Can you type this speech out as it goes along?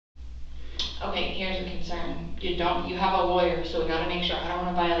here's a concern. You have a lawyer, so we gotta make sure. I don't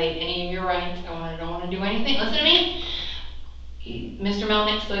wanna violate any of your rights. I don't wanna do anything. Listen to me. Mr.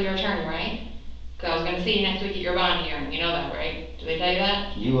 Melnick's still your attorney, right? Cause I was gonna see you next week at your bond hearing. You know that, right? Did they tell you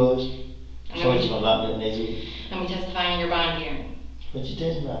that? You was? So you gonna lock me up next week? Let me testify in your bond hearing. What you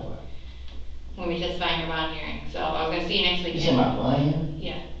testify for? Let me testify in your bond hearing. So I was gonna see you next week. You said my bond hearing?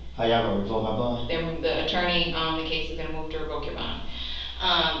 Yeah. How y'all gonna revoke my bond? The attorney on the case is gonna move to revoke your bond.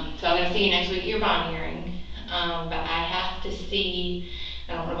 So I'm gonna see you next week at your bond hearing. But I have to see,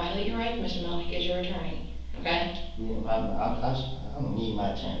 I don't wanna violate your rights, Mr. Melnick is your attorney, okay? Yeah, I'm need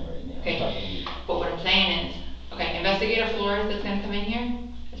my attorney right now. Okay. But what I'm saying is, okay, Investigator Flores that's gonna come in here,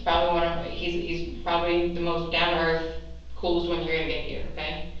 is probably he's probably the most down-to-earth, coolest one you're gonna get here,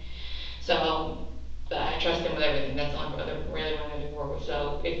 okay? So, but I trust him with everything. That's the only really one I'm gonna work with.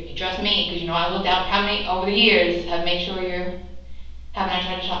 So if you trust me, because you know I looked out how many over the years, have make sure haven't I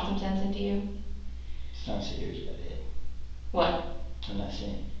tried to talk some sense into you? It's not serious about that. What? I'm not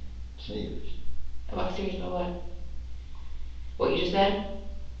saying serious. About serious about what? What you just said?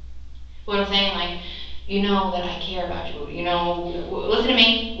 What I'm saying, like, you know that I care about you. You know, listen to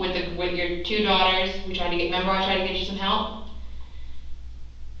me. With your 2 daughters, remember I tried to get you some help?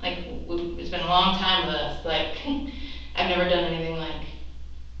 Like, it's been a long time with us. Like, I've never done anything like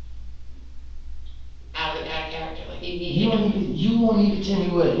out of character. Like, you won't even tell me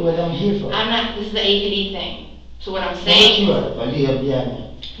what I'm here for. I'm not. This is the APD thing. So what I'm saying. Are you FBI now?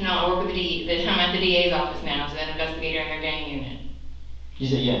 No, I work with I'm at the DA's office now, so an investigator in their gang unit. You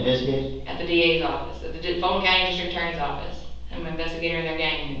said you're an investigator? At the DA's office, at the Fulton County District Attorney's office. I'm an investigator in their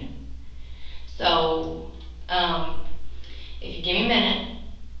gang unit. So, if you give me a minute,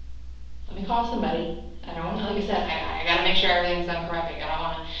 let me call somebody. I don't want to, like I said, I gotta make sure everything's done correctly. I don't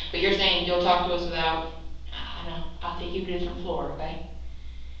wanna, but you're saying you'll talk to us without, I don't know, I'll take you to a different floor, okay?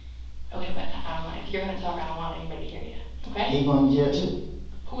 Okay, but I don't want, if you're gonna talk, I don't want anybody to hear you, okay? He going to jail too?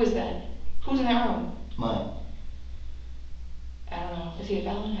 Who is that? Who's in that room? Mine. I don't know. Is he a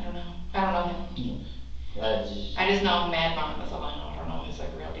felon? I don't know. I don't know him. I just know Mad Mom, that's all I know. I don't know if it's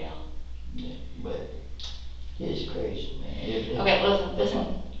like a real deal. Yeah, but it's crazy, man. Okay,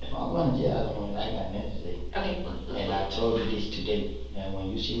 listen. If I'm going to jail, I got nothing to say. Okay, listen. And I told you this today, and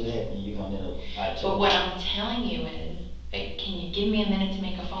when you see what happened, you're going to know. But what I'm telling you is, can you give me a minute to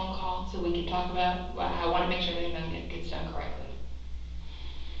make a phone call so we can talk about, I want to make sure everything gets done correctly.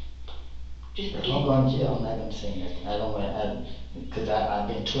 If I'm going to jail, I'm not going to say nothing. I don't want to, because I've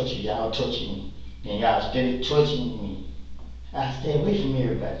been tortured. Y'all tortured me. And y'all still torturing me. I stay away from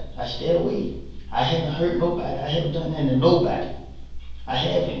everybody. I stay away. I haven't hurt nobody. I haven't done nothing to nobody. I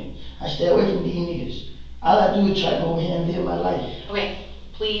haven't. I stay away from these niggas. All I do is try to go over here and live my life. Okay,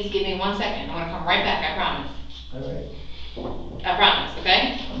 please give me 1 second. I'm going to come right back, I promise. All right. I promise,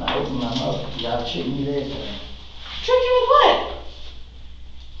 okay? I'm not opening my mouth. Y'all tricked me last time. Tricked you with what?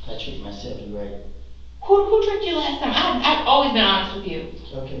 I tricked myself, you right. Who tricked you last time? I've always been honest with you.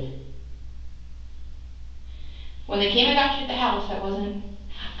 Okay. When they came and got you at the house, I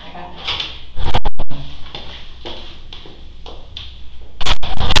got that.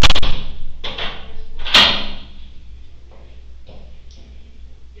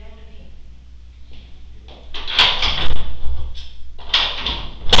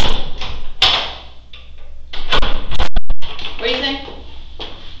 What do you say?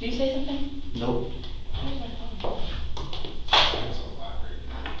 Did you say something? Nope. Where's my phone?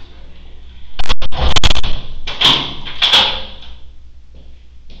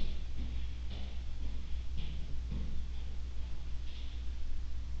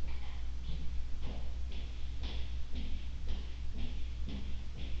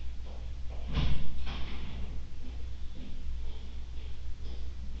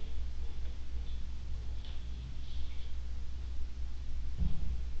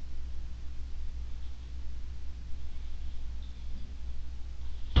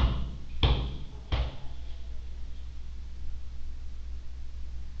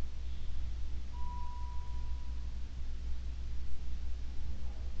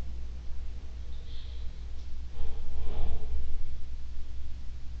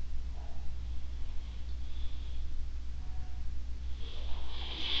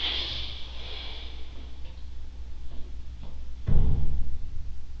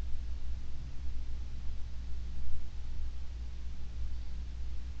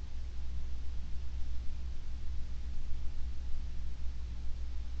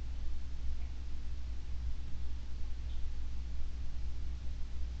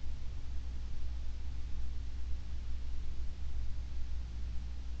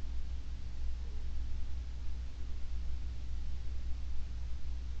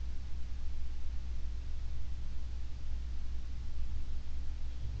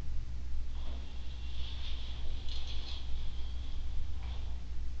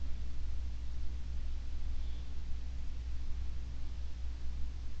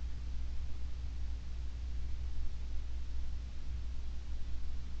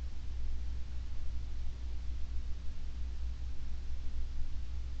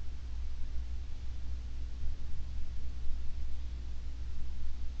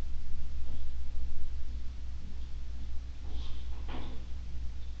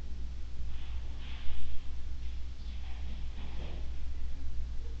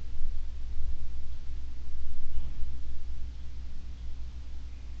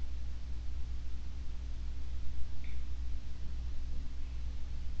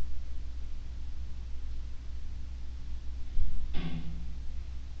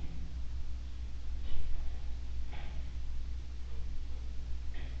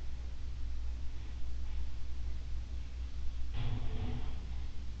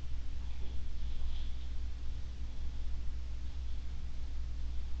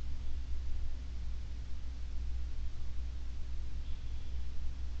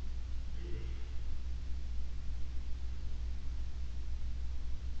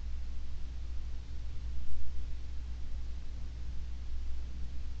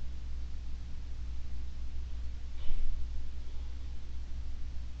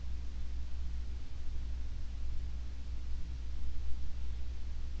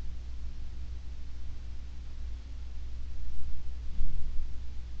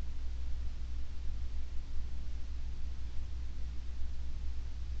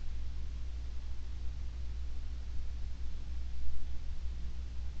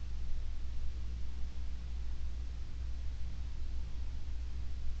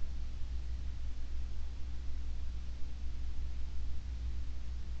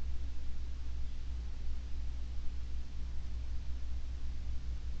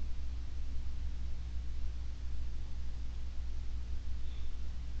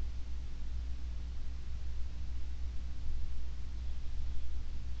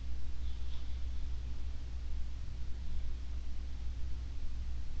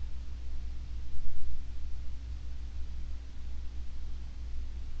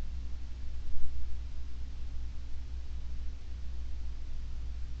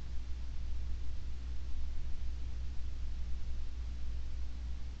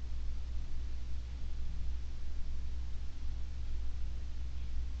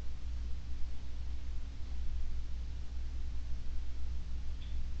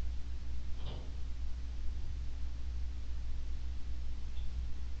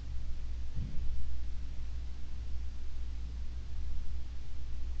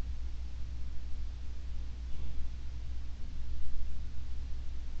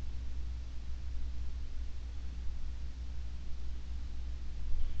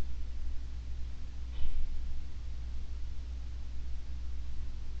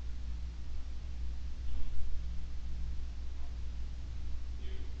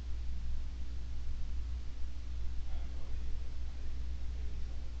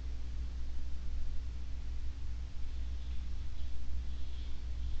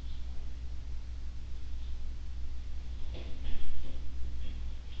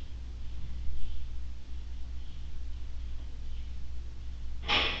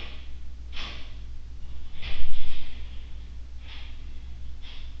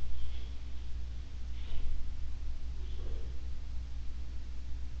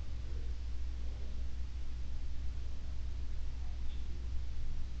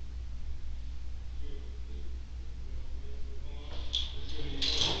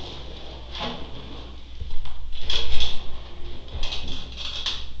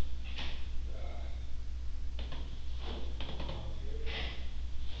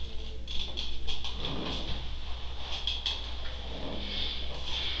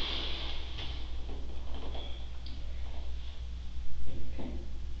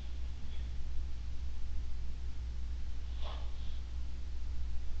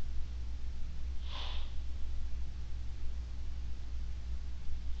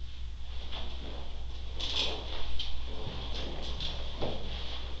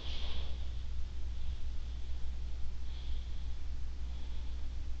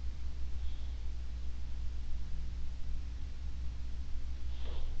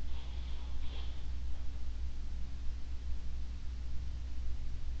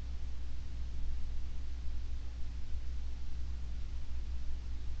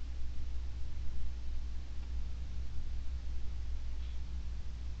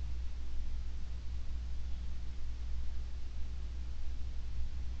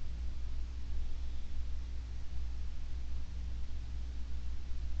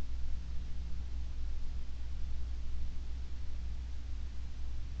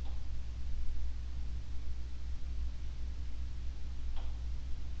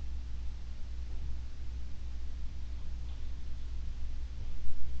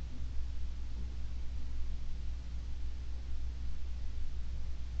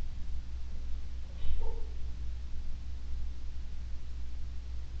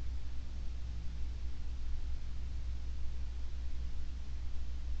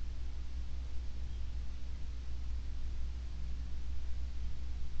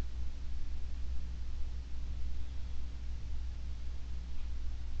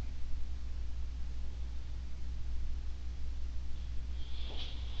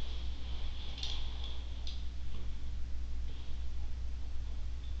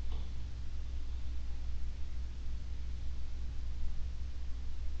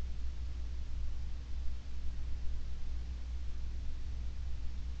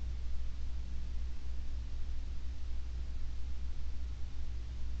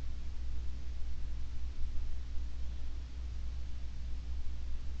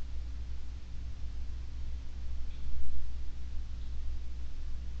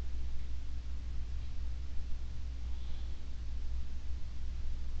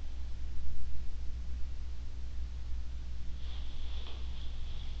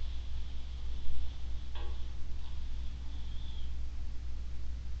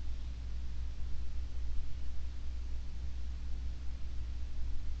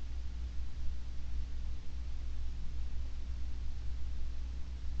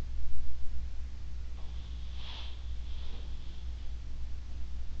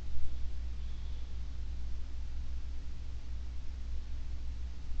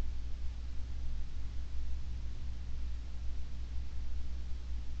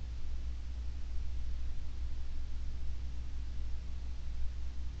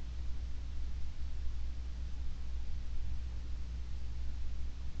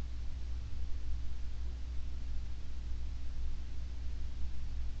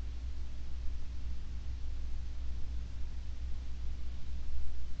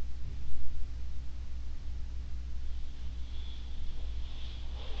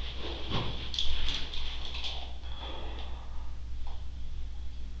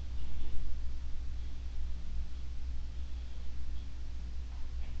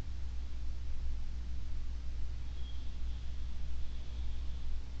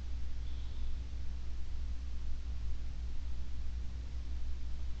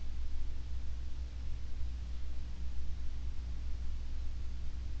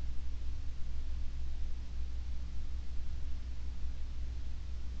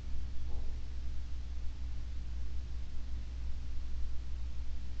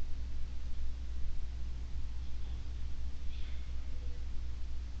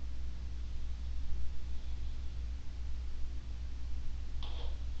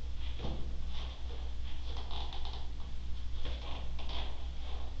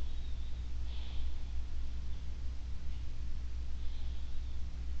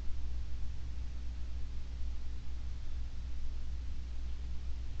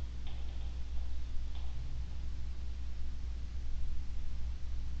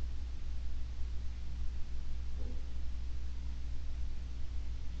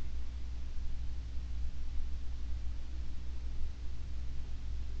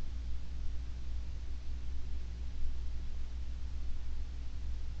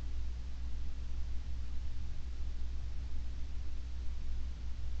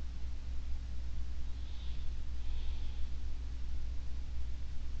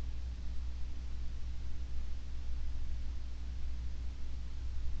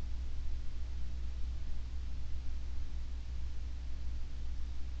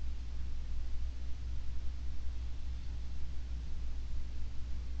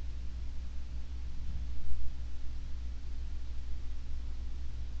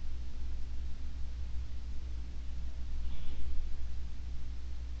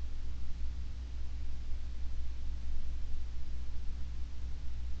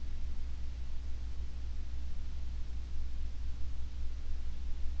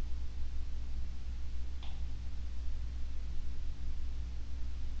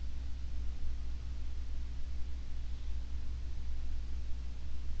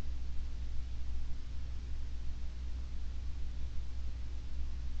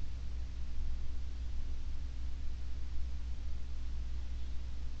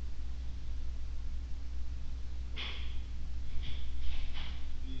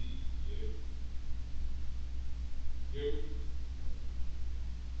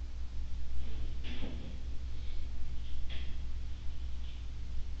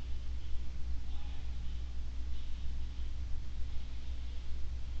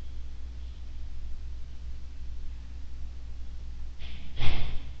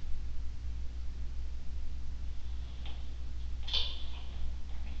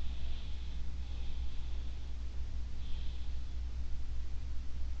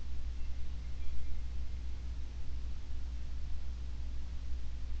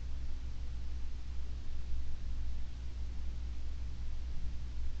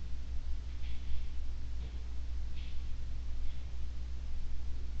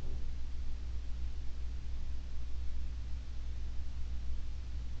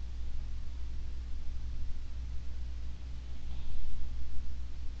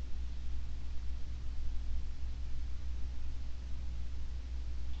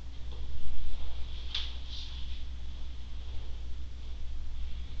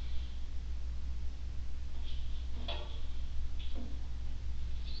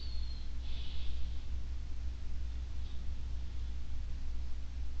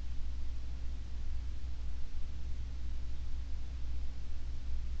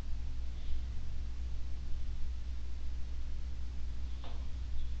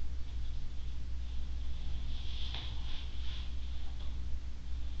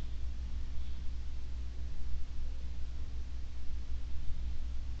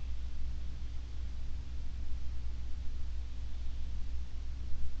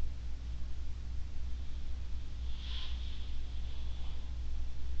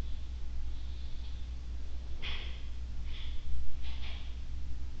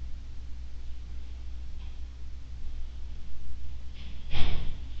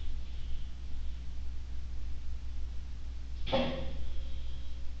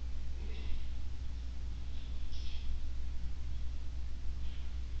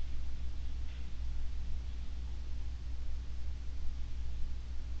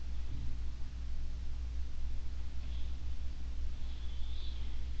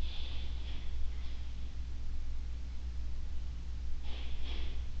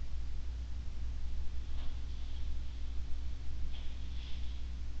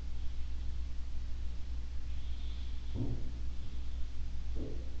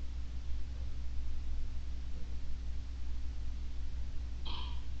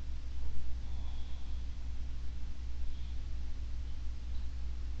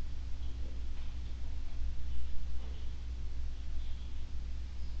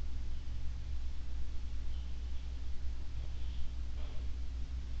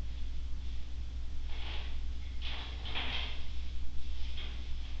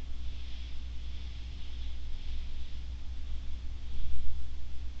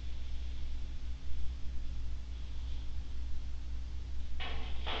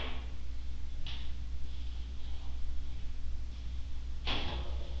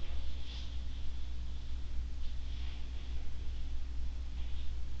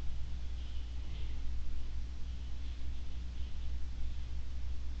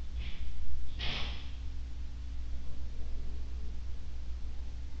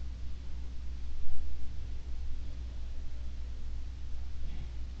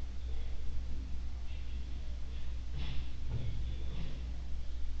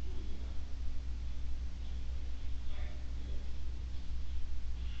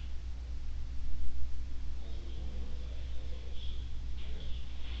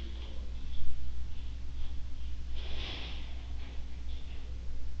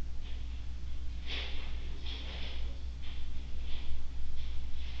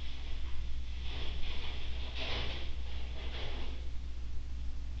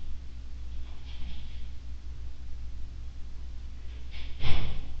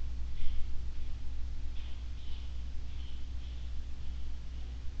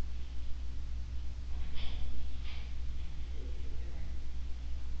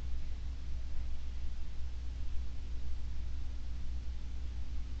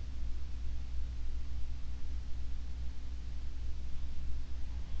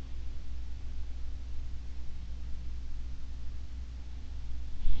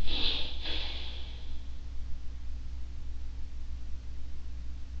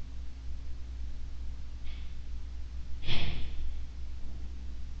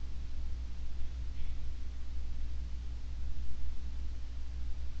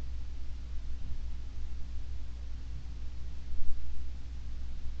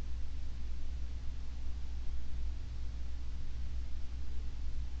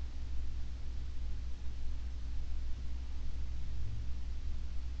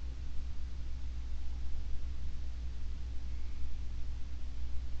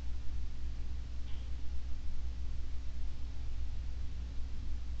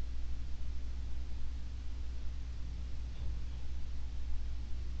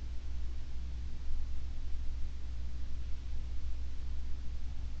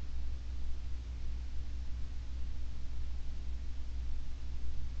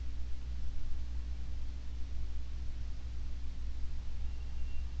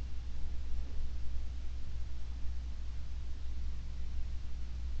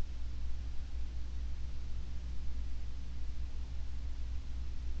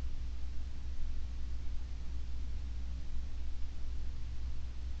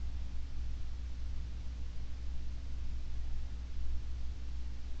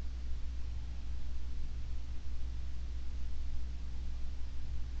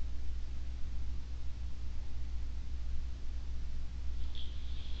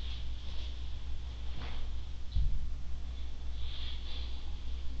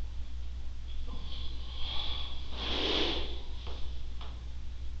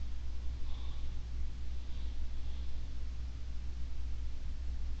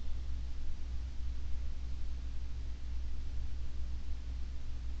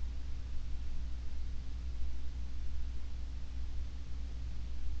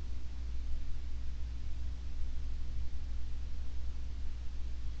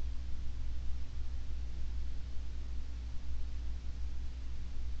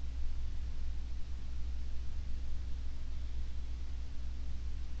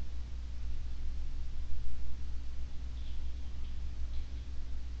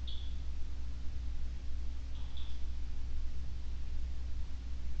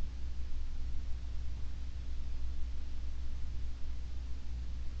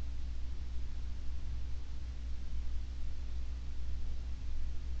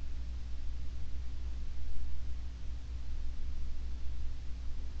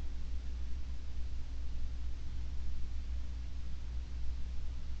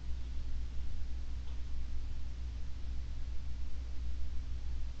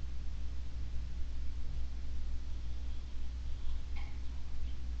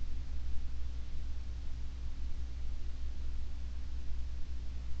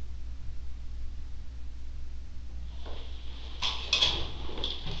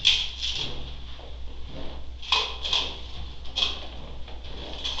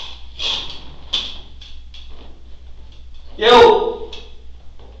 Yo!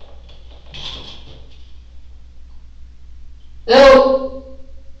 Yo!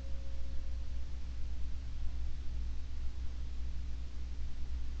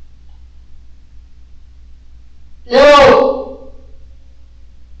 Yo!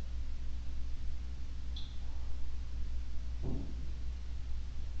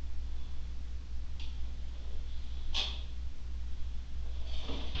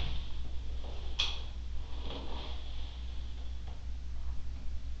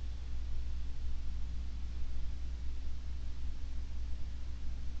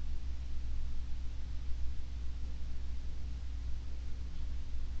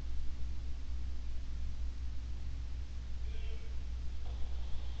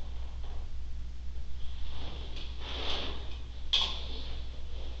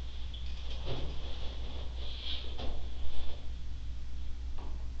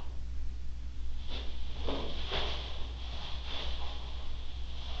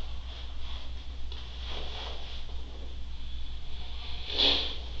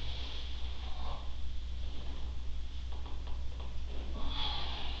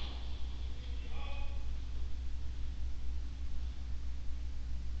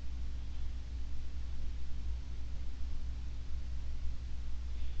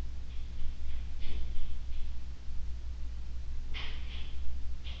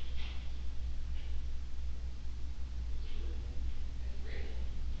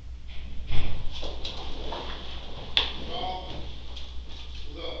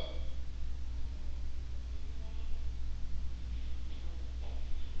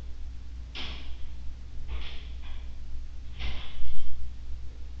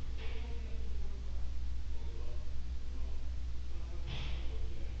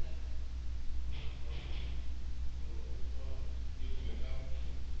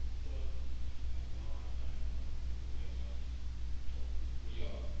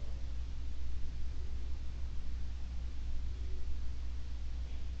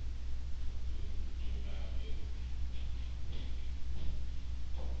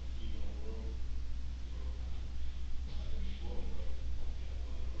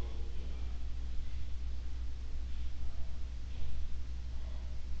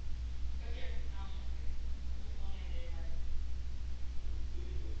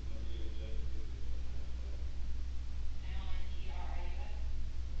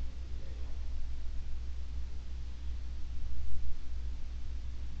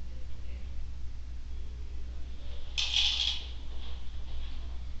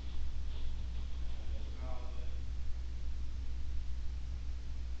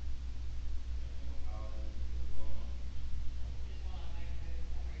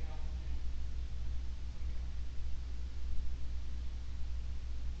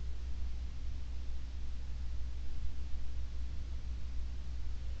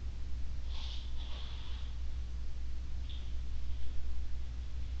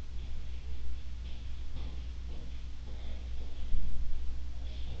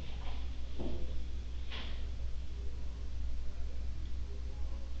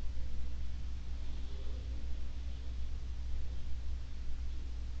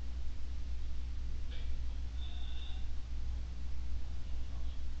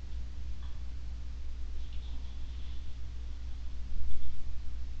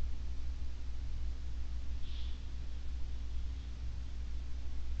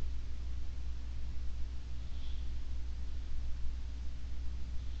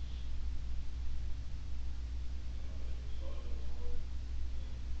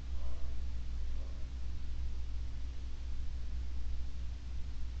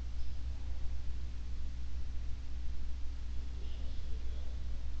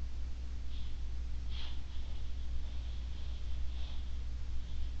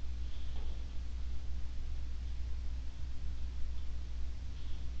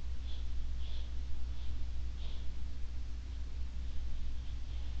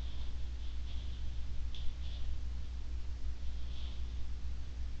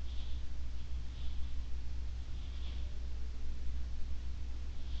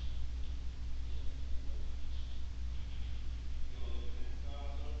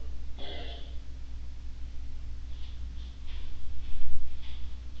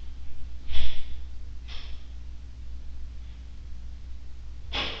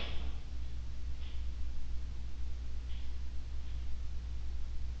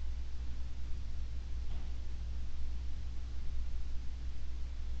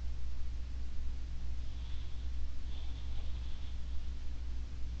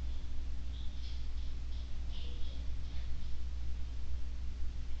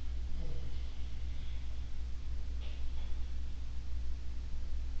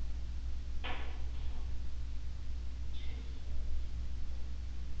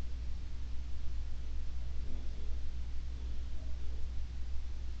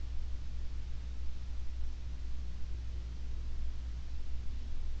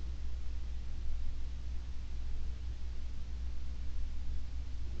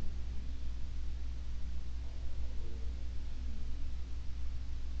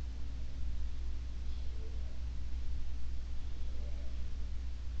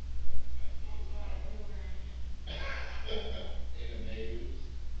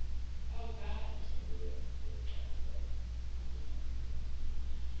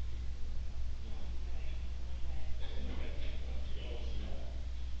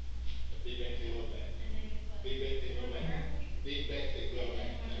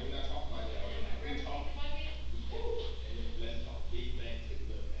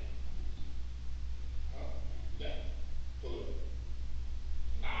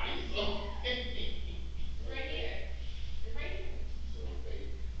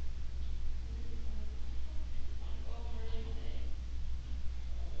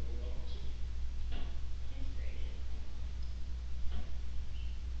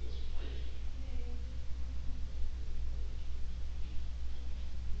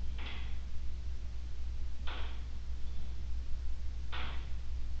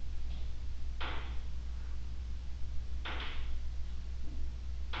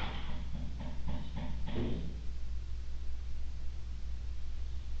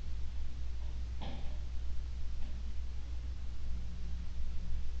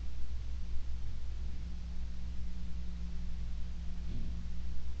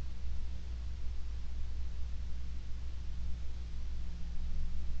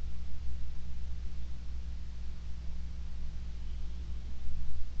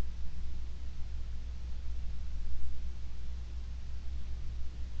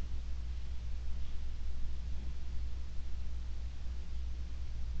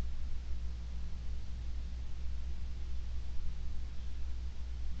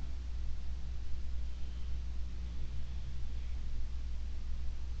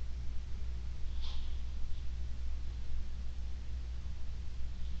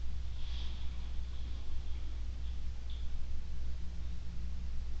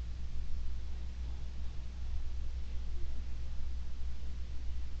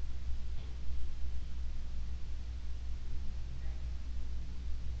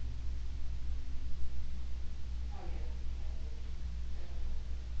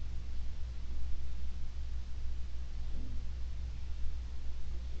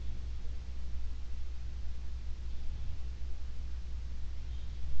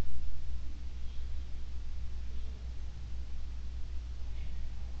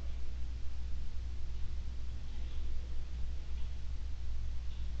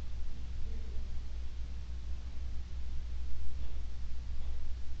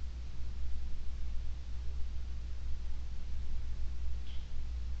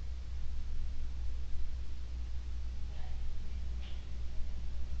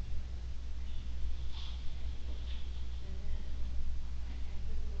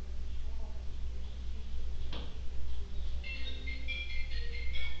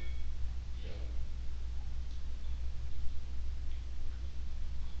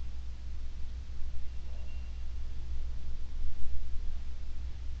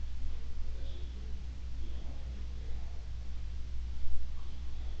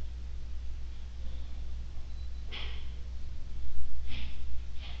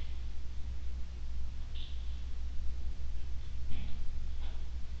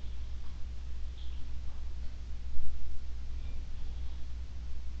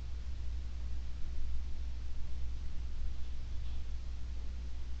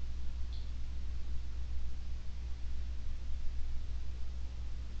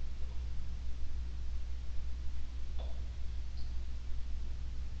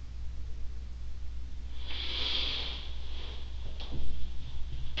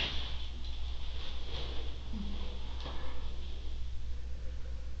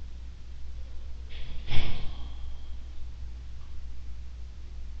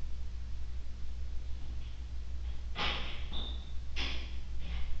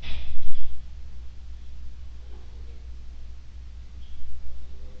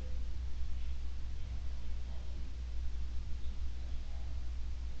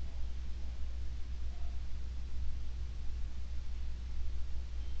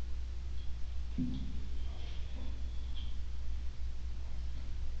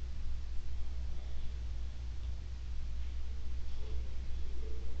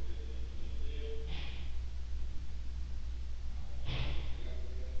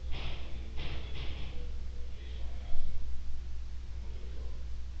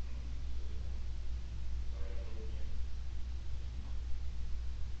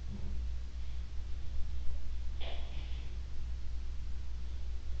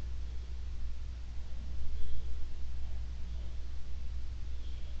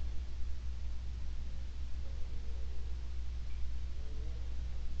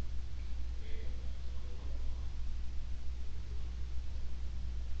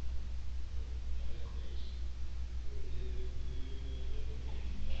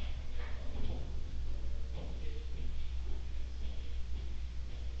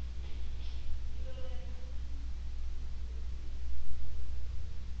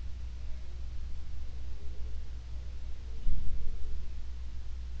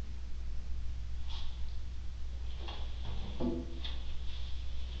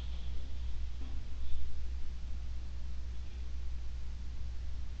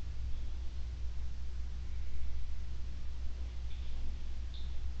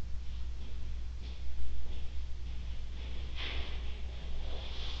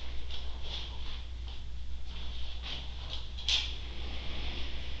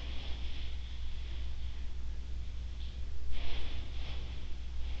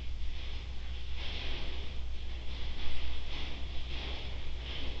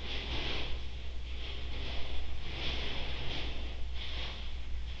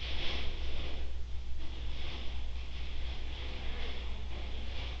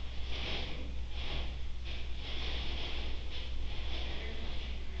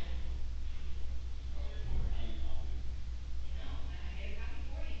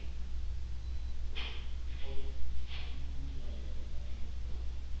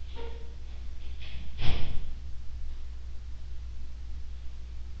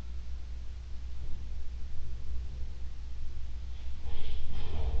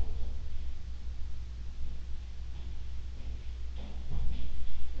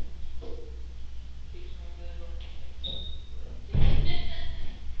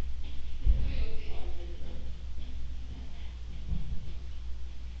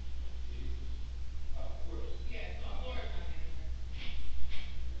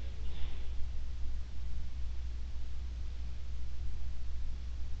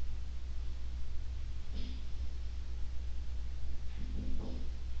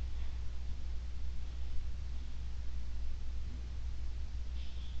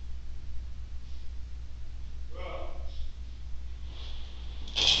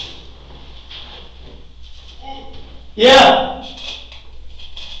 Yeah.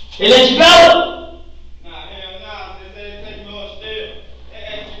 They let you go? Nah, hell nah. They say they take you on still. They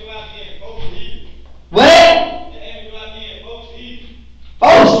ask you to go out there and vote for you. What? They ask you to go out there and vote for you.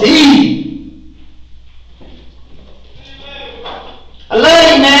 Oh, Steve. I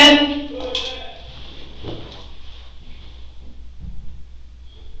love you, man.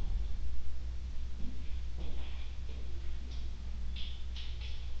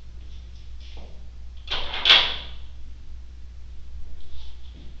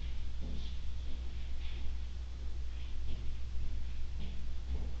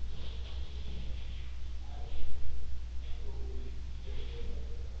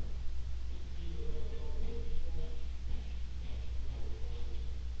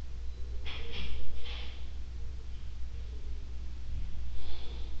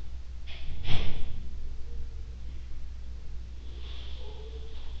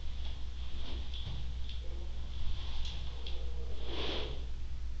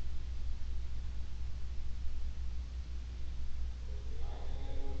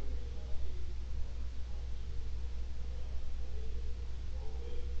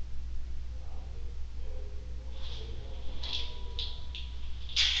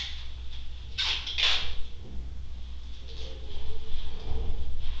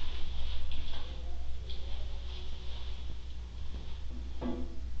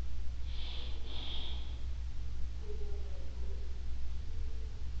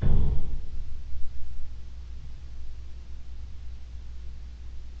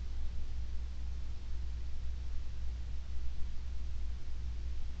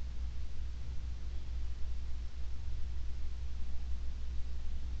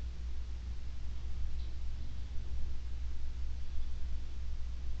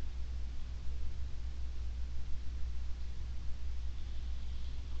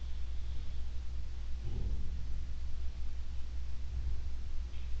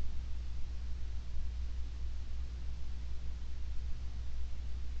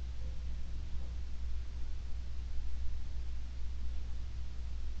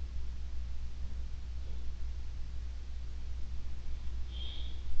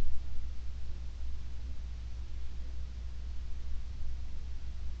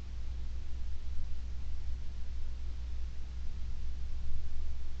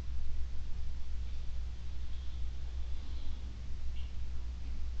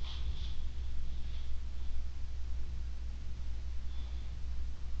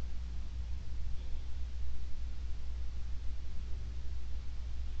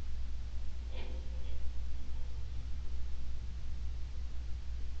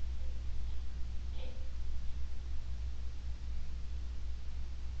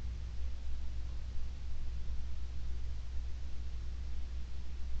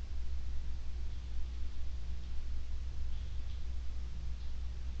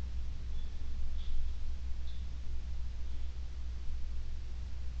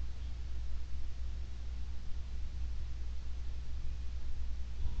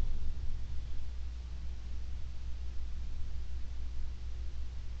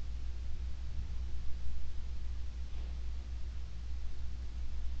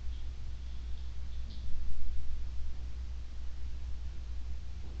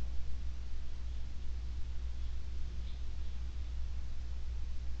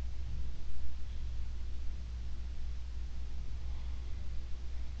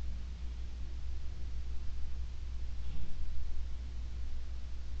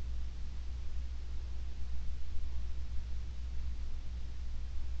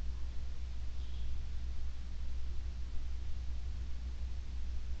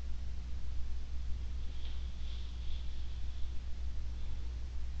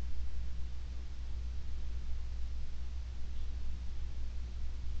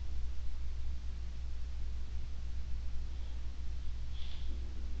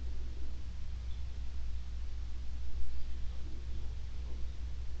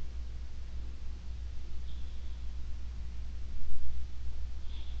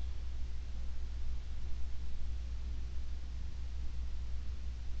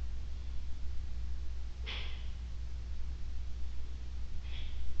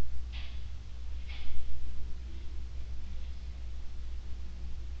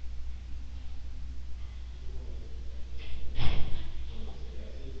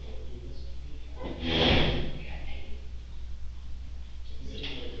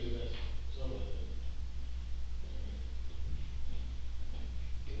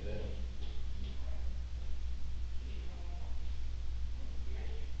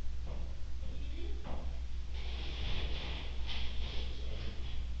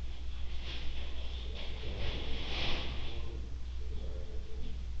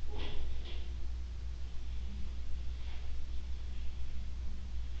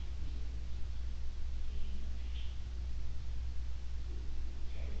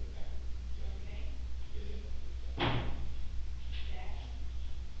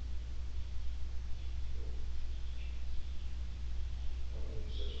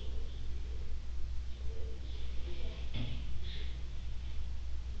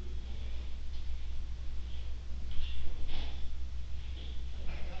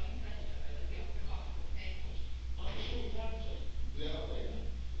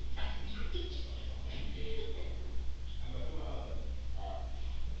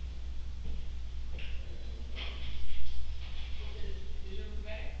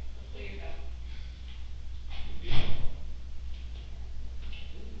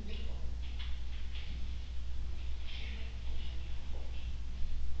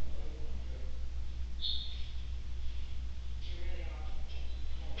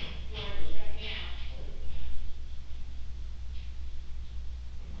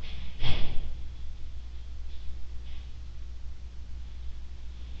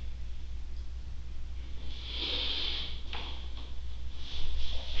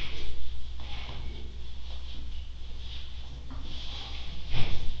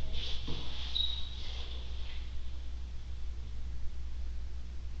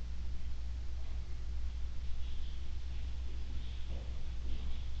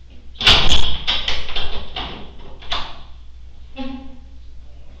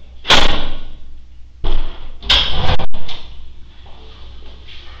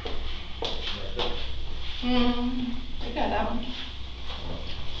 We got that one.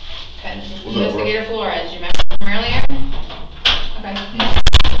 Okay, this is What's up, bro? Investigator Flores. You remember from earlier? Okay.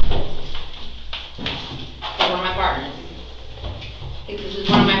 He's one of my partners. This is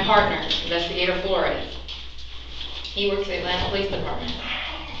one of my partners, Investigator Flores. He works for the Atlanta Police Department.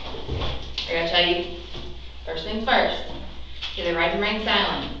 I gotta tell you, first things first, you have the right to remain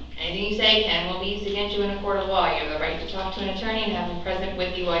silent. Anything you say can and will be used against you in a court of law. You have the right to talk to an attorney and have him present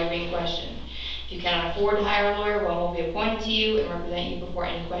with you while you're being questioned. If you cannot afford to hire a lawyer, one will be appointed to you and represent you before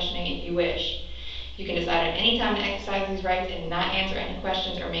any questioning if you wish. You can decide at any time to exercise these rights and not answer any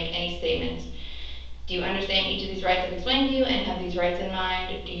questions or make any statements. Do you understand each of these rights I've explained to you and have these rights in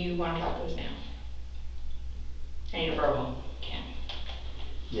mind? Do you want to talk to us now? I need a verbal. Can.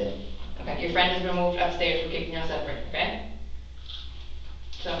 Yeah. Okay, your friend has been moved upstairs. We're keeping y'all separate, okay?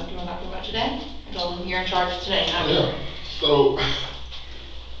 So, do you want to talk about today? I told him you're in charge today, not me. Yeah.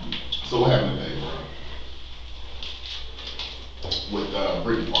 So what happened today, bro? With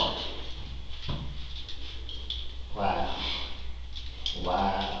Brittany Parks. Wow.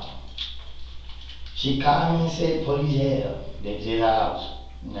 She called me and said police had her. They was at her house.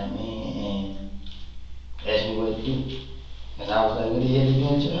 You know what I mean? And asked me what to do. And I was like, what the hell you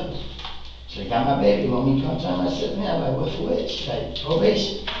doing to her? She got my baby, want me to come turn myself in? I'm like, what for what? She's like,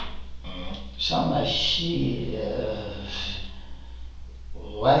 probation. So I'm like, shit,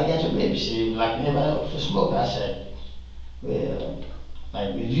 why they got your baby? She was like, everybody up for smoke. I said, well,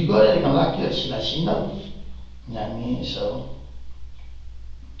 like, if you go there, they're gonna lock you up. She like, she know. You know what I mean? So,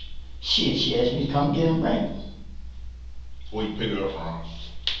 shit, she asked me to come get him, bring him. Where you pick her up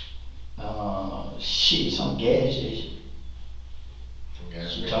from? Shit, some gas station. From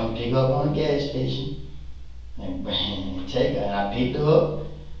gas She station? told me to pick her up on the gas station and take her, and I picked her up.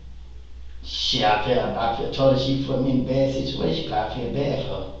 Shit, I told her she put me in a bad situation, I feel bad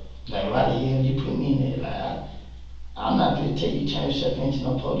for her. Like, why the hell you put me in there? Like, I'm not gonna tell you turn yourself into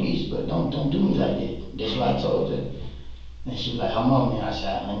no police, but don't do me like that. That's what I told her. And she was like, come on, man. I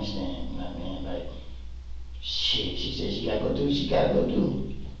said, I understand. You know what I mean? Like, shit, she said she gotta go do what she gotta go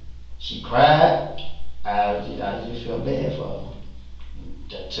do. She cried. I just felt bad for her.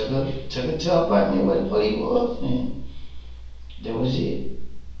 I took her to her apartment where the police was, and that was it.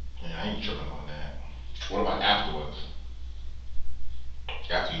 Yeah, I ain't tripping on that. What about afterwards?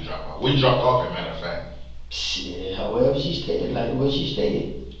 After you drop off? Where you dropped off at, matter of fact? Shit, wherever she stayed, like where she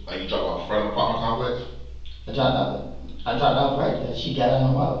stayed. Like you dropped off in front of the apartment complex? I dropped off right there. She got on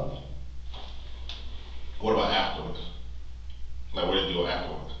the wall. What about afterwards? Like where did you go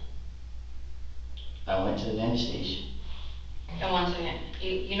afterwards? I went to the Atlanta station. And one second,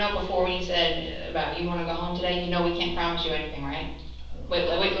 you know before when you said about you want to go home today, you know we can't promise you anything, right? Wait,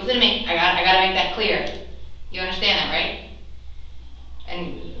 listen to me. I gotta make that clear. You understand that, right?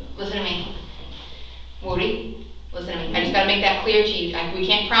 And listen to me. Woody, listen to me. I just gotta make that clear to you. We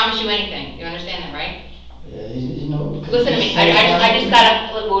can't promise you anything. You understand that, right? Yeah, you know. Listen to me. I just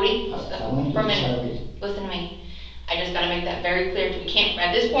gotta, look, Woody, I for a minute. Listen to me. I just gotta make that very clear. We can't,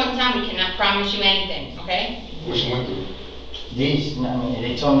 at this point in time, we cannot promise you anything, okay? What she went through? This, you know what I mean?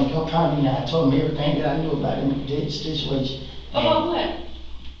 They told me, come promise me. I told them everything that I knew about this situation. About what?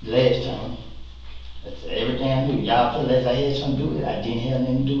 Last time. That's everything I knew. Y'all feel as I had something to do with it. I didn't have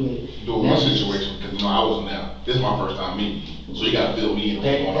nothing to do with it. Do what situation? Because you know I wasn't there. This is my first time meeting you. So you gotta fill me in what's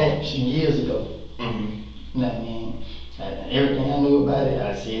going on. Back some years ago. You know what I mean? Everything I knew about it,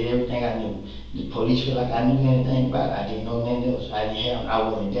 I said everything I knew. The police feel like I knew anything about it. I didn't know nothing else. I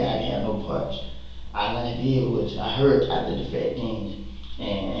wasn't there. I didn't have no parts. All I did was I heard after the fact things,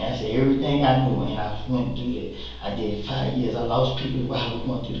 and I said everything I knew, and I went through it. I did 5 years. I lost people while I was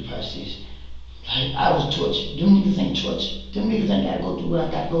going through the process. Like, I was tortured. Them niggas ain't tortured. Them niggas ain't gotta go through what I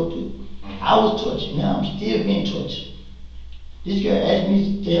gotta go through. I was tortured. Now I'm still being tortured. This girl asked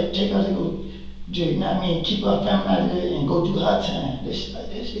me to help take her to go, you know what I mean, keep her family out there and go do her time. That's it.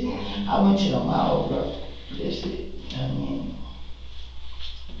 I went to the mall, bro. That's it. You know what I mean?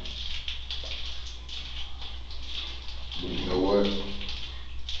 But you know what?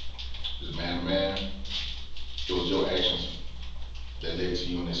 Just man to man, it was your actions that led to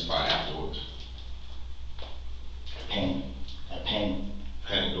you in this spot afterwards. I panicked.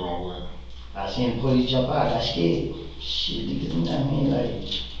 Panic doing what? I seen the police jump out, I got scared. Shit, niggas, you know what I mean? Like,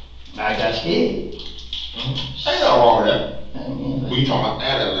 I got scared. Ain't nothing wrong with that. I mean, But you talking about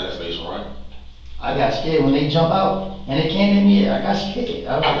at Atlanta station, right? I got scared when they jump out and they came at me. I got scared.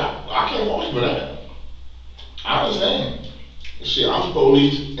 I can't fault you for that. I understand. Shit, I'm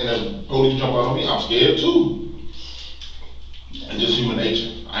police and the police jump out on me, I'm scared too. And just human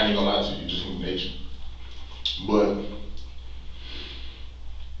nature. I ain't gonna lie to you, just human nature. But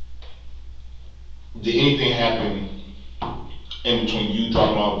did anything happen in between you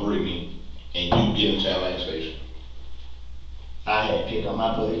dropping off Brittany and you getting to Atlanta Station? I had picked up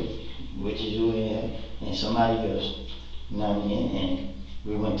my buddy, which is you and somebody else, you know what I mean, and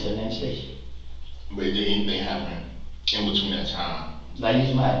we went to Atlanta Station. But did anything happen in between that time? Like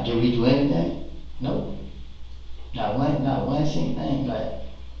you might, did we do anything? No. Not one single thing. Like,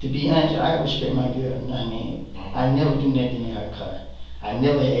 to be honest, I respect my girl, you know what I mean? I never do nothing in her car. I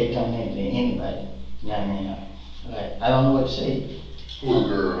never had done anything to anybody, you know what I mean? Like, I don't know what to say. Who the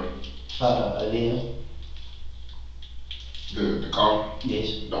girl? Aaliyah. The car?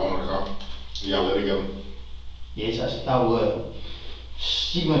 Yes. The owner of the car? Y'all let it go? Yes, I would.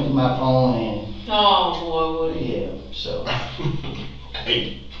 She went through my phone and. Oh boy, would he? Yeah, so.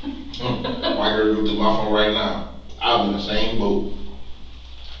 Hey, my girl go through my phone right now. I'll be in the same boat.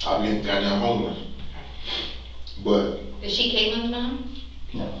 I'll be goddamn homeless. But. Is she Caitlin's mom?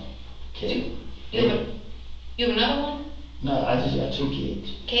 No. Okay. You have another one? No, I just got 2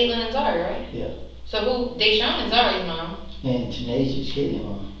 kids. Caitlin and Zari, right? Yeah. So who? Deshaun is Zari's mom. And Tenacious Caitlin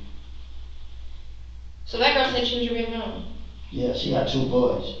mom. So that girl said she was your baby mom. Yeah, she got 2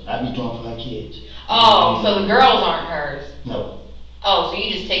 boys. I be doing for her kids. Oh, so the girls aren't hers. No. Oh, so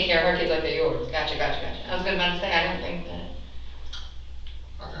you just take care of her kids like they're yours. Gotcha. I was gonna say I didn't think that.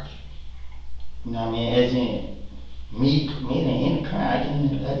 Okay. You know what I mean? As in, me in the crime,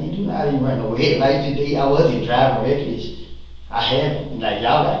 I didn't run no red lights today. I wasn't driving reckless. I haven't. Like,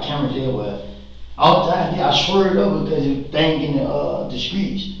 y'all got cameras there where all the time I swerved over because of the thing in the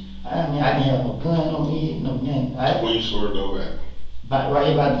streets. I mean, I didn't have no gun on me, no nothing. Where you swerved over at? Right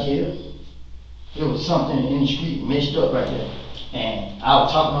here by the jail. There was something in the street messed up right there. And I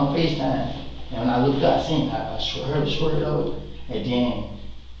was talking on FaceTime. And when I looked up, I seen I swerved over. And then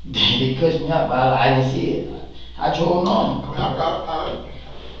they cussed me out, but I didn't see it. I drove on.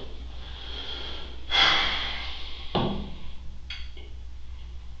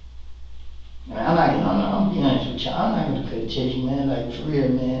 I'm being honest with you. I'm not gonna cut a check, man. Like, for real,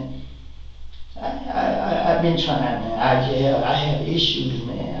 man. I've been trying, man. I have issues,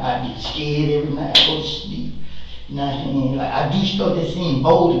 man. I be scared every night. I go to sleep. You know what I mean? Like, I do stuff that seem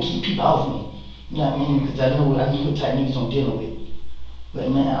bold to keep people off me. You know what I mean? Because I know what type of niggas I'm dealing with. But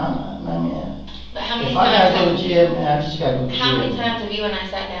man, man. But how many if I gotta go times? to jail, man, I just gotta go to jail. How many times have you and I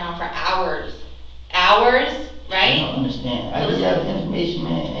sat down for hours? Hours, I right? don't understand. I just got the information,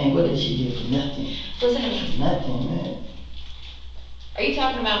 man, and what did she get for nothing? Listen to me. Nothing, man. Are you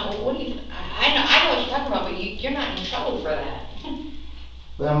talking about? What do you? I know what you're talking about, but you're not in trouble for that.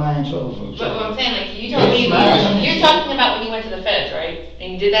 What am I in trouble for? But what I'm saying, like, you told me, you're talking about when you went to the feds, right?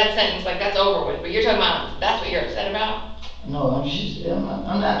 And you did that sentence, like, that's over with. But you're talking about, that's what you're upset about? No,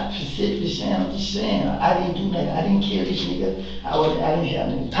 I'm not specifically saying, I'm just saying, I didn't do nothing. I didn't kill this nigga. I didn't have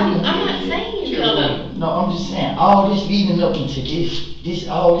nothing to do I'm with not it. saying you killed him. No, I'm just saying, all this leading up into this,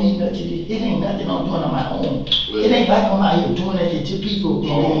 all leading up to this, it ain't nothing I'm doing on my own. It ain't like I'm out here doing it to people.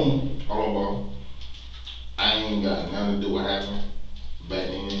 Hold on, bro. I ain't got nothing to do with what happened back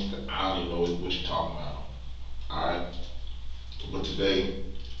then. I don't even know what you're talking about. Alright? But today,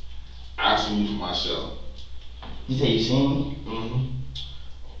 I seen you for myself. You say you seen me?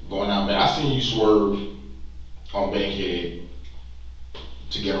 Mm-hmm. Going out, man. I seen you swerve on Bankhead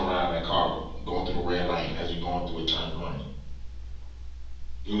to get around that car, going through the red light as you're going through a turn green.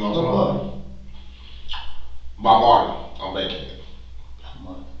 You know what I'm talking about? By Martin on Bankhead.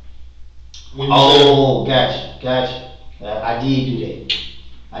 When you Gotcha. I did do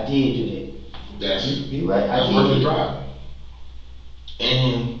that. That's you right. That's worth driving.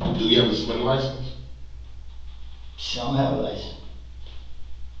 And do you have a suspended license? She don't have a license.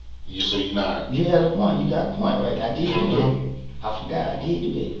 So you're not. You had a point. You got a point, right? I did do that. I forgot. I did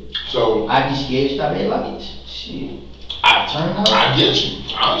do that. So I just scared stop at lights. Shit. I turned out. I get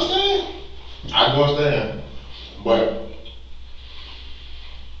you. I understand. I do understand. But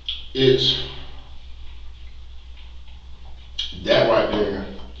it's that right there.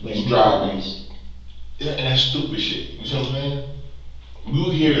 You driving. Yeah, and that's stupid shit. You see what I'm saying?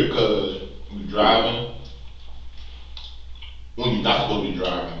 You here because you're driving when you're not supposed to be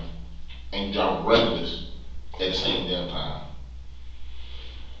driving, and you drive reckless at the same damn time.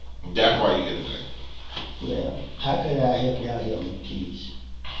 That's why you here today. Well, how could I help y'all help me, please?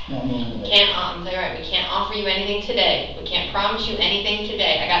 I mean, Can't, they're right, we can't offer you anything today. We can't promise you anything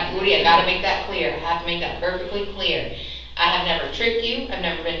today. I gotta make that clear. I have to make that perfectly clear. I have never tricked you. I've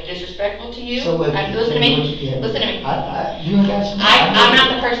never been disrespectful to you. So what? Listen to me. Listen to me. I'm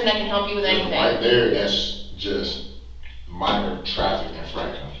not the person that can help you with anything. Right there, that's just minor traffic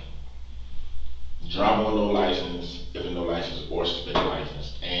infraction. Driving with no license, if no license, or suspended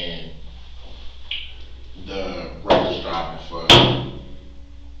license, and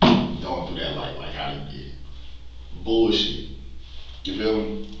bullshit. You feel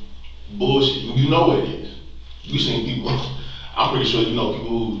me? Bullshit. You know what it is. You seen people, I'm pretty sure you know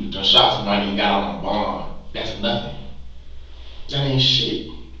people who done shot somebody and got out on bond. That's nothing. That ain't shit.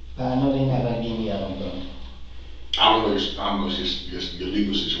 But I know they're not gonna give me out on bond. I don't know it's just your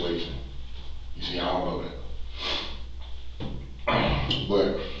legal situation. You see, I don't know that.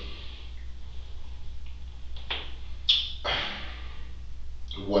 But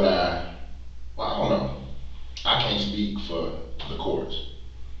I don't know. I can't speak for the courts.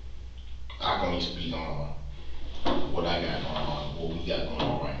 I can only speak on what I got going on, what we got going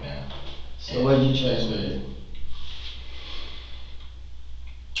on right now. So what you trying to do?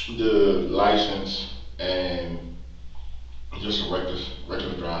 The license and just a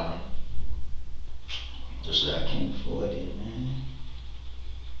regular driver. Just that. I can't afford it, man.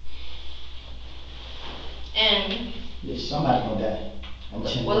 And There's somebody gonna die. I'm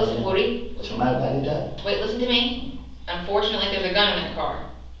telling you well, listen, that. Woody. Somebody about to die. Wait, listen to me. Unfortunately, there's a gun in that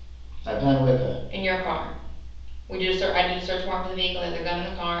car. I gun with her. In your car. I did a search warrant for the vehicle. There's a gun in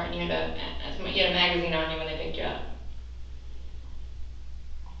the car, and you had a magazine on you when they picked you up.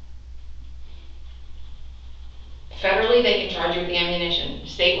 Federally, they can charge you with the ammunition.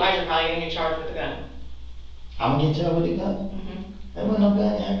 Statewide, you're probably gonna get charged with the gun. I'm gonna get charged with the gun? Mm-hmm. There wasn't no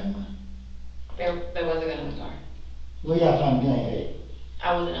gun in her car. There was a gun in the car. Where y'all find the gun at?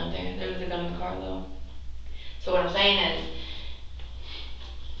 I wasn't out there. There was a gun in the car though. So what I'm saying is,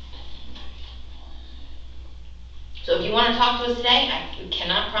 so if you want to talk to us today, I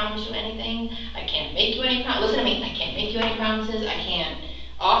cannot promise you anything. I can't make you any promises. Listen to me. I can't make you any promises. I can't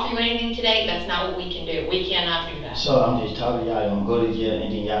offer you anything today. That's not what we can do. We cannot do that. So I'm just talking y'all gonna go to jail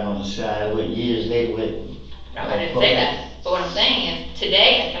and then y'all gonna decide what years later what. No, I didn't say that. But what I'm saying is,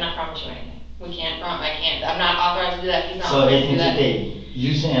 today I cannot promise you anything. We can't promise. I can't. I'm not authorized to do that. He's not So authorized to do that. today,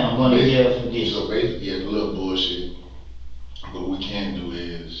 you saying I'm going to jail for this? So basically, yeah, a little bullshit. But what we can do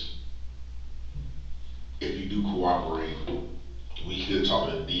is, if you do cooperate, we could talk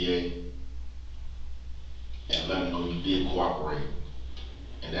to the DA and let them know you did cooperate.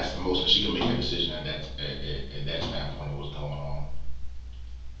 And that's the most, she can make a decision at that standpoint of what's going on.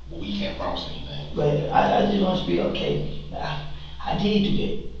 But we can't promise anything. But I just want to be okay. I did do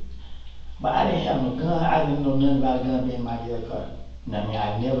that. But I didn't have no gun. I didn't know nothing about a gun being in my girl car. You know what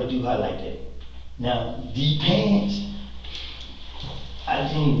I mean? I never do her like that. Now, these pants, I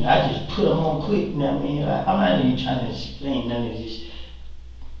just put them on quick. You know what I mean? I'm not even trying to explain none of this.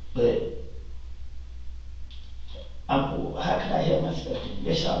 But how could I help myself?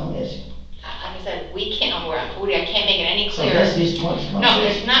 That's all I'm asking. Like I said, we can't. Woody, I can't make it any So clearer. that's this point. No,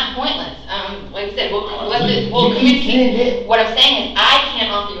 it's not pointless. Like I said, we'll communicate. What I'm saying is, I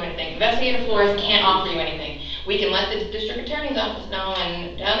can't offer you anything. Investigator Flores can't offer you anything. We can let the district attorney's office know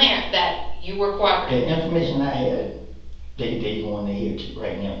and down there that you were cooperating. The information I had, they want to hear it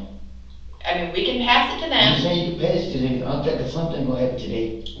right now. I mean, we can pass it to You them. saying you can pass it to them? I'm thinking something gonna happen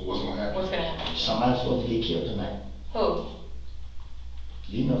today. What's gonna happen? What's gonna happen? Somebody's supposed to get killed tonight. Who?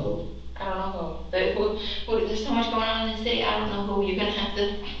 You know who? I don't know who. There's so much going on in the city. I don't know who. You're gonna have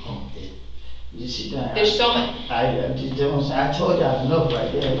to. You sit down. There's so much. I just don't say. I told y'all enough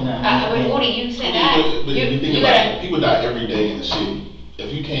right there. But Woody, you said that. But You think about gotta. it, people die every day in the city.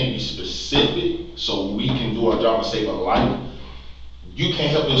 If you can't be specific, so we can do our job and save a life, you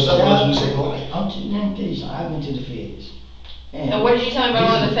can't help yourself unless you save a life. I'm just let me tell you something. I've been to the feds. And what did you tell me about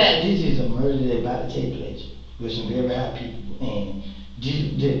going to the feds? This is a murder that's about to take place with some very high people. And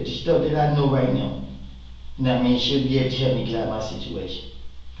the stuff that I know right now, you know what I mean, should be able to help me get out of my situation.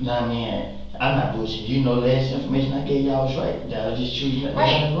 You know what I mean? I'm not bullshit. You know, the last information I gave y'all was right. That I was just choosing that.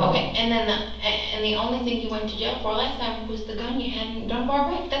 Right. Okay. And then the only thing you went to jail for last time was the gun you had in Dunbar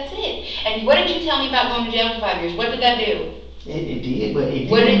Wreck. That's it. And what did you tell me about going to jail for 5 years? What did that do? It did, but it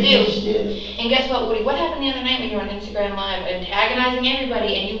did. What did it do? And guess what, Woody? What happened the other night when you were on Instagram Live antagonizing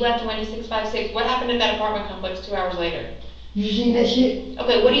everybody and you left and went to 656? What happened at that apartment complex 2 hours later? You seen that shit?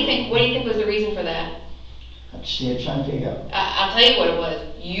 Okay. What do you think? What do you think was the reason for that? I'm still trying to figure out. I'll tell you what it was.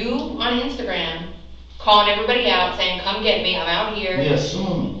 You on Instagram calling everybody out, saying, "Come get me. I'm out here." They're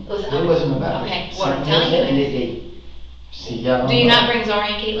assuming. Listen, It wasn't about okay, it. what I'm Something telling you happened is- that day. See, y'all don't Do you know. not bring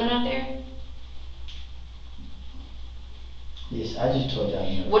Zari and Caitlin out there? Yes, I just told y'all.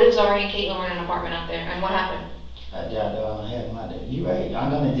 You know. What if Zari and Caitlin were in an apartment out there, and what happened? I doubt that I don't have my day. You're right.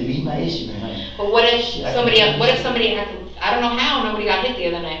 I'm gonna delete my Instagram. Honey. But what if Shit, I somebody? can't What if understand. somebody had? I don't know how nobody got hit the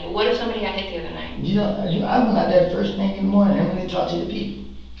other night. But what if somebody got hit the other night? You know, I went out there first thing in the morning and when they talk to the people.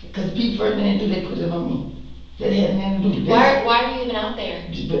 Because the people first thing they do, they put it on me. That had nothing to do with that. Why are you even out there?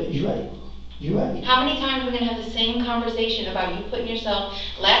 But you're right. You're right. How many times are we gonna have the same conversation about you putting yourself?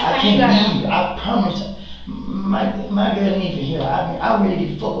 Last I time you got can't out. leave. I promise. my girl ain't even here. I'm ready to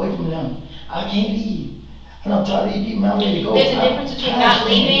get the fuck away from them. I can't leave. I don't talk to these people. I'm ready to go. There's a difference between not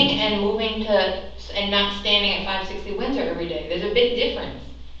leaving standing. and moving to, and not standing at 560 Windsor every day. There's a big difference.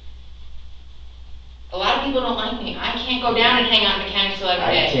 A lot of people don't like me. I can't go down and hang out in the county every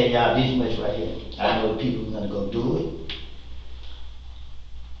I day. can tell y'all this much right here. I know the people are gonna go do it.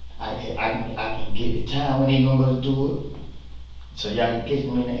 I can get the time when they gonna go do it. So y'all can catch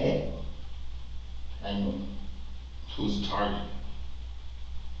them in the act. I know. Who's the target?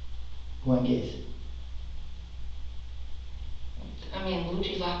 One guess. I mean,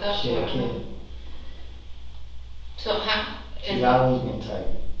 Lucci's locked up. Share So, kill. so how? She always been tight.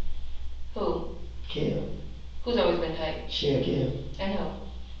 Who? Kill. Who's always been tight? Share kill. And who?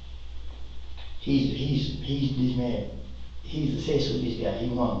 He's this man. He's obsessed with this guy. He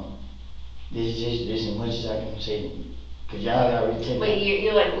won. This is as much as I can say. Cause y'all already tell me. Wait,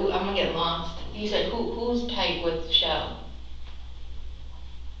 you're like, ooh, I'm gonna get lost. You said who's tight with Shell?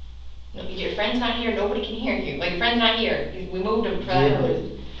 No, your friend's not here. Nobody can hear you. Like your friend's not here. We moved him for that Yeah,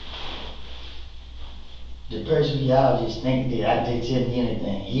 purpose. but the person y'all just think that I did tell me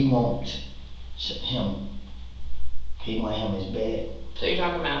anything. He wants him. He want him as bad. So you're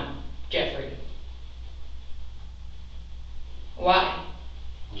talking about Jeffrey. Why?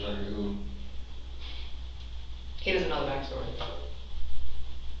 Jeffrey who? He doesn't know the backstory.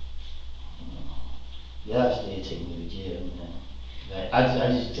 Y'all still take me to jail, man. Like,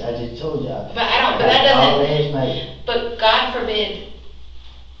 I just told y'all. But I don't. But that All doesn't. last night. But God forbid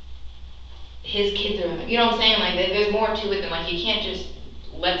his kids are. You know what I'm saying? Like there's more to it than like you can't just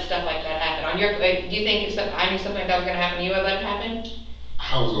let stuff like that happen. On your, like, do you think if I knew something like that was gonna happen to you, I'd let it happen?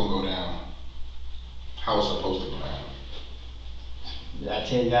 How it's gonna go down? How it's supposed to go down? I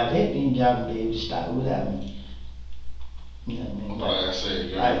tell y'all that thing y'all will be able to stop it without me. You know what I mean? But like I said,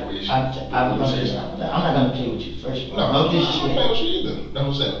 you're I'm not gonna play with you first of all. No, I'm this not shit. playing with you either. That's what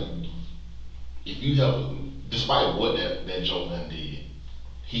I'm saying. If you help, despite what that Joe man did,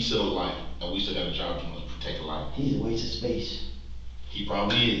 he still alive, and we still got a job to protect a life. He's a waste of space. He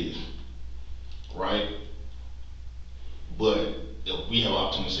probably is, right? But if we have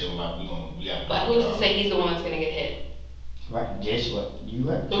opportunity to save a life, we got. But who's to say he's the one that's gonna get hit? Right, guess what? You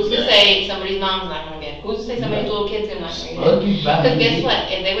right. Who's to say somebody's mom's not gonna get? Who's to say somebody's little kid's gonna not gonna Other get? people about Because to guess get-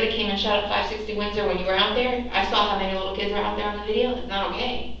 what? If they would have came and shot up 560 Windsor when you were out there, I saw how many little kids were out there on the video. It's not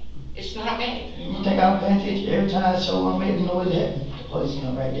okay. It's just not okay. You think I'm paying attention? Every time I show one man to know what's happening, the police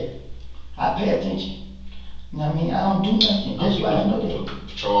come right there. I pay attention. You know what I mean? I don't do nothing. That's why I know that.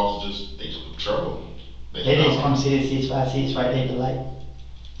 Patrol officers they just patrol. They just come see the 656 right there at the light.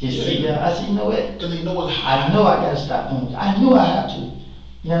 Just Yeah. sit there. I said, you know what? Cause they know what's I know I gotta stop doing this. I knew I have to.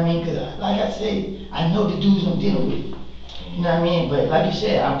 You know what I mean? Cause like I said, I know the dudes I'm dealing with. You know what I mean? But like you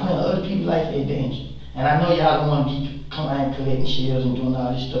said, I'm putting other people's life in danger. And I know y'all don't wanna be coming out and collecting shells and doing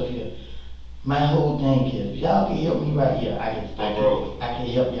all this stuff here. My whole thing is, y'all can help me right here. I can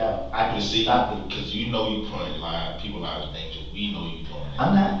help y'all. I can You see, stop it. because you know you putting people out of danger. We know you doing it.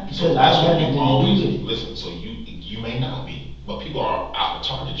 I'm not, So because that's I what got you nothing to always do with it. listen. So you may not be, but people are out to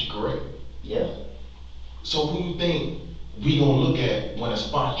target you, correct? Yeah. So who you think we gonna look at when a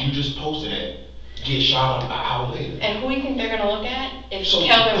spot you just posted at get shot up an hour later? And who do you think they're gonna look at if So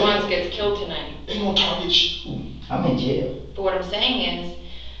Kelvin they- Wants gets killed tonight? They gonna target you. I'm in jail. But what I'm saying is,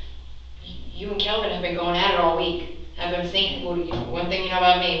 you and Kelvin have been going at it all week. I've been seeing, one thing you know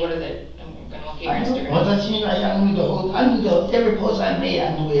about me, what is it? I'm gonna look at your I know. Instagram. Once I seen it, I knew every post I made,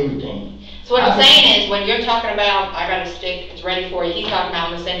 I knew everything. So what I'm saying is, when you're talking about, I got a stick, it's ready for you, he's talking about,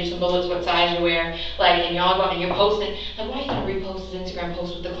 I'm gonna send you some bullets, what size you wear, like, and y'all go and you're posting, like, why are you gonna repost his Instagram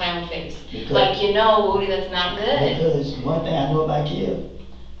post with the clown face? Because- Like, you know, Woody, that's not good. Because one thing I know about Kev,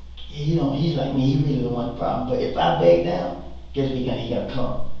 he's like me, he really don't want a problem. But if I back down, guess what, he gonna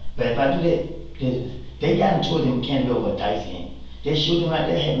come. But if I do that, they got into it in Canada over a dice game. They shooting right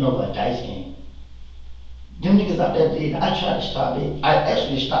there, having over a dice game. Them niggas out there did, I tried to stop it. I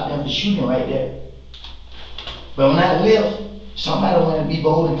actually stopped them from shooting right there. But when I left, somebody wanted to be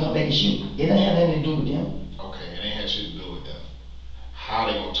bold and come back and shoot. It didn't have nothing to do with them. Okay, it ain't had shit to do with them. How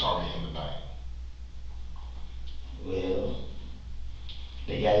they gonna target him tonight? Well,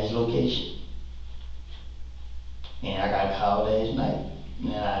 they got his location. And I got a call last night.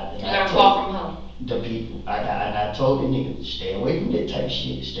 And I I got a told call from home. the people, I told the niggas, stay away from that type of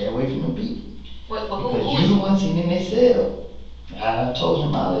shit, stay away from them people. What, Because you the one sitting in that cell. I told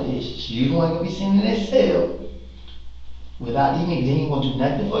him all of this, you the one gonna be sitting in that cell. Without these niggas, they ain't gonna do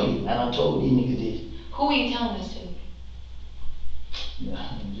nothing for you. And I told these niggas this. Who are you telling this to?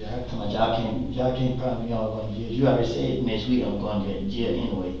 Y'all can't probably all going to jail. You already said next week I'm going to jail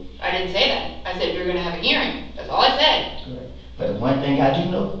anyway. I didn't say that. I said you're gonna have a hearing. That's all I said. Right. But the one thing I do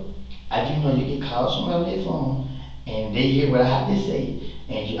know you get calls from on their phone, and they hear what I have to say,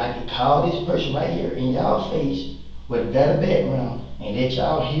 and I can call this person right here in y'all face with a better background, and let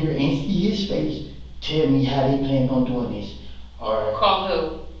y'all hear and see his face, tell me how they plan on doing this. Or Call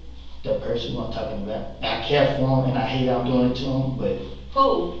who? the person I'm talking about. I care for him, and I hate I'm doing it to him, but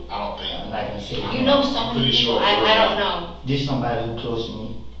Who? I don't think. I'm not gonna say it. You know so many Pretty people, sure I don't know. This somebody who close to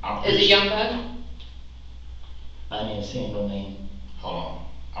me. I'm Is pretty it sure- Young Thug? I didn't say no name. Hold on.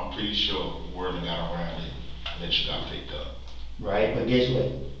 I'm pretty sure word got around it that you got picked up. Right, but guess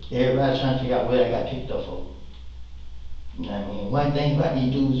what? Everybody trying to figure out what I got picked up for. You know what I mean? One thing about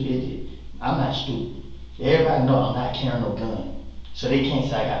these dudes is I'm not stupid. Everybody know I'm not carrying no gun. So they can't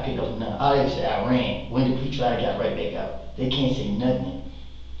say I got picked up for nothing. All they say I ran. When the police tried, I got right back out. They can't say nothing.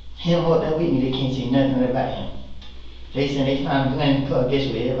 Him up there with me, they can't say nothing about him. They say they found a gun in the car. Guess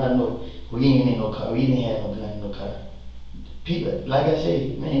what? Everybody know we ain't in no car. We didn't have no gun in no car. People, like I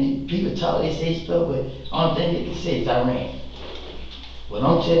said, man, people talk, they say stuff, but only thing they can say is I ran. What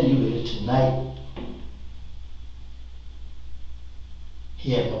I'm telling you is tonight,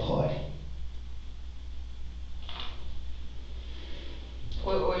 he having a party.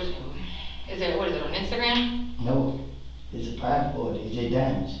 Where's, is there, what is it, on Instagram? No, it's a private party. It's at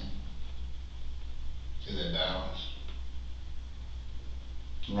Diamonds. Is it Dallas?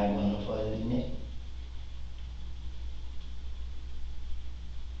 I'm not going no further than that.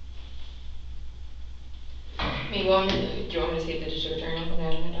 I mean, do you want me to see if the district attorney will come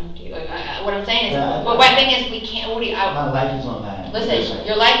down and talk to you? Like, what I'm saying is, Yeah, but my thing is, we can't, what do you, My life is on line. listen,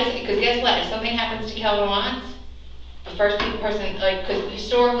 your life is, because guess what, if something happens to Kelvin Watts, the first person, like, because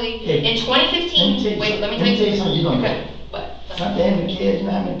historically, Hey, in 2015, wait, let me tell you. something you don't know. Okay, what? Something in the kids, you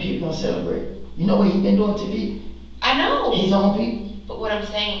know how many people gonna celebrate? You know what he been doing to people? I know, His own people. but what I'm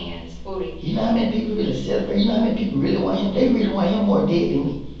saying is, Booty, You know how many people really celebrate? You know how many people really want him? They really want him more dead than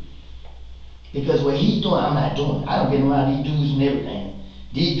me. Because what he's doing, I'm not doing. I don't get around these dudes and everything.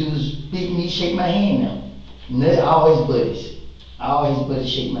 These dudes beat me, shake my hand now. And they're always buddies. Always buddies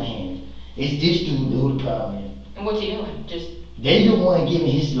shake my hand. It's this dude who the problem is. and what's he doing? Just, They the one giving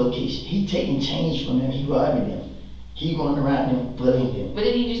his location. He taking change from them. He robbing them. He going around them, bullying them. but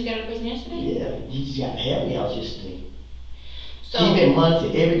didn't he just get out of prison yesterday? Yeah, he just got a happy house yesterday. So, He been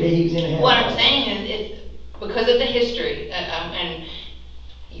monitored every day he was in the happy what house. I'm saying is, it's because of the history, and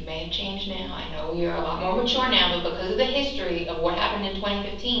you may have changed now, I know you're a lot more mature now, but because of the history of what happened in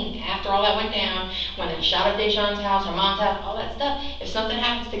 2015, after all that went down, when they shot up Deshaun's house, Herman's house, all that stuff, if something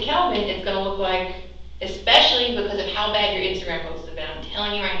happens to Kelvin, it's gonna look like, especially because of how bad your Instagram posts have been, I'm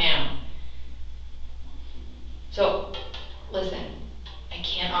telling you right now. So, listen, I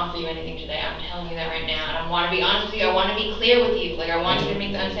can't offer you anything today, I'm telling you that right now, and I wanna be honest with you, I wanna be clear with you, like, I want you to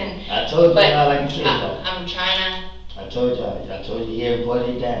make the understand. I told you But all I can say about it. I'm trying to, I told you here before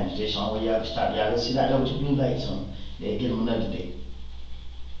they damage. This on where y'all can stop. Y'all go sit out there with your blue lights on. They'll get them another day.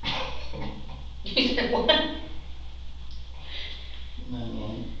 you said what? You know what I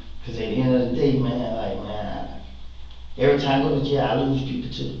mean? Cause at the end of the day, man, like, man, every time I go to jail, I lose people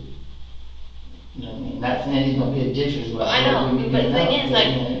too. You know what I mean? Not saying there's gonna be a difference. Well, I know, but the thing is,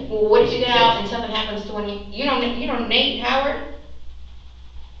 like, well, what if you get out and something happens to one of you know Nate Howard?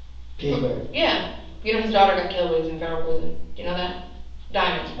 Pittsburgh. Yeah. You know his daughter got killed when he was in federal prison. Do you know that?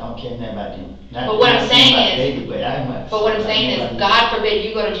 Diamond. I don't care nothing about them. But what I'm saying But what I'm saying is, God forbid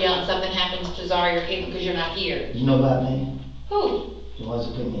you go to jail and something happens to Zara or Caitlin because you're not here. You know about me? Who? The ones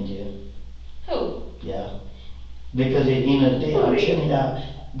that put me in jail. Who? Yeah. Because at the end of the day, I'm telling y'all,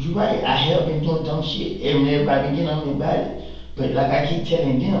 you're right, I have been doing dumb shit. Everybody been getting on me about it. But like I keep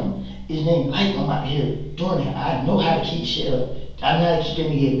telling them, it ain't like I'm out here doing it. I know how to keep shit up. I know how to keep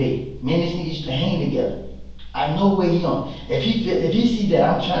them to get big. Me and this nigga used to hang together. I know where he on. If he see that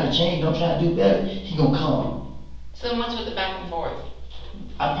I'm trying to change, I'm trying to do better, he gonna come. So then what's with the back and forth?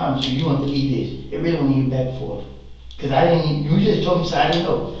 I promise you, you won't believe this. It really won't even back and forth. Cause I didn't even, you just told me so I didn't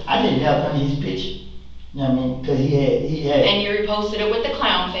know. I just left under his picture. You know what I mean? Cause he had. And you reposted it with the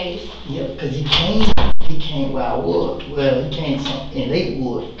clown face. Yep, cause he came where I was. Well, he came in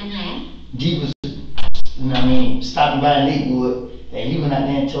Lakewood. Mm-hmm. He was, you know what I mean, stopping by in Lakewood, and he went out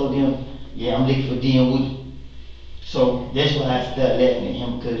there and told them, yeah, I'm looking for D and Woody. So that's why I started laughing at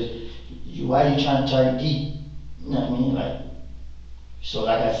him, because why you trying to target D? You know what I mean? Like, so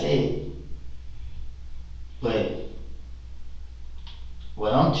like I said, but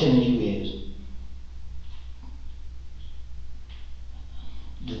what I'm telling you is,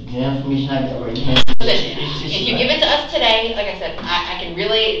 the information I got right now. Listen, if you give it to us today, like I said, I can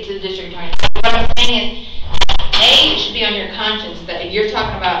relay it to the district attorney. What I'm saying is, should be on your conscience that if you're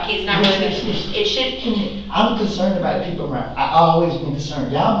talking about he's not really, it should. I'm concerned about the people around. I always been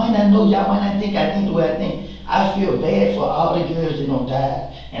concerned. Y'all might not know, y'all might not think I think the way I think. I feel bad for all the girls that don't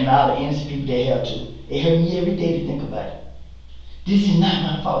die and all the innocent people they have to. It hurt me every day to think about it. This is not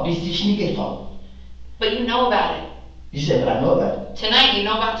my fault. This is Sneaker's fault. But you know about it. You said, but I know about it. Tonight, you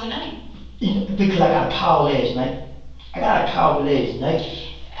know about tonight. You know, because I got a call last night.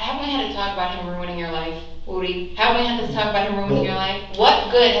 Haven't we had to talk about him ruining your life, Woody? Haven't we had to talk about him ruining your life?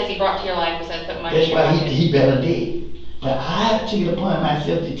 What good has he brought to your life besides putting money in your pocket? That's why he better did. But I have to get upon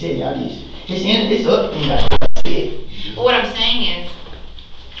myself to tell y'all this. It's other thing I said. But what I'm saying is,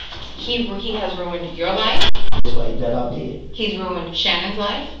 he has ruined your life. That's why he better off dead. He's ruined Shannon's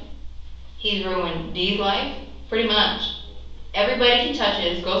life. He's ruined Dee's life. Pretty much. Everybody he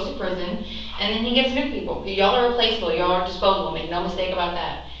touches goes to prison, and then he gets new people. Y'all are replaceable. Y'all are disposable. Make no mistake about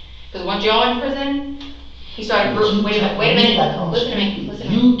that. Because once y'all in prison, he started. Wait a minute. Listen to me.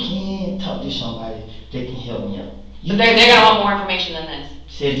 You can't talk to somebody that can help me out. But they're gonna want more information than this.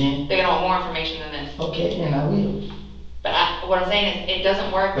 Say again. They're gonna want more information than this. Okay, then I will. But what I'm saying is, it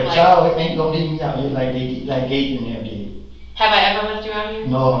doesn't work. But like, y'all ain't gonna leave me out here like Gabe and them did. Have I ever left you out here?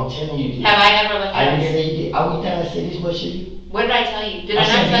 No, I'm telling you. Have I ever left you out here? I didn't hear that you did. I would I said this much to you. What did I tell you? Did I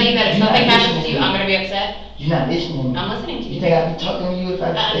not tell you that if something happens to you, I'm gonna be upset? You're not listening to me. I'm listening to you. You think I'd be talking to you if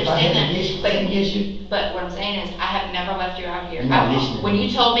I understand had that. against you? But what I'm saying is, I have never left you out here. You're not listening. When you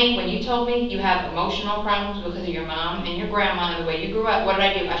told me you have emotional problems because of your mom and your grandma and the way you grew up, what did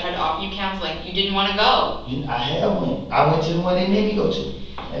I do? I tried to offer you counseling. You didn't want to go. I went to the one they made me go to.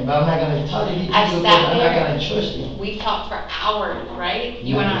 But I'm not gonna talk to you. I sat there. I'm not gonna trust you. We've talked for hours, right?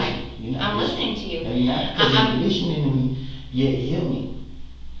 You and I. I'm listening to you. No, you're not. Because you're listening to me. You hear me.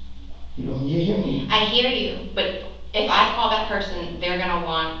 You hear me. I hear you, but if I call that person, they're gonna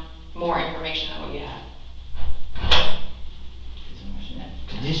want more information than what you have.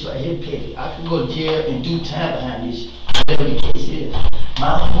 This right here, petty. I can go to jail and do time behind this. Whatever the case is.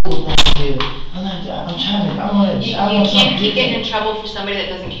 My whole thing is, I want You can't keep getting in trouble for somebody that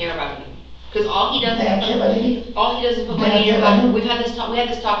doesn't care about you. Because all he does is put money in your pocket. We had this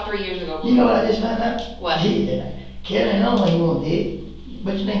talk 3 years ago. You know what I just found out? What? Karen, I know what he want dead.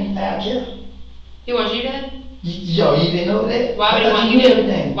 But you think I care? He wants you dead? Yo, you didn't know that? Why would he want you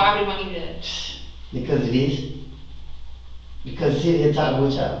dead? Why would he want you dead? Because it is. Because it's here talking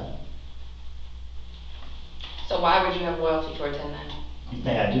with y'all. So why would you have loyalty towards him then? You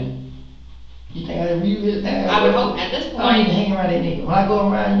think I do? You think I really think I do? I would hope at this point. I don't even hang around that nigga. When I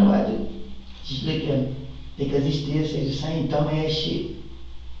go around, you know what I do? Just look at him. Because he still says the same dumbass shit.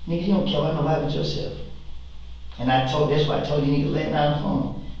 Nigga, you don't care about nobody but yourself. And that's why I told you niggas letting out the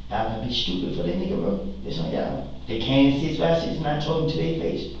phone. Y'all gonna be stupid for that nigga, bro. This on y'all. They came 656 and I told them to their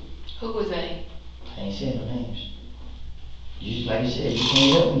face. Who was they? I ain't saying no names. You like you said, you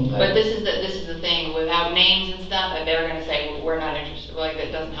can't help me. But this is the thing. Without names and stuff, they're gonna say, well, we're not interested. Like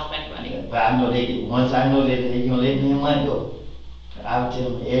that doesn't help anybody. Yeah, but I know once I know that they're gonna let me and mine go, I'll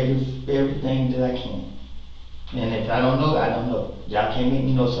tell them everything that I can. And if I don't know, I don't know. Y'all can't make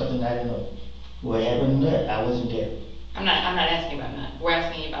me know something I didn't know. What happened to that? I wasn't there. I'm not asking about that. We're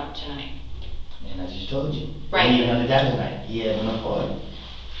asking you about tonight. And I just told you. Right. He ain't gonna die tonight. He having a party.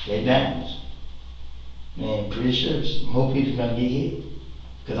 They're diamonds. And pretty sure more people gonna get hit.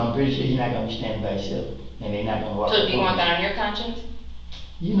 Cause I'm pretty sure he's not gonna be standing by himself. And they're not gonna walk. So do you want that on your conscience?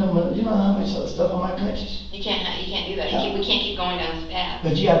 You know how much stuff on my conscience? You can't do that. We can't keep going down this path.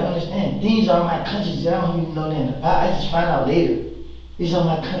 But you gotta understand, things are on my conscience that I don't even know that. I just find out later. It's on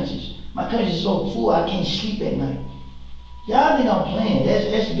my conscience. My conscience is so full I can't sleep at night. Y'all think I'm playing.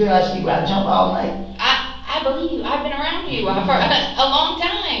 That's the girl I sleep with. I jump all night. I believe you. I've been around you for a long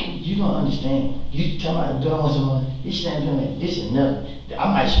time. You don't understand. You tell me, do I want someone? This thing, this is nothing. I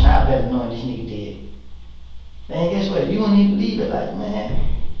might smile better knowing this nigga dead. Man, guess what? You don't even believe it. Like,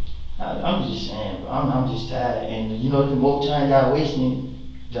 man, I'm just saying, bro. I'm just tired. And you know, the more time y'all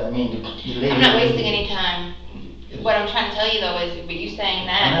wasting, the later. I'm not wasting any time. What I'm trying to tell you though is, but you saying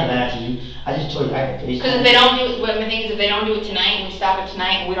that. I'm not lying to you. I just told you I could. Because if they don't do it, well, the thing is, if they don't do it tonight, and we stop it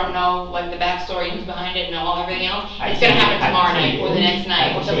tonight, and we don't know like the backstory and who's behind it and everything else, it's gonna happen tomorrow night or the next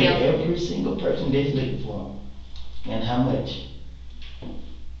night or somebody else. Every single person that's looking for him, and how much.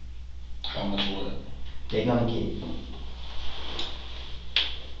 How much what? They're gonna get,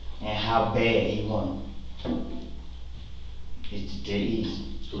 and how bad he want him. It's dead easy.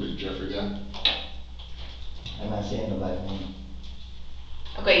 Who did Jeffrey got? I'm not saying nobody's name.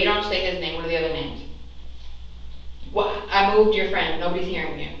 Okay, you don't have to say his name. What are the other names? What? I moved your friend. Nobody's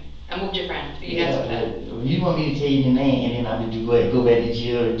hearing you. I moved your friend. You guys with that? But you want me to tell you the name and then I'm gonna go back to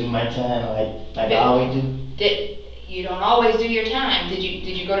jail and do my time like I always do? You don't always do your time. Did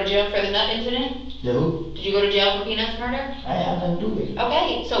you go to jail for the nut incident? The who? Did you go to jail for Peanut's murder? I have nothing to do with it.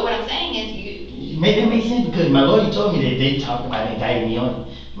 Okay, so what I'm saying is you. That make sense because my lawyer told me that they talked about indicting me on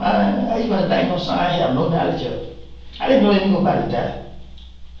it. How you gonna indict on something I have no knowledge of? I didn't know anything about it died.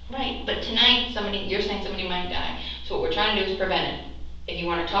 Right, but tonight you're saying somebody might die. So what we're trying to do is prevent it. If you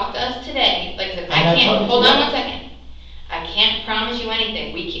want to talk to us today, like I said, I can't. Hold on 1 second. I can't promise you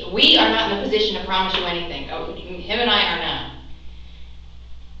anything. We are not in a position to promise you anything. Oh, him and I are not.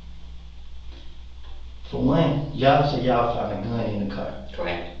 For one, y'all said y'all found a gun in the car.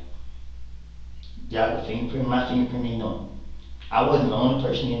 Correct. Y'all the fingerprint, my fingerprint ain't on it. I wasn't the only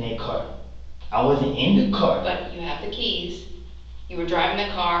person in that car. I wasn't in the car. But you have the keys. You were driving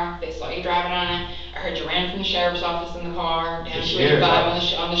the car. They saw you driving on it. I heard you ran from the sheriff's office in the car down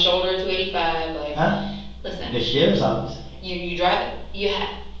 285 on the shoulder of 285. Like, huh? Listen. The sheriff's office. You drive it. You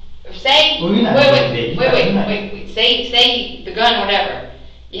have. Say. Well, wait. Say the gun, whatever.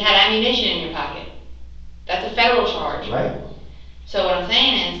 You had ammunition in your pocket. That's a federal charge. Right. So what I'm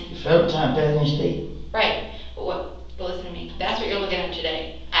saying is. The federal time passed in state. Right. But listen to me. That's what you're looking at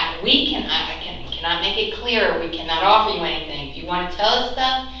today. We cannot make it clear. We cannot offer you anything. If you want to tell us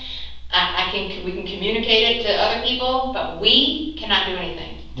stuff, we can communicate it to other people, but we cannot do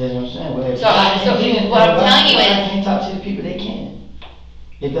anything. That's what I'm saying. Well, what I'm telling you is, I can't talk to the people they can.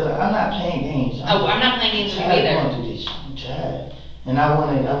 Because I'm not playing games. I'm not playing games with you either. I'm tired of going through this. I'm tired. And I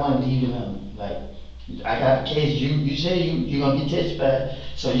want to leave it alone. Like, I got a case. You say you're going to get testified,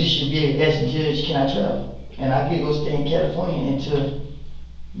 so you should be able to ask the judge, can I travel? And I could go stay in California until,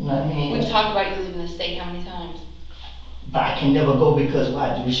 you know what I mean? We've talked about you leaving the state how many times? But I can never go because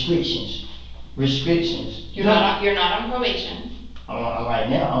why? The restrictions. Restrictions. You're not on probation. Right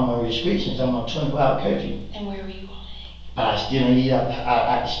now, I'm on restrictions. I'm on 24-hour curfew. And where were you all day? But I still ain't eat out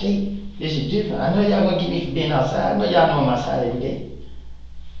the state. This is different. I know y'all gonna get me for being outside. I know y'all know I'm outside every day.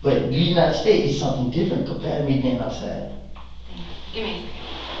 But leaving out the state is something different compared to me being outside. Give me a second.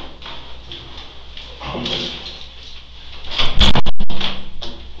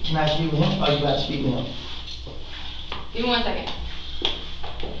 Can I speak with him, or you got to speak with him? Give me 1 second.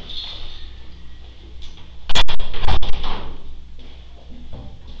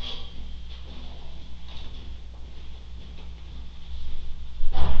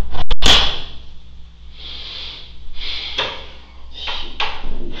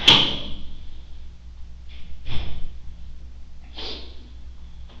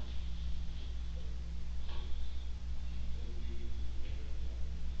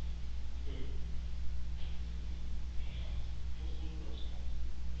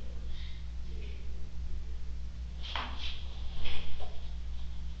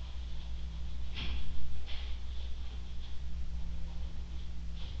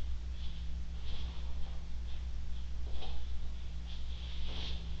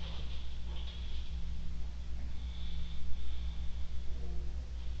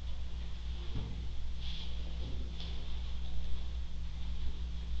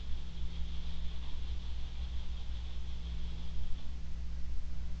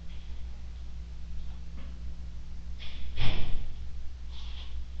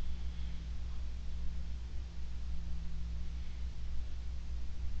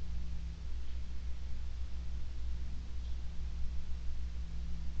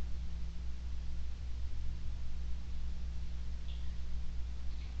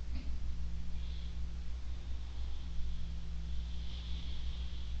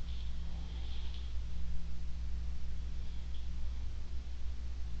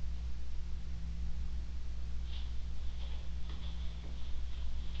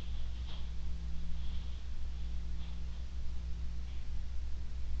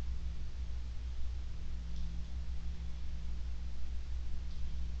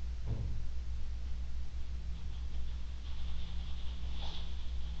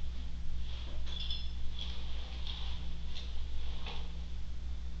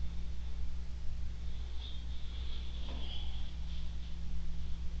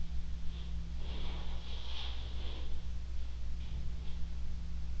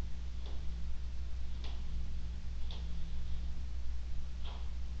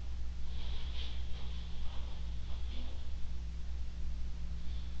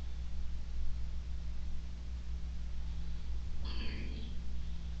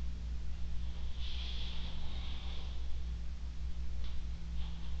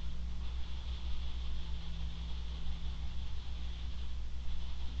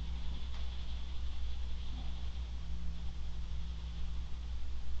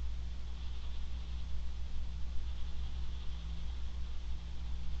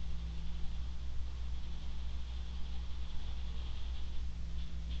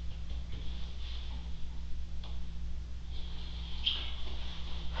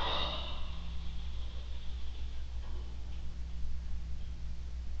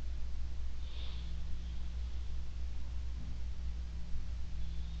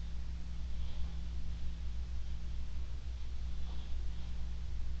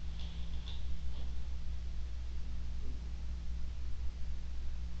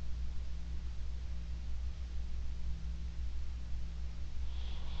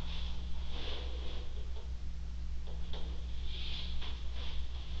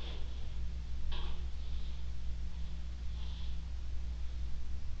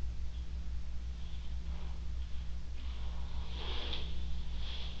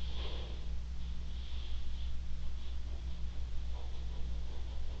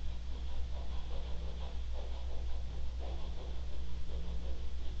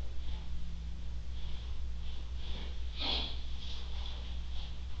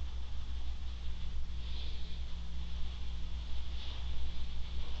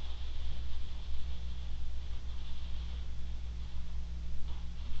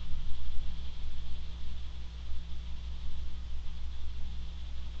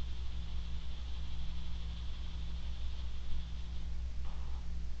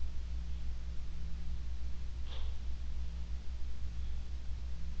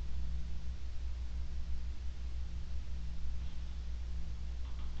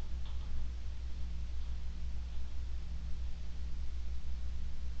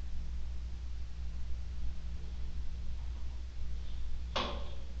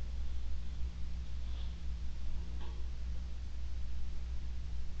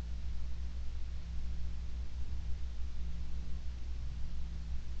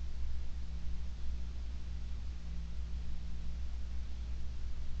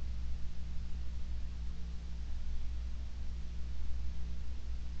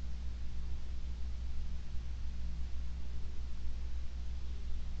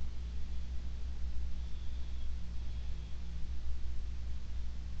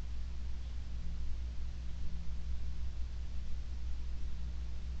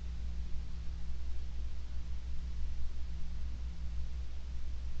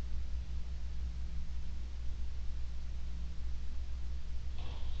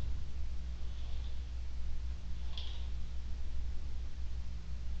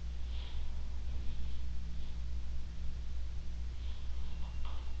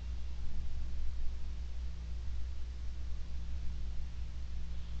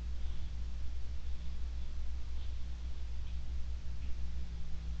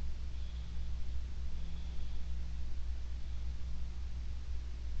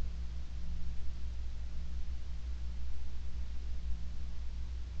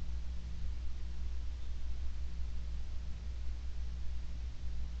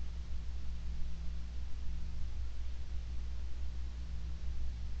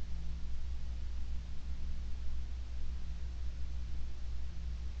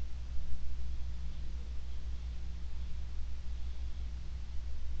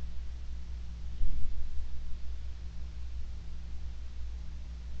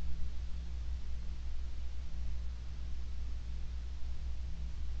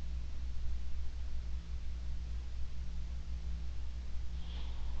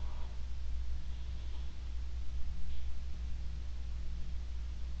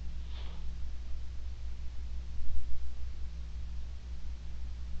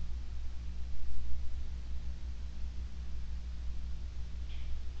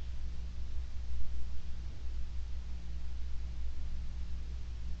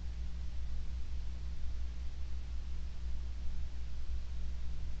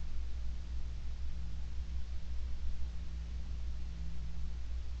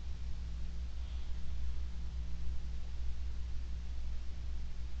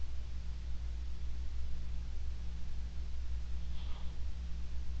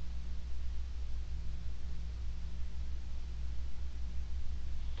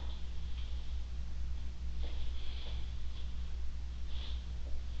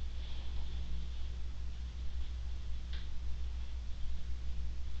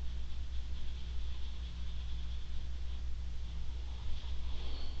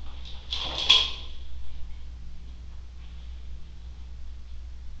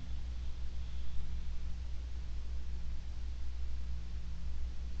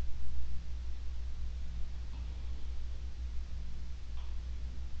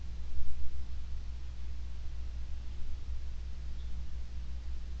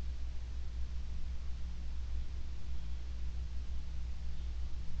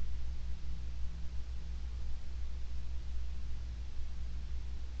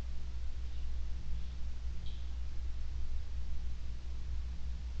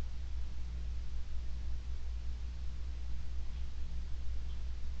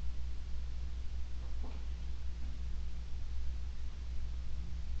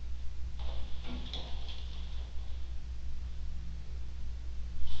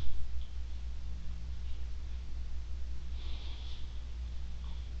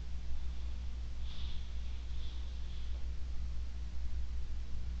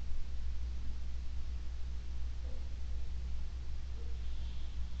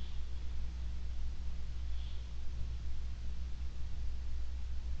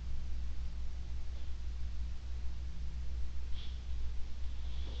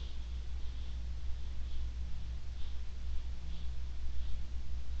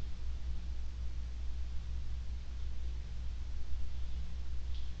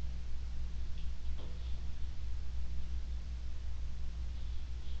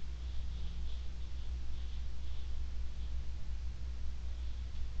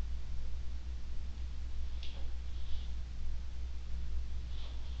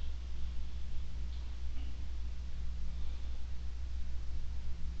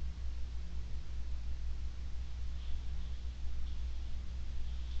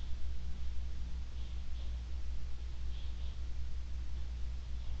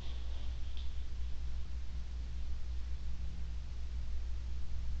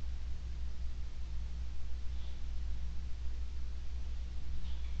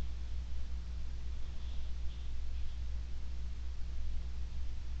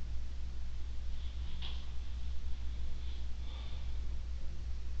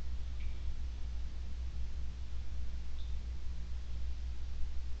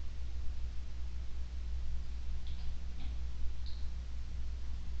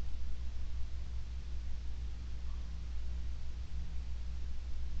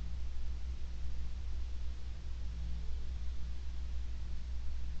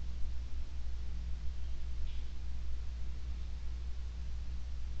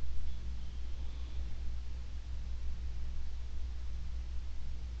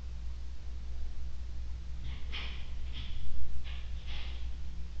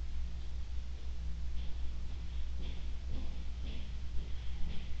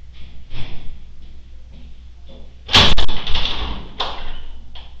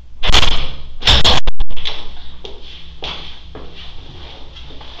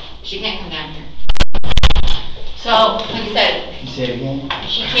 She can't come down here. So, like I said, You say it again?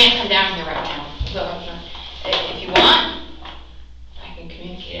 she can't come down here right now. So, if you want, I can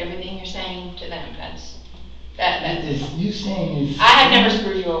communicate everything you're saying to them. That's You saying is. I have never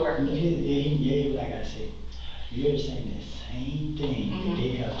screwed you over. Yeah, like I said, you're saying the same thing that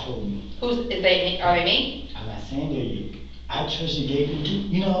they have told me. Are they me? I'm not saying they're you. I trusted Gaten too.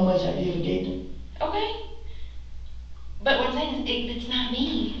 You know how much I did for Gaten? Okay. But what I'm saying is, it's not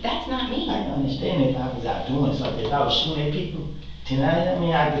me. That's not me. I can understand if I was out doing something, if I was shooting at people, then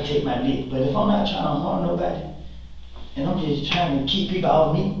I could take my lick. But if I'm not trying to harm nobody, and I'm just trying to keep people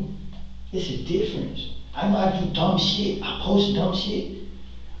off me, it's a difference. I know I do dumb shit, I post dumb shit,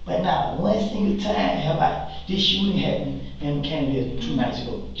 but not one single time have this shooting happened in Canada 3 nights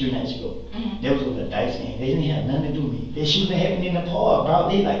ago. That was over a dice game. They didn't have nothing to do with me. That shooting happened in the park, bro.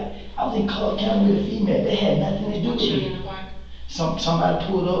 I was in Clark County with a female. They had nothing to do with Shooting in me. the park? Somebody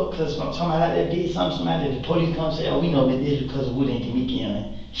pulled up because somebody out there did something. Somebody, the police come and say, oh, we know that this is because of Wood and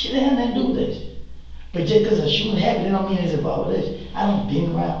Tamiki. Shit, they had nothing to do with this. But just because a shooting happened, that don't mean it's involved with us. I don't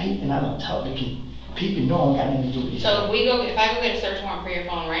been around people and I don't talk to people. People know I got nothing to do with this. So if I go get a search warrant for your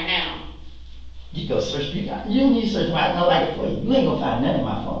phone right now. You go search, you don't need to search, I know like it for you. You ain't gonna find nothing in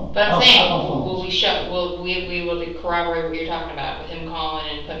my phone. But I'm saying, we will corroborate what you're talking about with him calling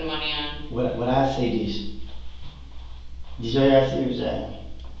and putting money on. What I say this your ass serious time.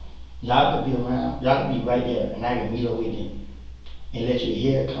 Y'all could be around, y'all could be right there and I can meet up with them and let you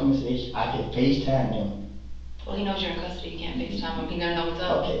hear a conversation. I can FaceTime them. Well, he knows you're in custody, you can't FaceTime him, he gonna know what's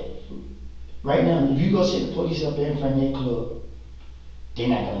up. Okay. Right now, if you go sit the police up there in front of their club, they're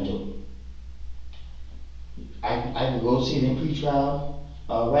not gonna do it. I can go sit in pre-trial,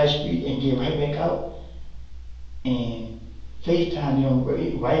 Rice Street and get right back out and FaceTime them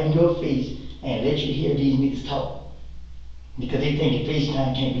right in your face and let you hear these niggas talk. Because they think that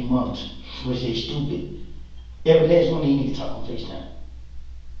FaceTime can't be monitored, which they stupid. Every last one of these niggas talk on FaceTime.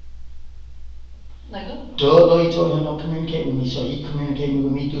 Like who? Though he told him don't communicate with me, so he communicated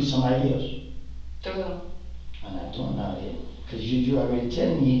with me through somebody else. Through who? I'm not doing all that. Because you already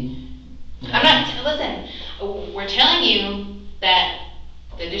telling me. I'm not, listen, we're telling you that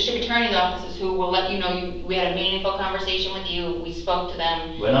the district attorney's office is who will let you know we had a meaningful conversation with you, we spoke to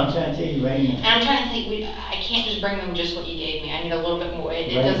them. Well, I'm trying to tell you right now. And I'm trying to think, I can't just bring them just what you gave me, I need a little bit more,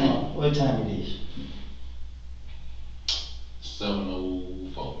 it right doesn't. Now, what time it is?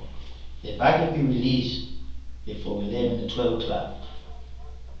 7:04. If I could be released before 11 to 12 o'clock,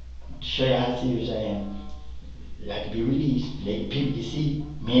 to show you how serious I am, I could be released. People can see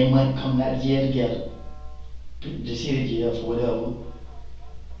me and Money coming out of jail together. The city jail for whatever.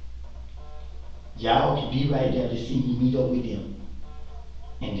 Y'all can be right there to see me meet up with them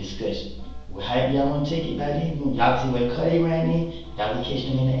and discuss it. Well, however y'all want to take it by then, y'all see where Cuddy ran in, y'all can catch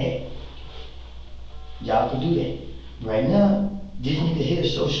them in the act. Y'all can do that. Right now, this nigga here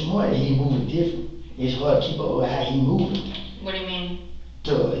is so smart that he moving different. It's hard to keep up with how he moving. What do you mean?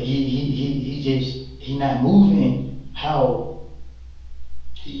 So he not moving how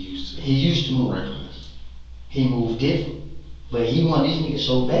He used to move. Reckless. He moved different. But he want this nigga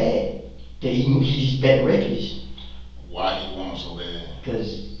so bad that he's back reckless. Why he want him so bad?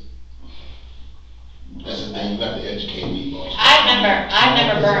 Cause that's the thing, you got to educate me, boss. I've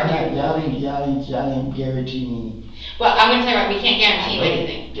never burned you. Y'all ain't guarantee me. Well, I'm gonna tell you right, we can't guarantee you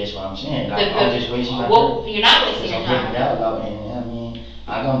anything. That's what I'm saying. I'm just wasting my time. Well, you're not wasting your time.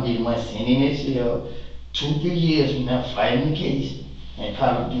 I'm gonna be the one sitting in jail 2-3 years from now fighting the case and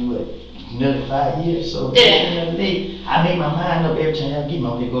probably do another 5 years. So at the end of the day, I make my mind up every time I get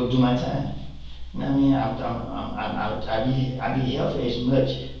my way to go do my time. You know what I mean? I be helpful as much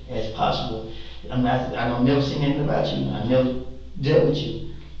as possible. I don't never say anything about you. I never dealt with you.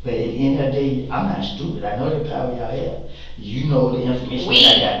 But at the end of the day, I'm not stupid. I know the power y'all have. You know the information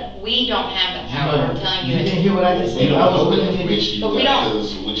I got. We don't have the power. I'm telling you. You didn't hear what I just said. You don't know the information you But we got, don't.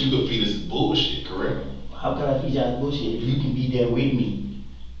 because what you can feed us is bullshit, correct? How can I feed y'all bullshit if you can be there with me?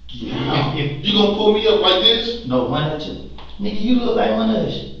 If you gonna pull me up like this? No, one or two. Nigga, you look like one of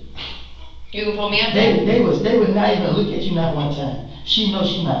us. You can pull me up? They would not even look at you not one time. She knows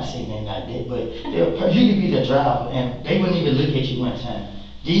she's not saying anything like that, but you could be the driver and they wouldn't even look at you one time.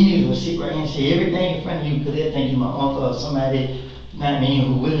 These niggas will sit right here and say everything in front of you because they think you my uncle or somebody, not me,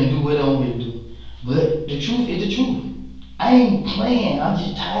 who willing to do what I want me to do. But the truth is the truth. I ain't playing, I'm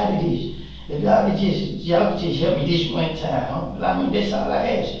just tired of this. If y'all could just help me this one time, I mean, that's all I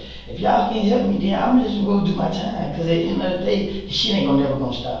ask. If y'all can't help me, then I'm just gonna go do my time. Because at the end of the day, this shit ain't never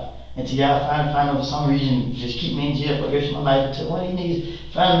gonna stop. until y'all find out for some reason, just keep me in jail for the rest of my life until one of these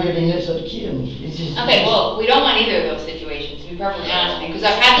niggas find real nuts up to kill me. It's just. Okay, well, we don't want either of those situations, to be perfectly honest with you, because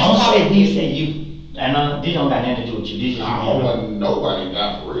I've had this Don't talk say with we, you. say you. I know, this don't got nothing to do with you, this is I don't want nobody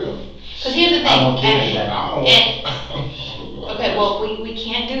down for real. Because here's the thing. I don't care and- that. I don't and- want. Okay, well, we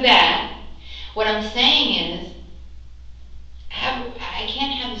can't do that. What I'm saying is, I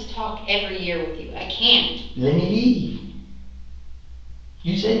can't have this talk every year with you. I can't. Let me leave.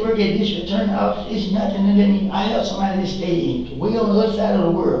 You say you work at district attorney office, it's nothing to let me, I have somebody that stay in, we on the other side of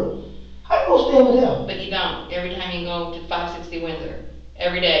the world. How you gonna stay over there? But you don't. Every time you go to 560 Windsor,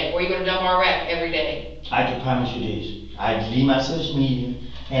 every day. Or you go to Delmar Rec, every day. I can promise you this, I leave my social media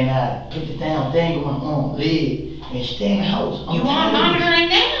and I put the damn thing on my own leg and stay in the house. I'm You want tired of this. monitoring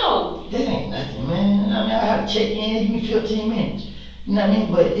now. That ain't nothing, man. I mean, I have to check in, give me 15 minutes. You know what I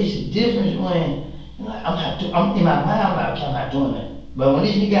mean? But it's a difference when, you know, I'm in my mind, I'm not doing that. But when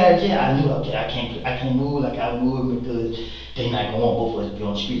this nigga got out of jail, I knew, okay, I can't move like I would because they not gonna want both of us to be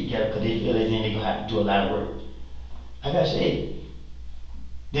on the street together because they feel as if they gonna have to do a lot of work. Like I said,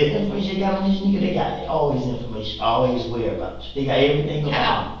 the information they got on this nigga, they got all his information, all his whereabouts. They got everything going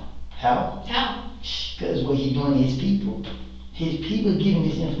on. How? How? Because what he doing to his people. His people giving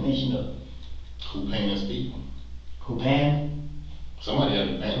this information up. Who paying his people? Who paying? Somebody had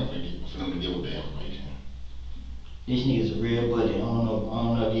to pay them for them to give up the information. This nigga's a real buddy. I don't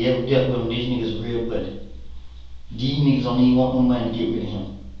know if you ever dealt with him. This nigga's a real buddy. These niggas don't even want no money to get rid of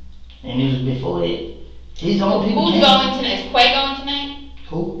him. And it was before that. His own people Who's came. going tonight? Is Quay going tonight?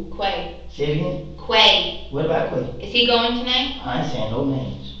 Who? Quay. Say it again. Quay. What about Quay? Is he going tonight? I ain't saying no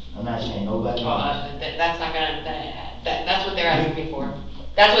names. I'm not saying nobody. That's not gonna, that's what they're asking me for.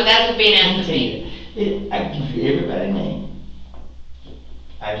 That's what's being asked of me. I can give you everybody's name.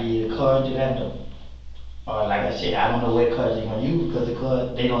 I give you the cards that I know. Or like I said, I don't know what cards they're gonna use because the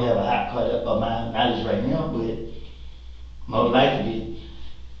card, they don't have a hot card of my knowledge right now, but most likely,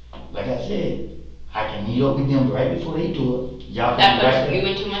 like I said, I can meet up with them right before they do it. Y'all can That be right puts you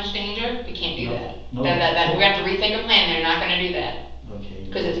there. in too much danger? We can't do No, that. no. We're gonna have to rethink a plan, they're not gonna do that. Okay.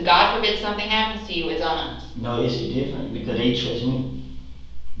 Because if God forbid something happens to you, it's on us. No, it's different because they trust me.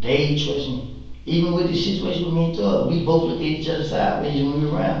 They trust me. Even with the situation with me and Thug, we both look at each other sideways when we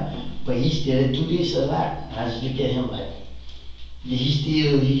were around. But he still do this a lot. And I just look at him like, he's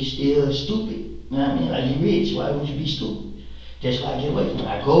still stupid. You know what I mean? Like, he rich, why would you be stupid? That's why I get away from him.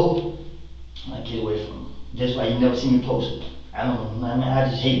 I go, I get away from him. That's why you never see me post. I don't know, I mean, I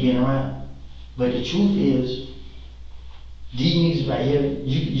just hate being around. But the truth is, these niggas right here,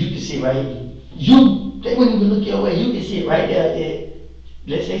 you can sit right here. They wouldn't even look your way. You can sit right there at,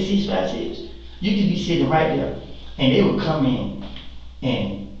 let's say 656. You could be sitting right there, and they would come in,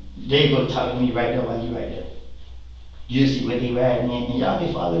 and they go talk to me right there while you right there. You'll see what they riding in, and y'all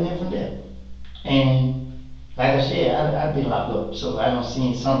be following them from there. And like I said, I've been locked up, so I don't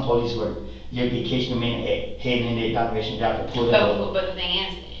see some police work. You'll be catching them in heading in that direction, y'all can pull that over. But the thing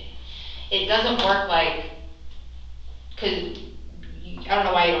is, it doesn't work like, because I don't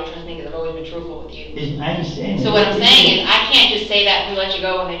know why you don't trust me, because I've always been truthful with you. I ain't saying So what I'm saying is, I can't just say that and let you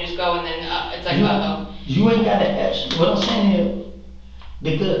go and then just go and then it's like, uh-oh. You ain't got to ask. What I'm saying is,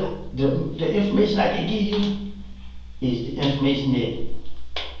 because the information I can give you is the information that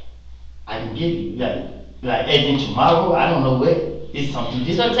I can give you. Like as in tomorrow, I don't know what. It's something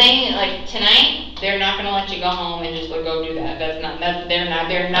different. So I'm saying, like, tonight, they're not gonna let you go home and just go do that. They're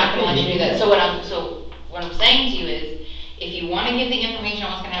not gonna let you do that. So what I'm saying to you is, if you wanna give the information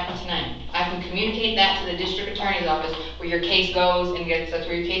on what's gonna happen tonight, I can communicate that to the district attorney's office where your case goes and that's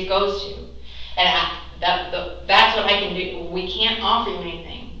where your case goes to. And that's what I can do. We can't offer you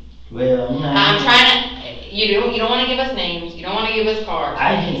anything. Well, I'm trying to, you don't wanna give us names, you don't wanna give us cards.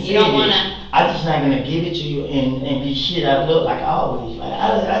 I can You don't wanna. I'm just not gonna give it to you and be shit I look like I always. Like,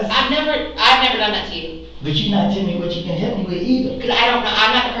 I've never done that to you. But you're not telling me what you can help me with either. Because I don't know,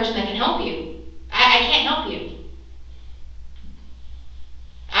 I'm not the person that can help you. I can't help you.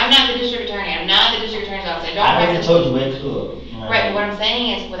 I'm not the district attorney, I'm not the district attorney's office, I already told you where to look. Right, but what I'm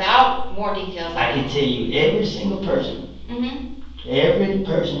saying is, without more details. I can tell you every single person, every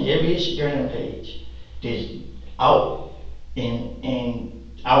Instagram page that's out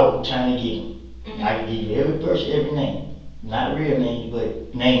and out trying to get them. I can give you every person, every name. Not real names,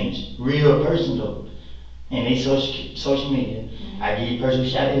 but names. Real person though. And they social media. I give you a person who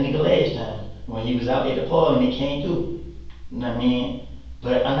shot that nigga last time when he was out at the party and they came through. You know what I mean?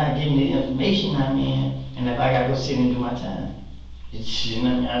 But I'm not giving you the information, you know what I mean? And if I gotta go sit and do my time. It's, you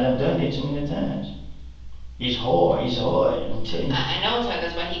know what I mean? I've done it too many times. It's hard, I'm telling you. I know it's hard,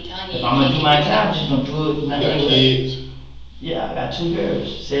 that's why I keep telling you. If I'm gonna do my time, I'm just gonna do it. You got kids. Yeah, I got 2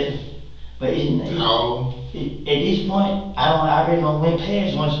 girls, 7. But How? at this point, I already don't went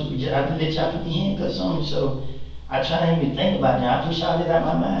past once. I let y'all put the handcuffs on me, so I try not even think about that. I push all that out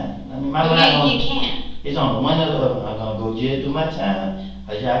my mind. I mean, my mind. You can't. It's on the one or the other. I'm gonna go jail through my time,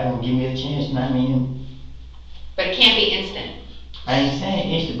 or y'all gonna give me a chance. I mean. But it can't be instant. I ain't saying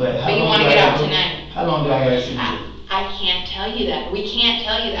instant, but how But you long want do to get I out go- tonight. How long do I gotta sit here? I can't tell you that. We can't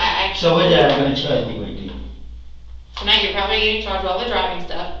tell you that. So what y'all gonna charge me with then? Tonight you're probably getting charged with all the driving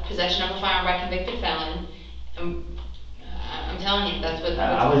stuff, possession of a firearm by convicted felon. I'm telling you, that's what.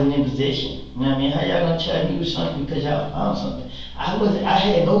 I wasn't in possession. You know what I mean? How y'all gonna charge me with something because y'all found something? I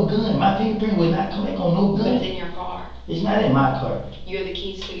had no gun. My fingerprint would not come back on no But gun. it's in your car. It's not in my car. You have the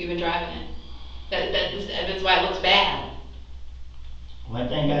keys to, you've been driving it. That's why it looks bad. One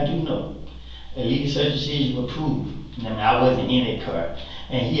thing I do know, a legal search decision was approved. I mean, I wasn't in that car,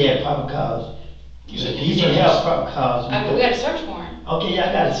 and he had proper cause. You said He didn't have proper cause. Okay, we got a search warrant. Okay,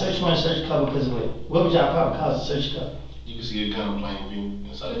 y'all got a search warrant, search cover because of what? What was y'all proper cause of search cover? You can see a gun in plain view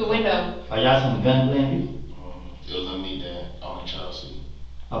inside Through the window. Are y'all some gun blame you? It was underneath that on the child seat.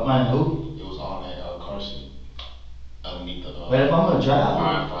 Up on who? It was on that car seat. Underneath the. But if I'm gonna drive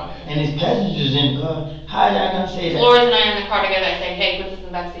and there's passengers in the car, how y'all gonna say that? Flores and I are in the car together. I say, hey, put this in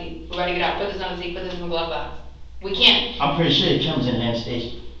the back seat. We gotta get out. Put this on the seat. Put this in the glove box. We can't. I'm pretty sure it comes in the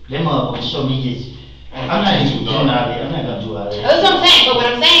station. Them motherfuckers show me his. I'm not even doing all that. I'm not gonna do all that. That's what I'm saying. But what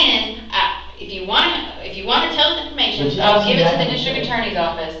I'm saying is, if you want to tell us information, I'll give it to the district attorney's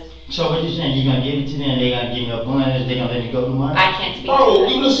office. So what you saying? You gonna give it to them? They gonna give me a bond? They gonna let me go tomorrow? I can't speak. Bro,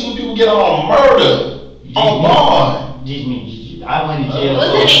 you done seen people get on murder. On bond. Just me. I went to jail.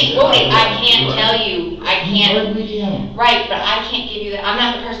 Listen, Woody, I can't tell you. I You can't. work with him. Right, but I can't give you that. I'm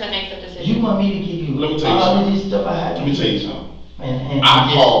not the person that makes that decision. You want me to give you Let me tell you all of something. this stuff I had? Let me tell you something. And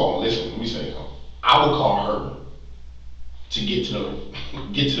I call. Listen, let me say something. I would call her to get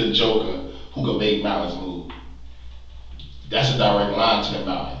to the joker who can make Malice move. That's a direct line to the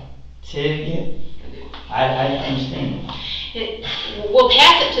mountain. Say it again. I understand. We'll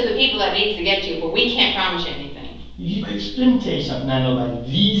pass it to the people that needs to get to, but we can't promise you anything. Let me tell you something. I know about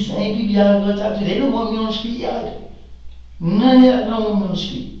these same people y'all go talk to. They don't want me on the street either. None of y'all don't want me on the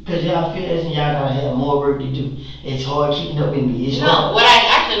street because y'all feel as if y'all gotta have more work to do. It's hard keeping up with me. It's No, hard. what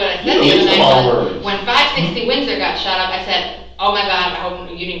I said the You other know, night words. was, when 560 Windsor got shot up, I said, oh my God, I hope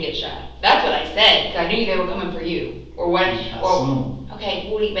you didn't get shot. That's what I said, because I knew they were coming for you. Or what, okay,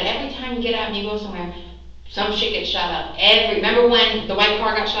 Woody, but every time you get out and you go somewhere, some shit gets shot up. Remember when the white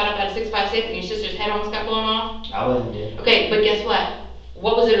car got shot up at a 656 and your sister's head almost got blown off? I wasn't there. Okay, but guess what?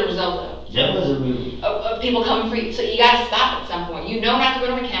 What was it a result of? That was a real. People coming for you. So you gotta stop at some point. You know not to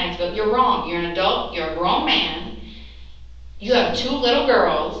go to Mechanicsville. You're wrong. You're an adult. You're a grown man. You have 2 little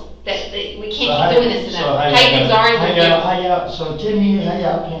girls. We can't keep doing this to them. How you think Zari's with you? So tell me how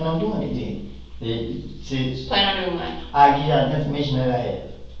y'all plan on doing it then. Plan on doing what? I give y'all the information that I have.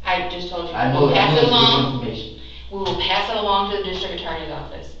 I just told you. I know We'll pass it it's good along. information. We will pass it along to the district attorney's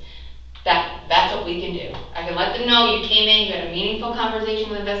office. That's what we can do. I can let them know you came in, you had a meaningful conversation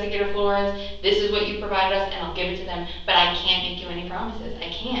with Investigator Flores, this is what you provided us, and I'll give it to them, but I can't make you any promises. I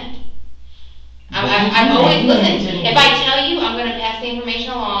can't. I'm always, listen, if I tell you I'm gonna pass the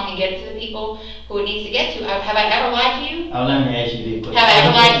information along and get it to the people who it needs to get to, have I ever lied to you? Let me ask you this question. Have I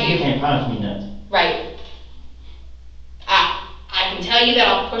ever lied to you? You can't promise me nothing. Right. I can tell you that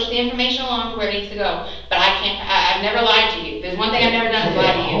I'll push the information along to where it needs to go, but I've never lied to you. There's one thing I've never done is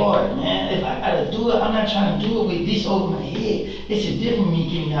lie to you. It's hard, man. If I gotta do it, I'm not trying to do it with this over my head. It's a different me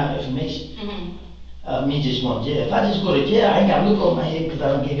giving out information. Me just going to jail. If I just go to jail, I ain't gotta look over my head because I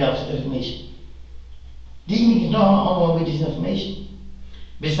don't give out this information. These niggas know I'm the only one with this information.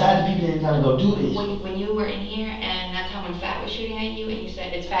 Besides the people that are gonna go do this. When you were in here and that time when Fat was shooting at you and you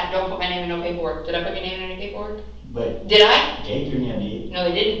said, it's Fat, don't put my name in no paperwork. Did I put your name in any paperwork? But did I? Gabriel did. No,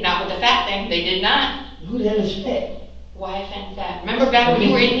 they didn't. Not with the Fat thing. They did not. Who the hell is Fat? YFN Fat. Remember back when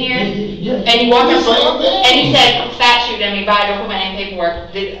you were in here? Yes. And you walked up and you said, Fat shooting at me, bye, don't put my name in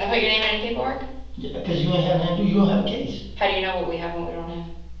paperwork. Did I put your name in any paperwork? Yeah, because you ain't have nothing to do. You don't have a case. How do you know what we have and what we don't have?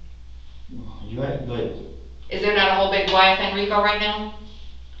 You're right, but. Is there not a whole big YFN RICO right now?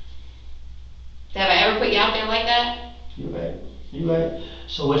 Have I ever put you out there like that? You're right. You're right.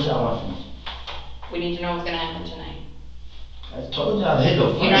 So what y'all want from me? We need to know what's gonna happen tonight. I told y'all they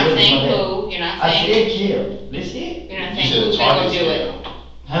go. You're not saying who. You're not saying. I said kill. Let's see. You're not saying who's gonna go do it.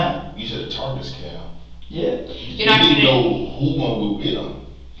 Huh? You said the target's Cal. Yeah. You're not gonna know who gonna go get them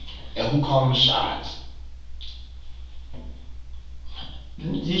and who calling the shots.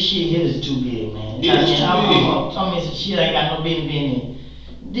 This shit here is too big, man. It is too big. I'm some shit I ain't got no business being in.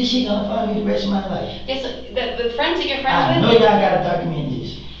 this shit gonna follow me the rest of my life. Yes, the friends that you're I friends know with. y'all gotta document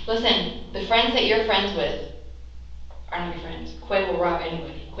this. Listen, the friends that you're friends with are not your friends. Quay will rob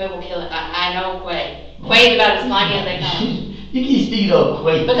anybody. Quay will kill it. I know Quay. Quay is about as slimy as they come. You can see though,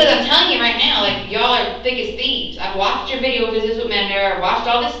 Quay. Because I'm telling you right now, like, y'all are thick as thieves. I've watched your video visits with Mender. I've watched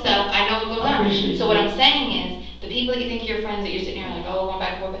all this stuff. I know what's going on. So what I'm saying is, the people that you think are your friends that you're sitting here like, oh, going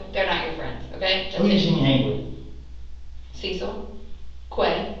back and forth, they're not your friends, okay? Who you see me hang with? Cecil,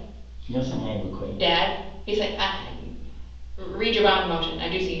 Quay, You don't see me hang with Quay. Dad. He's like, read your bond motion. I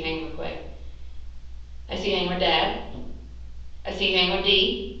do see you hanging with Quay. I see you hanging with Dad. I see you hanging with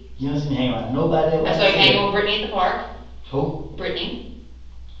D. You don't see me hang with nobody else. I saw you hanging with Brittany at the park. Who? Brittany.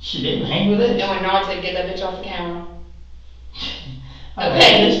 She didn't hang with us? And when Nard said, get that bitch off the camera.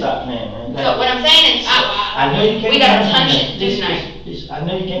 Okay, let's stop playing, man. So what I'm saying is, I know you can't we got a promise ton me shit that. tonight. I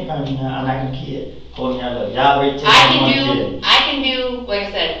know you can't promise me now. I'm not gonna kid. Hold me out of y'all already took I my money. can do, like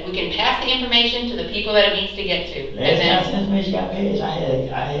I said, we can pass the information to the people that it needs to get to. Last And time then, the information got passed, I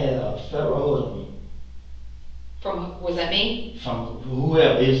had a federal hold on me. was that me? From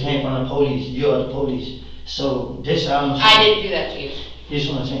whoever, it came from the police, you're the police. So this I'm saying. I didn't do that to you. This is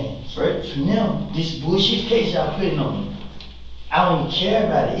what I'm saying. For now, this bullshit case y'all putting on me, I don't even care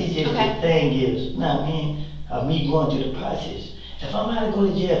about it. It's just Okay. the thing is, now me going through the process. If I'm out to go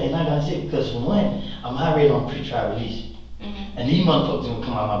to jail, and I'm gonna say, because for one, I'm already on pre-trial release. Mm-hmm. And these motherfuckers gonna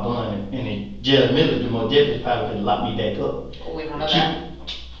come out my bond and the jail in the middle of the more definitely probably gonna lock me back up. Well, we don't know that.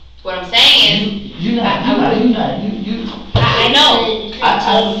 What I'm saying is, You know. I know. You can't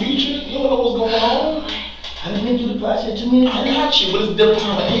tell the future. You don't know what's going on. I've been through the process too many I times. got you, but it's a different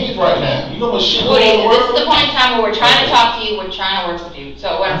time of age right now. You know what shit Woody, going on in the this is world? the point in time where we're trying to talk to you, we're trying to work with you.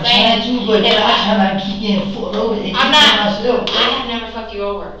 So what I'm saying trying to, is, but if I'm trying to keep getting full over and keep I'm not, myself. I have never fucked you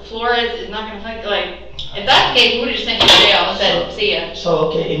over. Flores is not gonna fuck you, like, if that's the case, we would've just sent you to jail and said, see ya.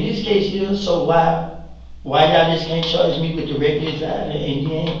 So, okay, in this case here, so why y'all just can't charge me with the reckless driving and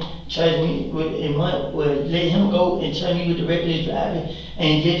then charge me with, let him go and charge me with the reckless driving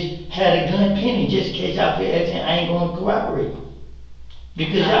and just have a gun pending just in case y'all feel acting, I ain't gonna cooperate.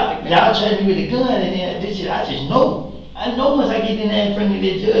 Because y'all charge me with a gun and then this shit, I just know. I know once I get in there in front of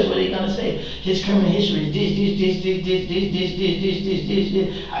the judge what they gonna say. His criminal history is this.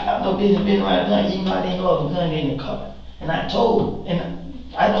 I got no business being around a gun even though I didn't know of a gun in the car. And I told, and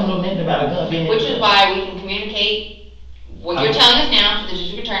I don't know nothing about a gun being in the car. Which is why we can communicate what you're telling us now to the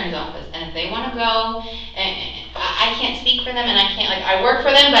district attorney's office. And if they wanna go, and I can't speak for them and I can't, like, I work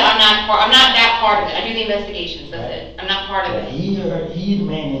for them, but I'm not that part of it. I do the investigations, that's it. I'm not part of But it. he the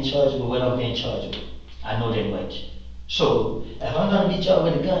man in charge with what I'm being charged with. I know that much. So if I'm gonna be charged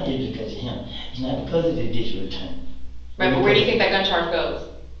with a gun, it's because of him. It's not because of the district attorney. Right, but where do you think that gun charge goes?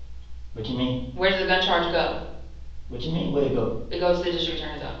 What you mean? Where does the gun charge go? What you mean? Where it go? It goes to the district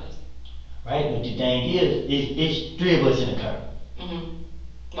attorney's office. Right? But the thing is, it's three of us in the car.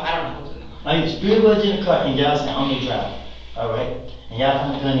 Well, I don't know who's in the car. Like, it's three of us in the car and y'all saying I'm the driver. Alright? And y'all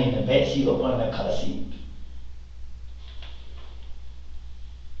find the gun in the back seat up under the car seat.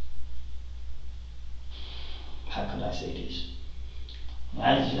 How could I say this?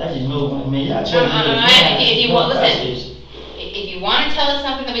 I just know, I mean, y'all tell me. If you want to tell us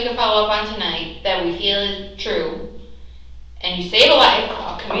something that we can follow up on tonight that we feel is true, and you save a life,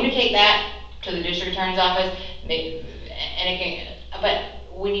 I'll communicate that to the district attorney's office. But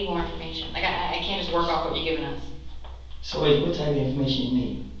we need more information. Like I can't just work off what you're giving us. So what type of information you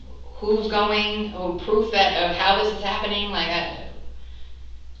need? Who's going? Proof that of how this is happening?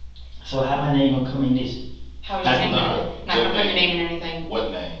 So how my name gonna come in this? How is your name? Not gonna put your name in anything.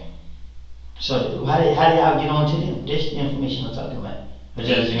 What name? So how do y'all get on to them? This the information I'm talking about. Do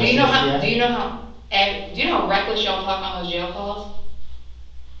you know how reckless y'all talk on those jail calls?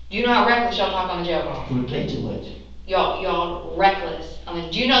 Do you know how reckless y'all talk on the jail calls? We play too much. Y'all reckless.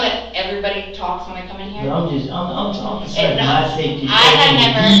 Do you know that everybody talks when they come in here? But I'm concerned with my safety. I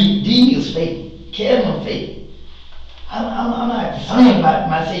have never. D is fake. Kevin fake. I'm not concerned about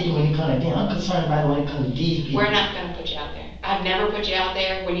my safety when it comes to them. I'm concerned about it when it comes to these people. We're not gonna put you out there. I've never put you out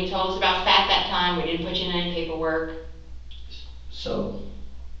there. When you told us about FAT that time, we didn't put you in any paperwork. So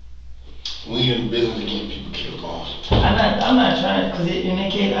We in the business of getting people killed off. I'm not trying, because in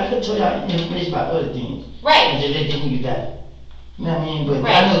that case, I could tell y'all information about other things. Right. And they didn't use that. You know what I mean? But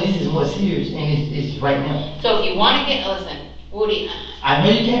Right. I know this is more serious, and it's right now. So if you wanna listen, Woody, I know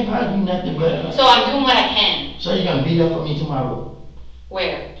you can't promise me nothing, but so I'm doing what I can. so you're gonna beat up on me tomorrow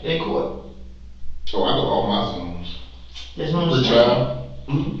Where? in court. So I know all my zones. That's what I'm Free saying. trial.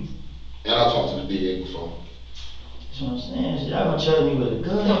 And I talked to the DA before. That's what I'm saying. So y'all gonna charge me with a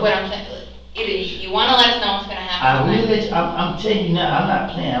gun. So what I'm saying, either you wanna let us know what's gonna happen. I will let you, I'm telling you now, I'm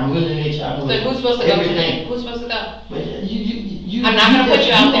not playing, I'm willing to let y'all know. So who's supposed to go everything. tonight? Who's supposed to go? But you. I'm not gonna put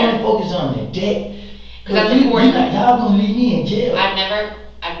you out there. You only focus on the debt. Cause that's important. Y'all gonna leave me in jail. I've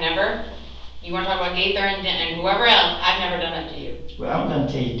never, you wanna talk about Gaither and whoever else, I've never done that to you. Well, I'm gonna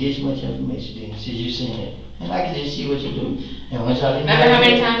tell you this much information then, since you seen it. And I can just see what you do. And once y'all leave me. Remember how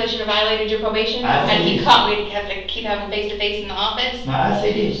many times I should have violated your probation? I Had to see. keep caught, we had to keep having face to face in the office? Now, I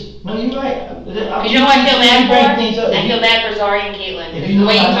say this. No, you're right. Cause you know what I feel bad for? I feel bad. bad for Zari and Caitlin. If Cause you the know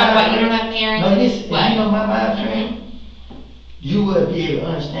way you my talk about mind you don't frame- have parents. No, listen, if What? you know my mind frame, you would be able to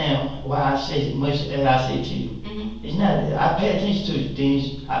understand why I say as much as I say to you. Mhm. It's not, I pay attention to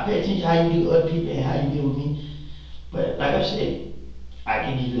things, I pay attention to how you do other people and how you deal with me. But like I said, I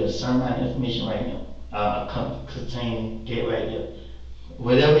can give you a certain amount of information right now, containing that right there.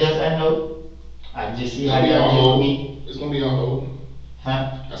 Whatever else I know, I can just see how It's you gonna be on deal with hold. me. It's gonna be on hold. Huh?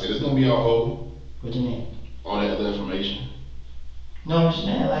 I said, it's gonna be on hold, What you mean? all that other information. No, I'm just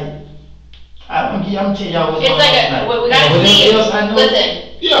saying, like, I'm gonna tell y'all what's It's going like on tonight. we And gotta whatever see, else I know- listen,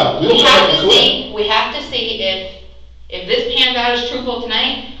 Yeah, we we'll have come back to and see, if this pans out as truthful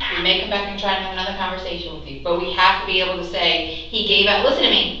tonight, we may come back and try and have another conversation with you. But we have to be able to say, he gave us, listen to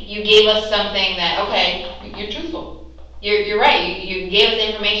me, you gave us something that, okay, you're truthful. You're right, you gave us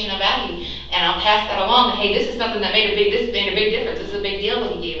information of value, and I'll pass that along, hey, this is something that made a big difference, this is a big deal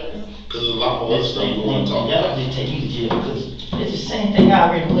what he gave us. Cause there's a lot more other stuff we wanna talk Y'all about. just take me to jail, because it's the same thing I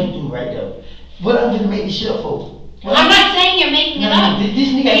already went through right there. What I'm gonna make this shit up for? I'm not saying you're making it No, up. this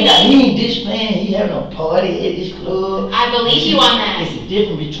nigga got, he ain't this man, he having a party at this club. I believe you on that. It's a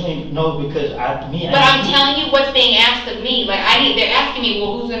difference between, no, because But I'm telling you what's being asked of me, like, they're asking me,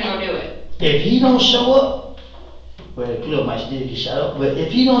 well, who's gonna go do it? If he don't show up, well, the club might still get shut up, but if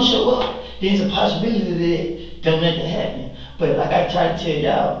he don't show up, there's a possibility that nothing happen. But like I try to tell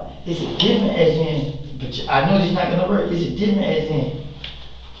y'all, it's a different as in, but I know this not gonna work, it's a different as in,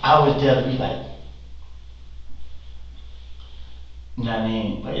 I was there to be like, you know what I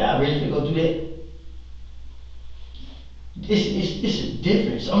mean? But y'all ready to go do that? It's a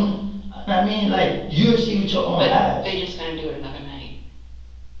difference. I mean, like, you'll see with your own But eyes. they're just gonna do it another night.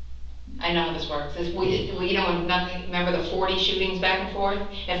 I know how this works. You know, nothing, remember the 40 shootings back and forth?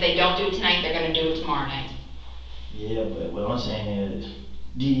 If they don't do it tonight, they're gonna do it tomorrow night. Yeah, but what I'm saying is,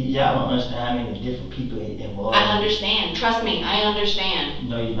 y'all don't understand how many different people involved. I understand, trust me, I understand.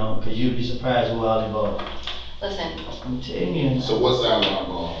 No, you don't, because you'll be surprised who all involved. Listen, I'm telling you. So what side am I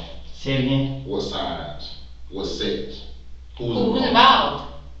involved? Say it again. What sides? What sets? who's involved?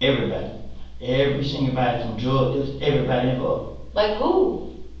 Everybody. Every single body from drug dealers, everybody involved. Like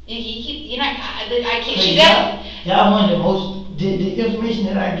who? You're not, I can't, she's Y'all, asking. y'all want the most, the information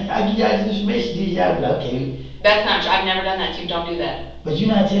that I give y'all this information, y'all be like, okay. That's not true, I've never done that, so don't do that. But you're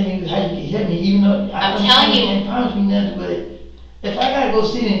not telling me how you can help me, even though. I'm telling you. You promise me nothing, but if I gotta go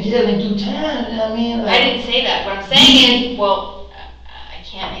sit in jail and do time, you know what I mean? Like, I didn't say that, what I'm saying is, well, I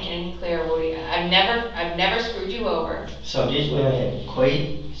can't make it any clearer, Woody. I've never screwed you over. So this way I have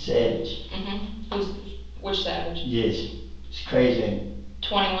Quaid, Savage. Which Savage? Yes. It's crazy, ain't it?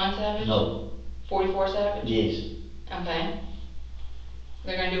 21 Savage? No. 44 Savage? Yes. Okay.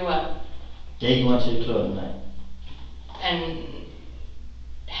 They're gonna do what? They going to the club tonight. And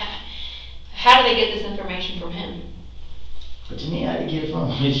how do they get this information from him? But to me, I had to get it from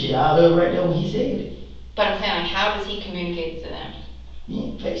him. Shit, I heard right there when he said it. But I'm saying, like, how does he communicate it to them? He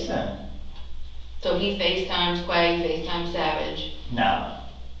ain't FaceTime. So he FaceTimes Quay, FaceTimes Savage. Nah.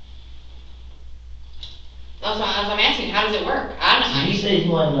 That's what I'm asking, how does it work? I don't know. So you say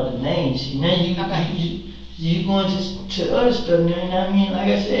you want to know the names. Now you going to other stuff, you know what I mean? Like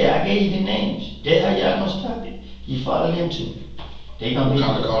I said, I gave you the names. That's how y'all gonna stop it. You follow them too. They gonna What be.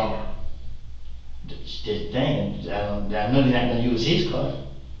 kind of car? That's the thing. I know they're not gonna use his car.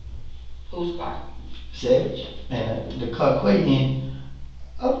 Whose car? Savage. And the car Quay in,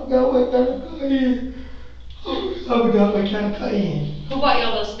 I forgot what kind of car he in. I forgot what kind of car he in. Who bought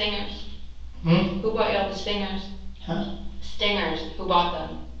y'all those stingers? Who bought y'all the stingers? Huh? Stingers, who bought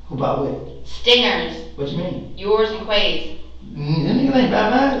them? Who bought what? Stingers, What you mean? yours and Quay's. Them niggas ain't buy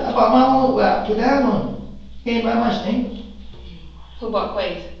mine. I bought my own. Well, I put down on them. He ain't buy my stinger. Who bought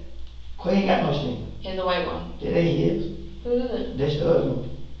Quay's? Quay ain't got no stinger. Here's the white one. That ain't his. Who is it? That's the other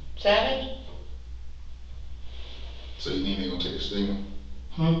one. Savage? So you think they're gonna take the stinger?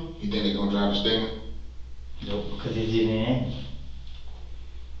 You think they're gonna drive the stinger? Nope, because it's in their name.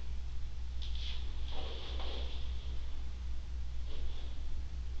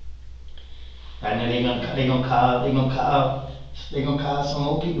 I know they gonna call some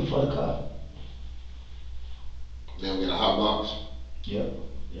more people for the car. They'll get a hot box. Yep,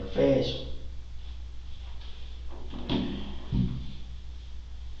 yeah, fast.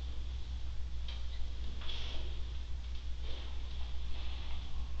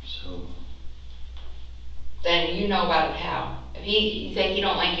 So, Then you know about it how. If he say he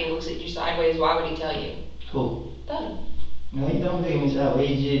don't like you, looks at you sideways, why would he tell you? who? Doug. No, he don't look at me sideways,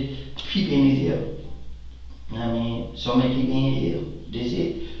 he just people in his ear. You know what I mean? So many people in his ear. That's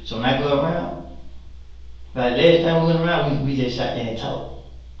it. So when I go around, like last time we went around, we just sat there and talked.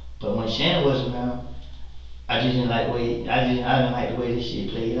 But when Shannon was around, I didn't like the way I didn't like the way this shit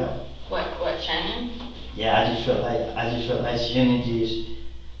played out. What, Shannon? Yeah, I just felt like Shannon just,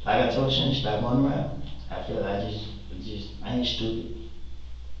 like I told Shannon, stop going around. I feel like I ain't stupid.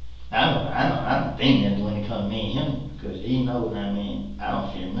 I don't think that when it comes to me and him, cause he know what I mean. I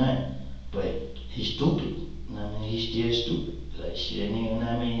don't fear nothing, but he's stupid. You know what I mean? He's still stupid. Like shit, nigga. You know what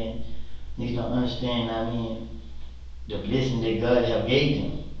I mean? Niggas don't understand. You know what I mean? The blessing that God have gave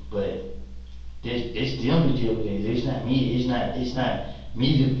them, but it's them to deal with it. It's not me. It's not me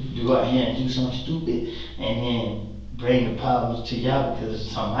to go out here and do something stupid and then bring the problems to y'all because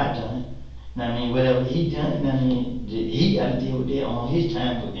it's something I done. You know what I mean? Whatever he done, you know what I mean? He got to deal with that on his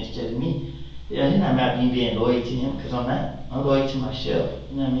time instead of me. Yeah, it's not about me being loyal to him because I'm not. I'm loyal to myself.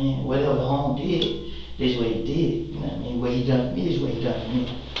 You know what I mean? Whatever the home did, this what he did. You know what I mean? What he done to me is what he done to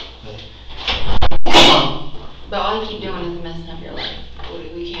me. But all you keep doing is messing up your life.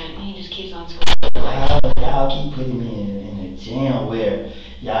 We can't, he just keeps on screwing. Y'all keep putting me in a jam where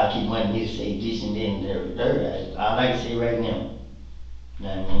y'all keep wanting me to say this and then there. All I can say right now, you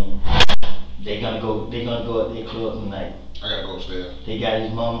know what I mean? They gonna go at their club tonight. I gotta go upstairs. They got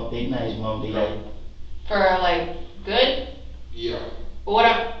his mama, they got For like, good? Yeah.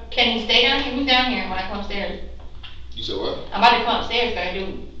 But can he stay down here? Who's down here when I come upstairs? You said what? I'm about to come upstairs, gotta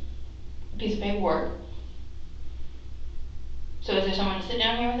do a piece of paperwork. So is there someone to sit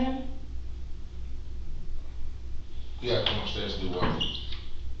down here with him? You gotta come upstairs to do what?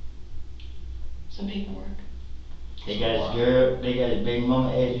 Some paperwork. They got his girl, they got his baby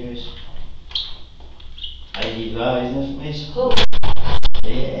mama address. I give you all this information. Who?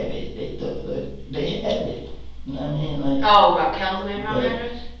 They have it. They have it. You know what I mean? Like, Oh, about Kel's baby mama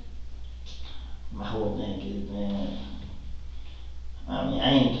address? my whole thing is, man, I mean, I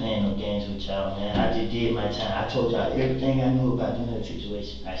ain't playing no games with y'all, man. I just did my time. I told y'all everything I knew about the other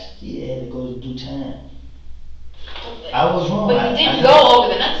situation. I still had to go to do time. I was wrong. But you didn't go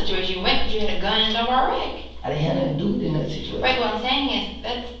over the nut situation. You went because you had a gun and no wreck. I didn't have nothing to do with the nut situation. Right, what I'm saying is,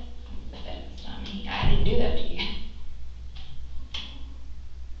 that's not me. I didn't do that to you.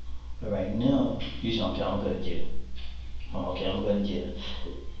 But right now, you say, okay, I'm going to jail. Oh, okay, I'm going to jail.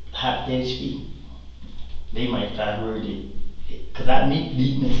 Hypothetically speaking, they might find word that, because I meet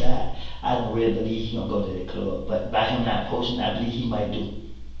deep inside, I don't really believe he's going to go to the club. But by him not posting, I believe he might do.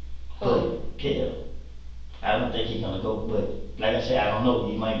 But, Kel, I don't think he's going to go. But, like I said, I don't know,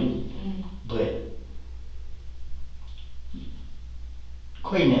 he might do. Mm-hmm. But,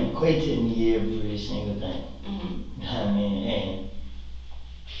 Quay tell me every single thing. Mm-hmm. You know what I mean? And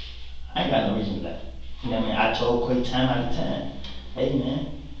I ain't got no reason to lie. You know what I mean? I told Quay time after time, hey man,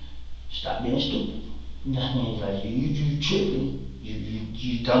 stop being stupid. You know what I mean? Like you tripping,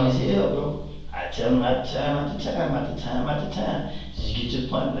 you dumb as hell, bro. I tell him after time. Just get to the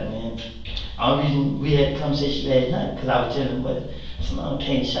point, like man. The only reason we had the conversation last night, because I was telling him what someone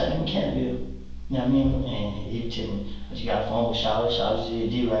came shot him in Canterville. You know what I mean? And he was telling me, you got a phone with Charlotte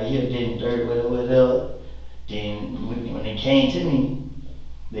did right here, then third, whatever. Then when they came to me,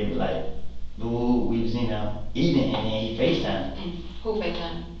 they were like, ooh, we was in there eating, and then he FaceTime. Who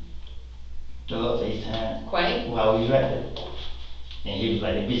FaceTime? Doug FaceTime. Quay? While we was right there. And he was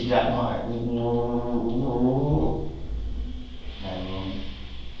like, the bitch got marked. I mean,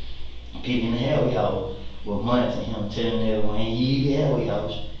 people in the hallway house were monitoring him, telling them when he the hallway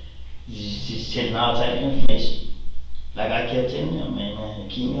house, just telling all type of information. Like I kept telling them, man,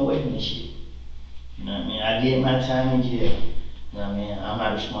 keep me away from this shit. You know what I mean? I did my time in jail. You know what I mean? I'm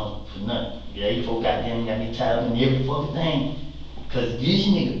not responsible for nothing. Yeah, you folks goddamn got me tied up in every fucking thing. Cause this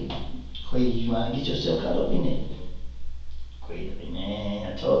nigga, Quay, you wanna get yourself caught up in it. Quay,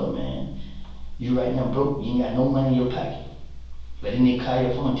 man, I told him, man, you right now broke, you ain't got no money in your pocket. But then they call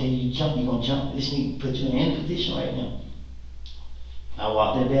your phone and tell you jump, you gonna jump. This nigga put you in any position right now. I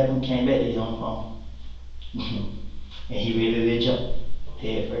walked in the bathroom, came back, he's on the phone. And he ready to jump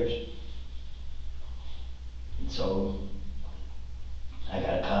head first. And so I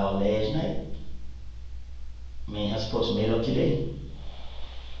got a call last night. Me and her supposed to meet up today.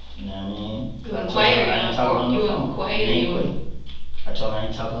 You know what I mean? You and I told Quay her or I ain't talking on the phone. Quay or you and I told her I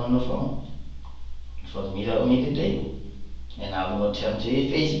ain't talking on the phone. You're supposed to meet up with me today. And I was gonna tell him to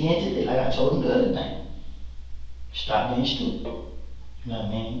his face again today, like I told him the other night. Stop being stupid. You know what I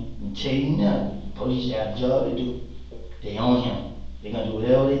mean? And tell you now, police have a job to do. They own him. They gonna do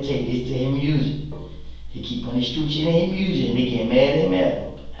whatever they take this to him music. He keep putting stupid shit in his music and they get mad and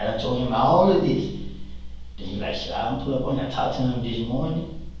mad. And I told him all of this. Then he like, shit, I don't pull up on. I talked to him this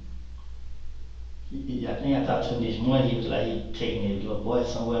morning. I think I talked to him this morning. He was like, he taking his little boy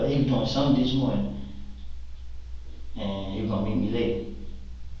somewhere. He was doing something this morning. And he was gonna meet me later.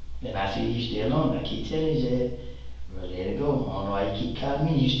 Then I see you still on. I keep telling his ass, bro, let it go. I don't know why you keep calling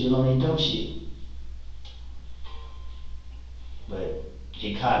me. You still on that dumb shit. But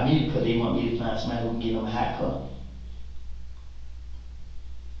they called me because they want me to find somebody who can get them a hot car.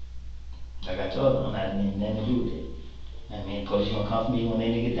 Like I told them, I'm not having nothing to do with it. I mean, police gonna come for me when that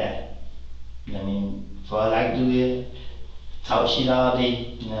nigga die. You know what I mean? So all I can do is talk shit all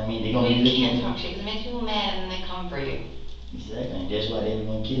day. You know what I mean? They gonna be You looking can't at talk me. shit because it makes people mad and then they come for you. Exactly. And that's why they were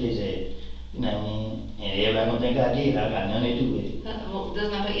gonna kill his ass. You know what I mean? And everybody gonna think I did. I got nothing to do with it. Well,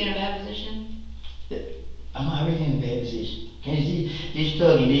 doesn't that put you in a bad position? I'm already in a bad position. Can you see? This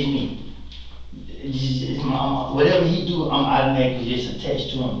thug and this me. Whatever he do, I'm automatically just attached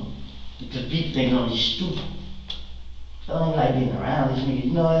to him. Because people think I'm just stupid. I don't even like being around this nigga.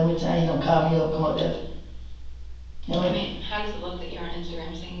 You know how many times he don't call me up, come up there? You know what I mean, how does it look that you're on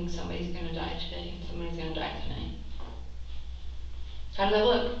Instagram saying somebody's gonna die today and somebody's gonna die tonight? How does that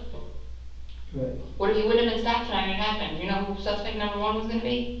look? Right. What if you wouldn't have been stopped tonight and it happened? You know who suspect number one was gonna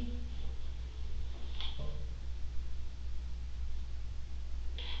be?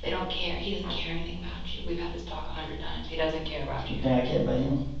 They don't care. He doesn't care anything about you. We've had this talk 100 times. He doesn't care about you. You think I care about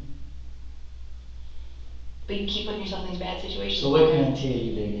him? But you keep putting yourself in these bad situations. So what can I tell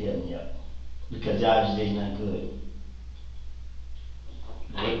you that can help me out? Because y'all just is not good.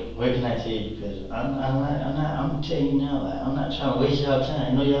 What can I tell you? Because I'm telling you now, like, I'm not trying to waste y'all time.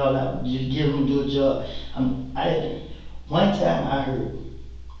 I know y'all like, just give them do a job. One time I heard,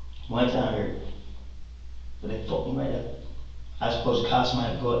 but they fucked me right up. I was supposed to call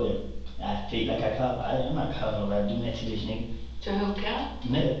somebody to go up there. I feel like I called. I'm not calling nobody, do that to this nigga. To who, Cal?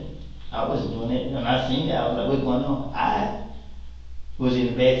 No, I wasn't doing it. When I seen that, I was like, what's going on? I was in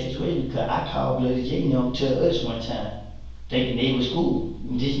a bad situation because I called Bloody J, to us one time, thinking they was cool.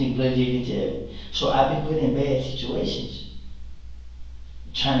 This nigga Bloody J didn't tell me. So I've been put in bad situations.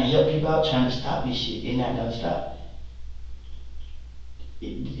 Trying to help people out, trying to stop this shit. It's not gonna stop.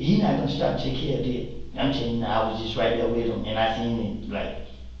 He not gonna stop to take care of it. I'm telling you now, I was just right there with him and I seen it, like,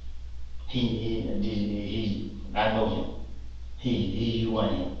 I know him. You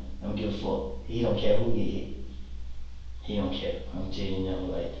want him. I don't give a fuck. He don't care who get hit. He don't care. I'm telling you now,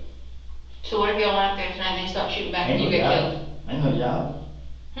 like. So what if y'all went out there tonight and they start shooting back and you get killed? Ain't no y'all.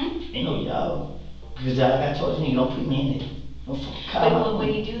 Ain't no y'all. Because like I told you, don't put me in it. Don't fucking call But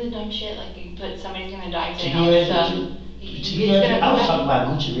when you do the dumb shit, like you put somebody's gonna die today To and all be this honest stuff, with you, I was talking about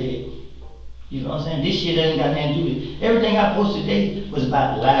Gucci Red. You know what I'm saying? This shit ain't got nothing to do with it. Everything I posted today was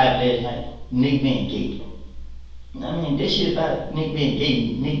about live last night. Nick being gay. I mean, this shit about Nick being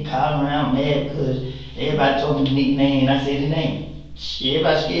gay. Nick calling around mad because everybody told me Nick's name and I said the name. Shit,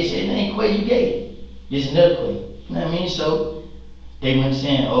 everybody scared to say the name. Quay, you gay. This is another Quay. You know what I mean? So they went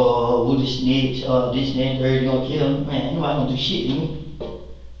saying, oh, who the snitch, this and that, third, gonna kill him. Man, ain't nobody gonna do shit to me.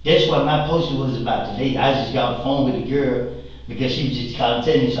 That's what my poster was about today. I just got on the phone with the girl because she was just calling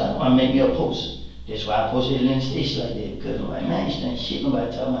telling me, so I want to make me a post. That's why I posted it in the station like that, because I'm like, man, this ain't shit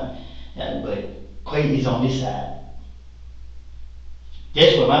nobody talking about. Yeah, but Quay is on this side.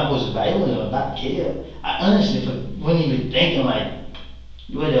 That's what my post was about. It wasn't about kill. I honestly wasn't even thinking like,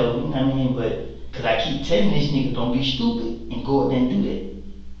 whatever, you know what I mean? But, because I keep telling this nigga, don't be stupid and go out there and do that.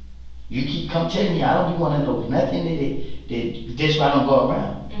 You keep telling me, I don't be wanting to know nothing that's why I don't go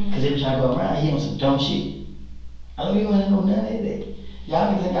around. Because every time I go around, he on some dumb shit. I don't even want to know none of that. Y'all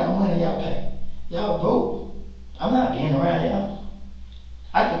niggas ain't got no money, y'all pay. Y'all broke. I'm not being around y'all.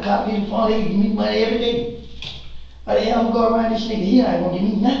 I can call people phone, they give me money every day. Why the hell I'm gonna go around this nigga? He not gonna give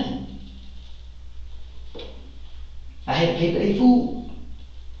me nothing. I had to pay for their food.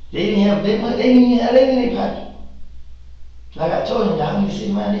 They didn't have that money, they didn't even have that in their pocket. Like I told you, y'all need to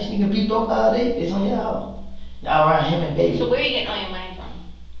sit around this nigga be broke all day. It's on y'all. Y'all around him and baby. So where are you getting all your money from?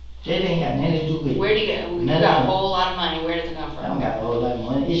 That ain't got nothing to do with it. Where do you get it? You got a whole lot of money. Where does it come from? I don't got a whole lot of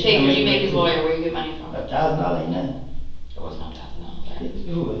money. Hey, did you make his lawyer? Where you get money from? $1,000 ain't nothing. It was not $1,000.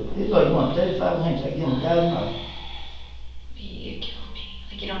 It's like you want $3,500, I give him $1,000. You killed me.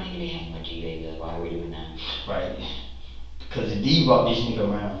 Like you don't need to be hanging with you, baby. Like why are we doing that? Right. Because the D brought this nigga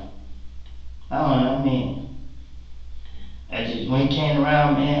around. I don't know, I mean, when he came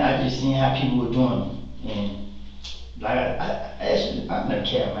around, man, I just seen how people were doing him. And like I actually, I don't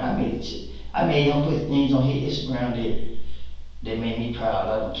care, man. I made him put things on his Instagram that made me proud.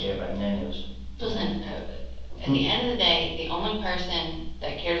 I don't care about nothing else. Listen, At the end of the day, the only person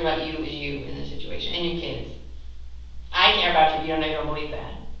that cares about you is you in this situation, and your kids. I care about you, you don't believe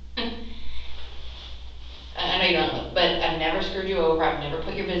that. I know you don't, but I've never screwed you over, I've never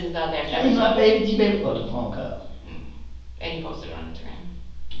put your business out there. Hey, my baby, you better put the phone call. And you posted it on Instagram.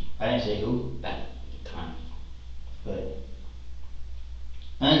 I didn't say who. But, come on. But,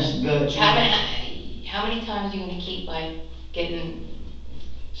 honest good. How many times are you gonna keep, like,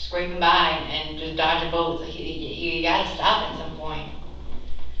 scraping by and just dodging bullets? Like, you gotta stop at some point.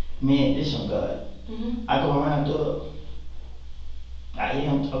 Man, this on God. Mm-hmm. I go around the I hear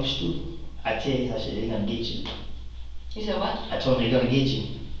them talk stupid. I tell you, I said, they're gonna get you. You said what? I told him they're gonna get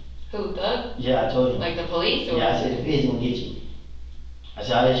you. Who, Thug? Yeah, I told him. Like the police? Or yeah, I said, the feds gonna get you. I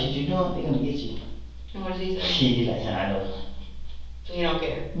said, all that shit you doing, they're gonna get you. And what does he say? He be like, yeah, I know. So you don't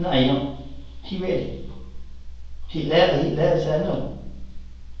care? No, he don't. He ready. He laughed, said, no.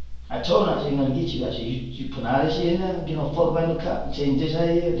 I told him, I said, they're gonna get you. I said, you put all this shit in there, get no fuck by no cop, and tell this how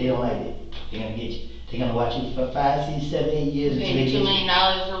you is, they don't like it. They're gonna get you. They're gonna watch you for 5, 6, 7, 8 years until they Paying get $2 you. million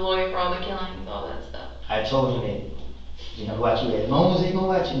for a lawyer for all the killings, all that stuff. I told him that. They're gonna watch you. As long as they gonna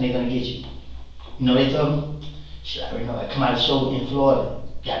watch you, they're gonna get you. You know, they told me, shit, I already know, I come out of the show in Florida,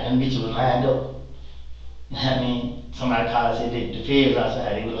 got them bitches was lined up. You know what I mean? Somebody called and said that the feds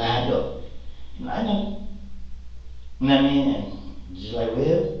outside, they were lined up. You know, I know. You know what I mean? And just like,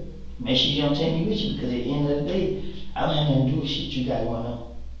 well, make sure you don't take me with you, because at the end of the day, I don't have nothing to do with shit you got going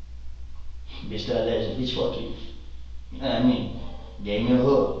on. Bitch that ass, bitch fuck you. You know what I mean? Gave me a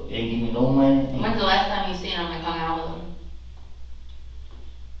hug, they didn't give me no money. When's the last time you seen him and hung out with him?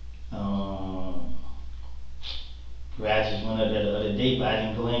 I just went up there the other day, but I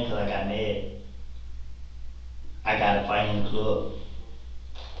didn't go in because I got mad. I got a fight in the club.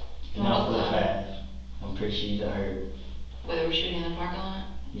 And I was 5. I'm pretty sure you done heard. Where they were shooting in the parking lot?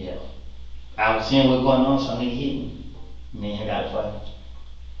 Yeah. I was seeing what's going on, some nigga hit me. Me and him got a fight.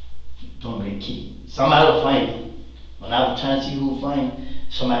 Don't really keep. Somebody was fighting. When I was trying to see who was fighting,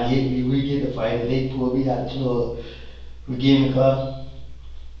 somebody hit me, we get the fight, and they pulled me out of the club. We get in the car,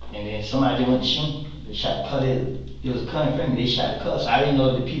 and then somebody went to shoot. They shot the car. It was coming from me, they shot the car. So I didn't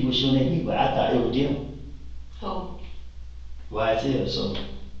know the people were shooting at me, but I thought it was them. Who? YSL, so.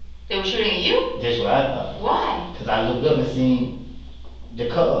 They were shooting at you? That's what I thought. Why? Because I looked up and seen the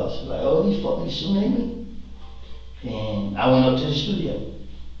cars. Like, oh, these fucking shooting at me. And I went up to the studio.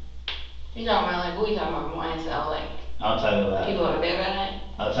 You talking about like, who you talking about? YSL, like, I'm talking about. people over there that night?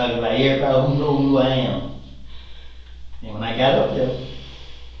 I'm talking about everybody who know who I am. And when I got up there,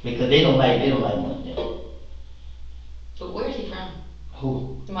 because they don't like money. But where is he from?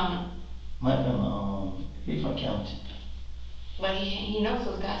 Who? Your mama. He's from County. But he knows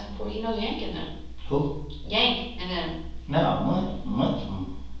those guys before. He knows Yank and them. Who? Yank and them. No, month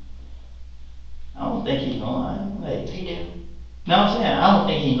from. I don't think he know him. Like, He do. no, I'm saying I don't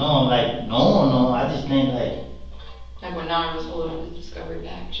think he know him. Like, no. I just think like. Like when Nara was holding his Discovery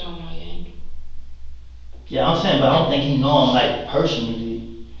back, showing all Yank. Yeah, I'm saying, but I don't think he know him like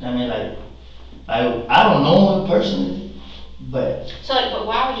personally. I mean, like I don't know him personally, but. So, like, but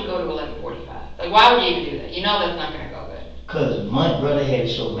why would you go to 1145? Like, why would you even do that? You know that's not gonna go good. Cause my brother had a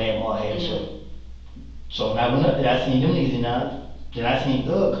show, Grandma had a show. So when I went up there, I seen them niggas in there. Then I seen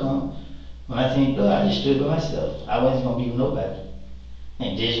Thug come. When I seen Thug, I just stood by myself. I wasn't gonna be with nobody.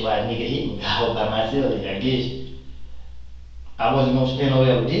 And that's why a nigga hit me. I was by myself. I guess I wasn't gonna stand over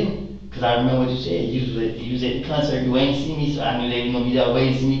there with them. Cause I remember what you said. You was at the concert, you ain't see me, so I knew they were gonna be there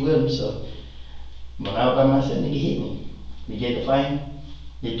waiting to see me with them. So when I was by myself, nigga hit me. We get the fight.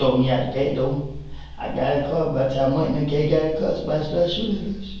 They throw me out the gate door. I got in the car. By the time I went in the gate, got in the car, somebody started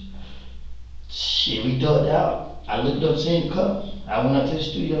shooting us. Shit, we ducked out. I looked up, seen the car. I went up to the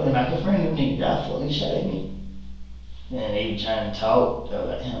studio and I confronted them niggas. Y'all fucking shot at me. And they were trying to talk. They were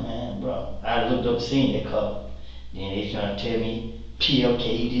like, yeah, man, bro. I looked up, seen that car. Then they trying to tell me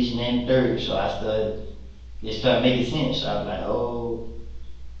PLK, this and that and third. So it started making sense. So I was like, oh.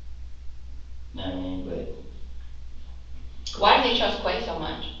 I mean, but. Why do they trust Quay so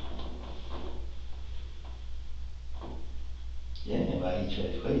much? Yeah, nobody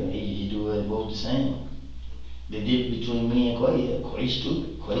trusts Quay. He do it both the same. The difference between me and Quay, Quay's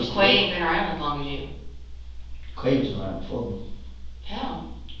stupid. Quay ain't been around as long as you. Quay was around before me.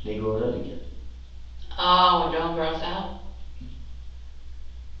 How? They grew up together. Oh, when Dylan grows out?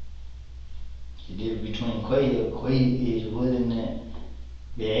 The difference between Quay is willing to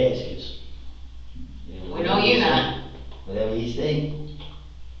be asses. We know you not. Whatever he say,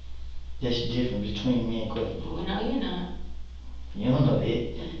 that's the difference between me and Quay. We know you not. You don't know that.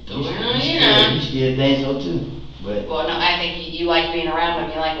 We know you not. You still think so too. But Well, no, I think you like being around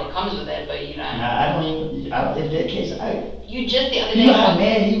him, you like what comes with it, but you know. I don't even, in that case, You just the other you day. know how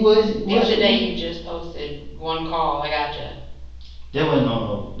mad he was? The other day you just posted one call, I gotcha. There wasn't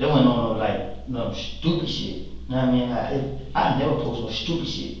no like, no stupid shit. You know what I mean? I never post no stupid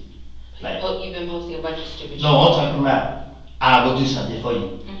shit. Like, You've been posting a bunch of stupid shit. no, I'm talking about, I will do something for you.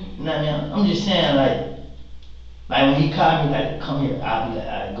 Mhm. You know what I mean? I'm just saying, like when he called me, like, come here, I'll be like,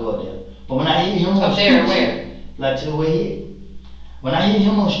 alright, go up there. But when I hear him on Up there, stupid where? shit, like to the way he, when I hear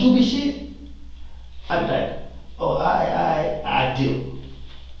him on stupid shit, I be like, oh, I do.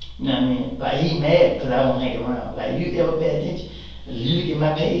 You know what I mean? Like, he mad because I won't hang around. Like, you ever pay attention? You look at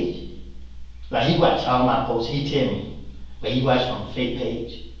my page. Like, he watch all my posts, he tell me. But he watch from a fake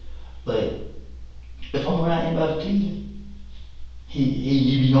page. But if I'm around anybody Cleveland,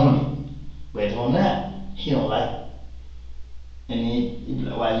 he be on it. But if I'm not, he don't like it. And then he be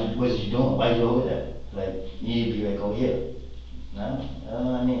like, what you doing? Why you over there? Like, you need to be back over here. No,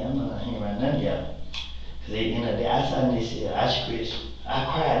 I mean, I'm not hanging around none of y'all. Cause at the end of the day, I saw this shit, I scratched, I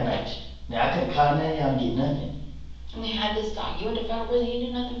cried nights. Now I couldn't call none of y'all and get nothing. And they had this dog, you went to federal prison, he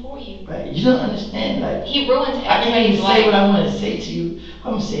did nothing for you. Right, you don't understand, like. He ruins I can't everybody's even life. say what I wanna say to you,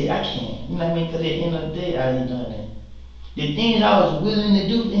 I'm gonna say I can't, you know what I mean, cause at the end of the day, I ain't done that. The things I was willing to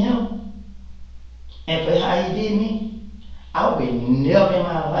do for him, and for how he did me, I would never in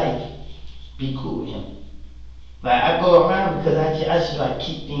my life be cool with him. Like, I go around because I just like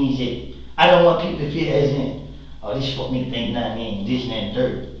keep things in. I don't want people to feel as in, oh, this fuck me think nothing ain't this and that and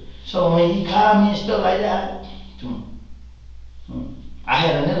third. So when he called me and stuff like that, I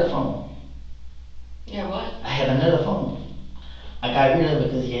had another phone. Yeah, what? I had another phone. I got rid of it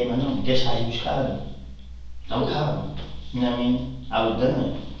because he had my number. That's how he was calling me. Don't call me. You know what I mean? I was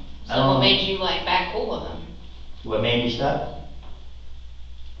done. So what made you like back cool with him? What made me stop?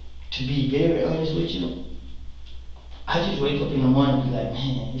 To be very honest with you, I just wake up in the morning and be like,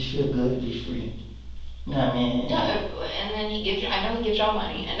 man, it feel good to be free. You know what I mean? No, and then he gives you, I know he gives y'all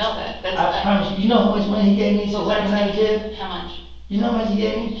money, I know that. That's I promise you, you know how much money he gave me since But what I I'm was out of jail? saying, how much? You know how much he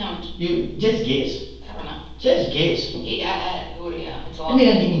gave me? How much? You just guess. I don't know. Just guess. Yeah, it's a That lot.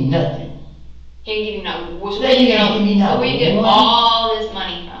 nigga give me nothing. He didn't give you no, so That where you nigga get, give me so no where you get money. all this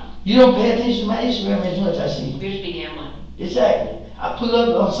money from? You don't pay attention to my Instagram as much as I see. You're just be gambling. Exactly. I pull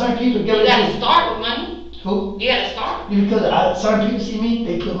up on certain people. You gotta start with money. Who? You gotta start. Because certain people see me,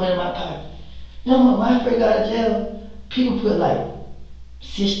 they put money in my pocket. You know, when I first got out of jail, people put like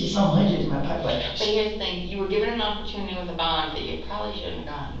 60 some hundred in my pocket. Like, But here's the thing, you were given an opportunity with a bond that you probably shouldn't have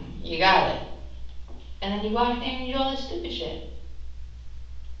gotten. You got it. And then you go out there and you do all this stupid shit.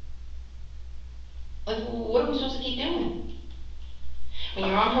 Like, what are we supposed to keep doing? When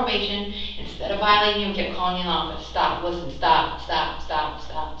you're on probation, instead of violating you, we kept calling you in the office. Stop, listen, stop.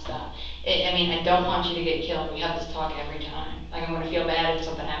 I mean, I don't want you to get killed. We have this talk every time. Like, I'm gonna feel bad if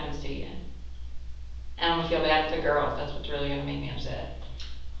something happens to you. And I'm gonna feel bad for the girls. That's what's really gonna make me upset.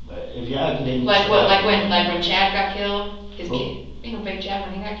 but if y'all could then Like when Chad got killed, his kid, you know, Big Chad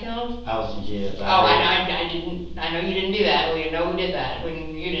when he got killed. I was in jail. So Oh, I didn't. I know you didn't do that. We know who did that. You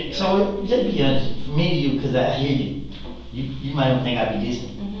didn't do it. So just be honest, for me to you, because I hear you. You might not think I be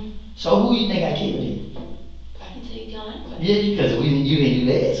listening. Mm-hmm. So who you think I killed here? I didn't say you killed anybody. Yeah, because you didn't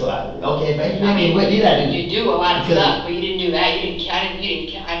do that. So okay, baby. I mean, what did I do? You do a lot of Because- stuff, but you didn't do that. You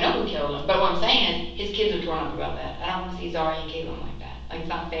didn't. I know who killed him. But what I'm saying is, his kids are torn up about that. I don't want to see Zari and Caitlin like that. Like, it's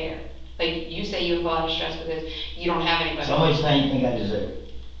not fair. Like, you say you have a lot of stress with this. You don't have anybody. So much time you think I deserve?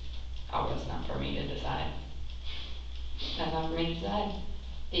 Oh, that's not for me to decide. That's not for me to decide.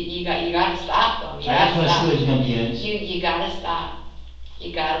 You gotta stop though. You I gotta just want to stop. see what you're gonna be honest. You gotta stop.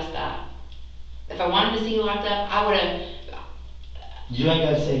 You gotta stop. If I wanted to see you locked up, I would've. You ain't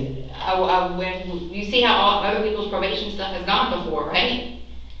gotta say. You see how all other people's probation stuff has gone before, right?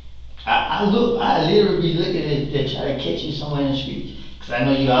 I literally be looking at try to catch you somewhere in the street. Cause I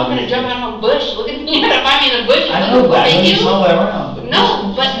know you I'm gonna always. jump out of a bush. Look at me. You're gonna find me in the bush. I know, but I know you somewhere around.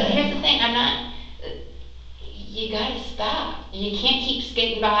 No, but here's the thing. I'm not. You gotta stop. You can't keep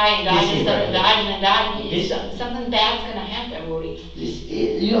skating by and dodging stuff and dodging and dodging. Something bad's gonna happen, Woody.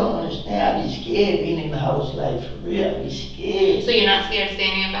 You don't understand. I be scared being in the house, like for real. I be scared. So you're not scared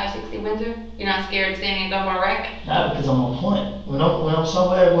standing at 560 Windsor? You're not scared standing at Double Wreck? Not because I'm on point. When I'm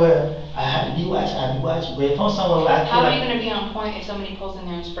somewhere where I have to be watching, I be watching. But if I'm somewhere where I feel How are like, you gonna be on point if somebody pulls in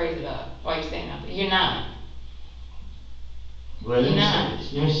there and sprays it up while you're standing out there? You're not. well, let me Nah. say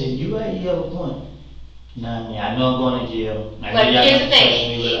this. Let me say, you right, you have a point. Nah, I mean, I know I'm going to jail. I know Like, y'all here's gonna the trust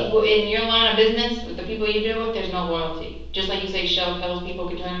thing, me with in your line of business, with the people you deal with, there's no loyalty. Just like you say, Shell tells people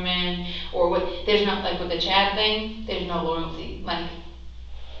could turn them in, or what, there's not, like with the Chad thing, there's no loyalty. Like,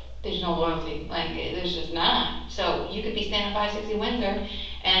 There's no loyalty. Like, there's just not. So you could be standing 560 Windsor,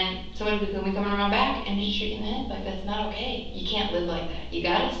 and somebody could be coming around back and just shoot you in the head. Like, that's not okay. You can't live like that. You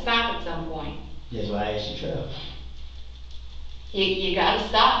gotta stop at some point. That's why I asked you, Trev. You gotta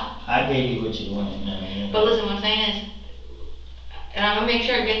stop. I gave you what you wanted, you know what I mean? But listen, what I'm saying is, and I'm gonna make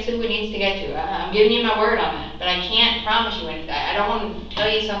sure it gets to who it needs to get to. I'm giving you my word on that, but I can't promise you anything. I don't want to tell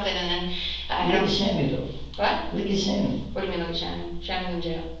you something and then I Look don't. at Shannon though. What? Look at Shannon. What do you mean, look at Shannon? Shannon's in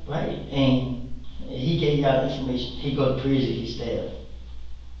jail. Right, and he gave y'all information. He go to prison, he stabbed.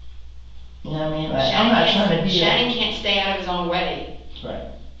 You know what I mean? Like, I'm not trying to be Shannon can't stay out of his own way. Right.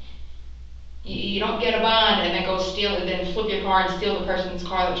 You don't get a bond and then go steal and then flip your car and steal the person's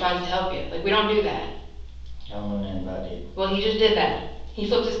car that tries to help you. Like, we don't do that. I don't know nothing about it. Well, he just did that. He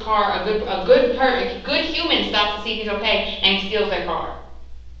flipped his car. A good human stops to see if he's okay, and he steals their car.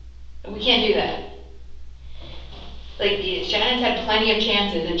 We can't do that. Like, Shannon's had plenty of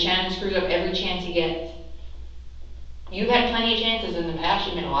chances, and Shannon screws up every chance he gets. You've had plenty of chances in the past.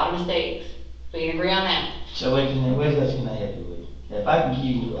 You've made a lot of mistakes. We can agree on that. So what else can I help you with? If I can give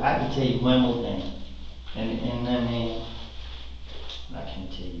you, I can tell you one more thing, and I mean, I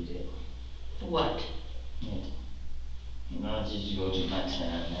can't tell you that. What? Yeah. You know, just go through my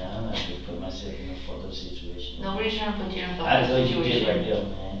time, man. I'm not gonna put myself in a fucked up situation. Nobody's trying to put you in a I fucking know you situation. did right there,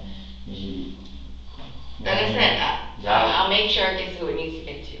 man. You, Like I said, Yeah. I'll make sure it gets to who it needs to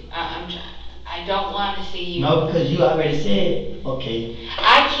get to. I'm trying. I don't want to see you. No, because you already said, okay.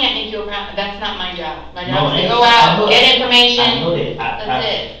 I can't make you a promise. That's not my job. My No, job is to I go out, know- get information. I know that. That's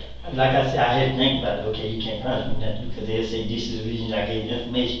it. Like I said, I had to think about it. Okay, you can't promise me nothing because they'll say this is the reason I gave you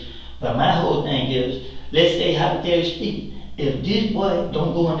information. But my whole thing is, let's say hypothetically speaking, if this boy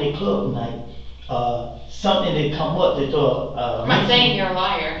don't go in their club tonight, something that come up that I'm not saying you're a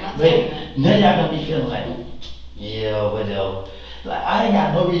liar. I'm not saying that. none of y'all gonna be feeling like, yeah, whatever. Like, I ain't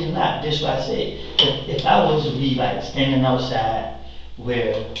got no reason not. That's why I said, if I was to be like standing outside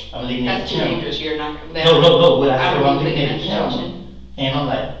where I'm looking at That's the too camera. dangerous. You're not. No, what I I said, would I'm be looking putting at in the that camera, situation. and I'm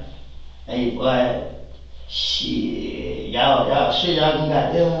like, hey boy, shit, y'all sure y'all gonna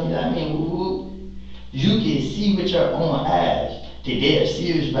got them, you know what I mean? Woo-woo. You can see with your own eyes that they're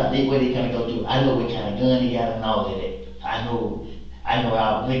serious about what they gonna go through. I know what kind of gun they got and all of that. I know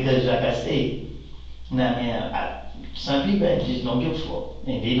because like I said, you know what I mean, some people just don't give a fuck,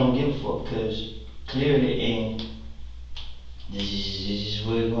 and they don't give a fuck because clearly, and this is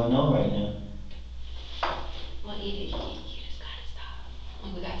what's going on right now. Well, you just gotta stop.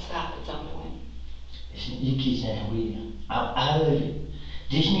 Like, we gotta stop at some point. You keep saying we, I'm out of it.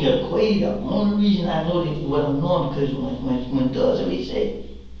 This nigga Quay, the only reason I know that what I'm knowing, because when Doug always say,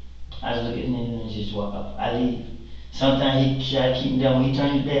 I just look at the nigga and just walk up. I leave. Sometimes he try to keep me down. When he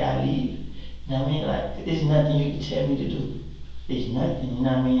turns his back, I leave. You know what I mean? Like, there's nothing you can tell me to do. There's nothing, you know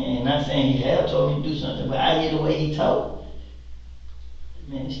what I mean? And not saying he have told me to do something, but I hear the way he talk.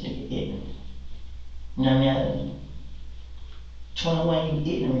 Man, this nigga ignorant. You know what I mean? 21,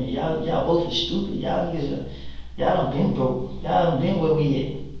 you ignorant. Y'all both are stupid. Y'all done been broke. Y'all done been where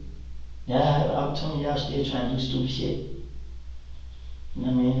we at. I'm telling y'all still trying to do stupid shit. You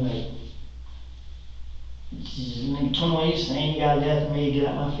know what I mean? Like, 21, you saying you gotta let me get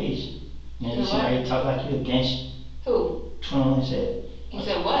out my face. Man, Do somebody what? talk like you a gangster. Who? 21 said. You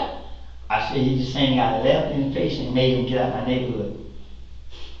said what? I said he just saying I left in the face and made him get out my neighborhood.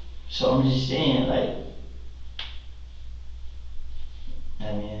 So I'm just saying, like,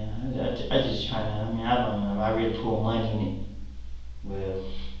 I mean, I just trying to, I mean, I don't know, I really put money in it. Well,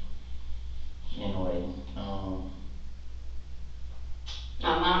 anyway,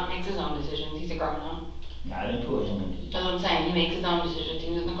 My mom makes his own decisions. He's a grown up. I didn't put him in That's what I'm saying. He makes his own decisions.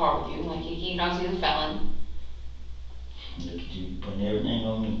 He was in the car with you. Like, he knows he's a felon. Look at you putting everything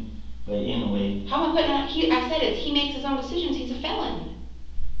on me. But anyway, How am I putting it on? I said it. He makes his own decisions. He's a felon.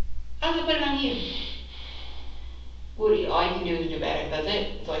 How am I putting it on you? Woody, all you can do is do better. That's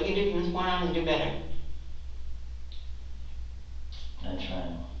it. That's all you can do from this point on is do better. I'm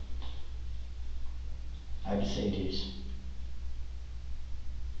trying. I can say this.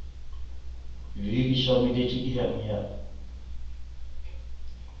 If you can show me that you can help me out,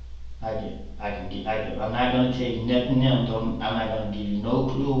 I'm not gonna tell you nothing else. I'm not gonna give you no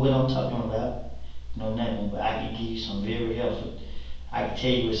clue what I'm talking about. No nothing, but I can give you some very helpful. I can tell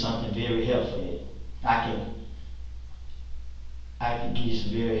you what something very helpful is. I can give you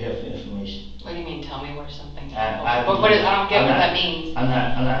some very helpful information. What do you mean? Tell me where something's I helpful. What is? I don't get what that means. I'm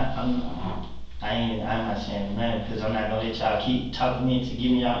not saying nothing because I'm not gonna let y'all keep talking me into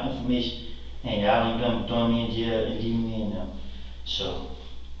giving y'all information and y'all ain't gonna throw me in jail and leave me in there. So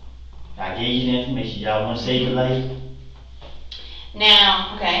I gave you the information. Y'all wanna save your life?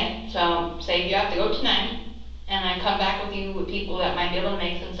 Now, okay, so say you have to go tonight, and I come back with you with people that might be able to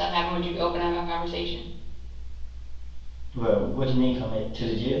make some stuff happen. Would you be open to have a conversation? Well, what do you mean come to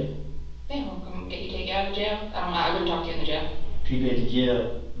the jail? Yeah, we'll come get you, take you out of the jail. I wouldn't talk to you in the jail. People at the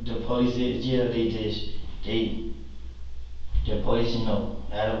jail, the police at the jail, the police, you know.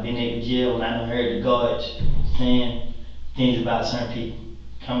 I done been at the jail and I done heard the guards saying things about certain people.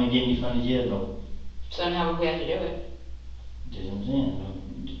 Come and get me from the jail, no. So then how would we have to do it? That's what I'm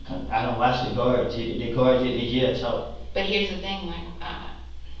saying. I don't watch the guards. The guards at the jail talk. But here's the thing, like,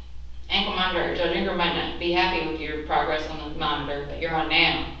 ankle monitor, Judge Ingram might not be happy with your progress on the monitor that you're on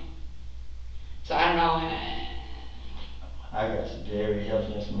now. So I don't know. I got some very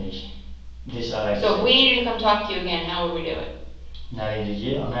helpful information. This all I can So if say. we needed to come talk to you again, how would we do it? Not in the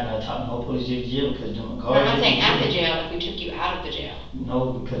jail. I'm not gonna talk no police at the jail because the guards. No, I'm not saying at the jail, if we took you out of the jail.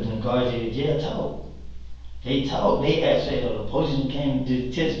 No, because the guards at the jail talk. They talk. They actually, the policeman came, the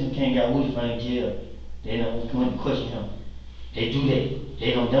detective came, got Woody from the jail. They don't come and question him. They do that.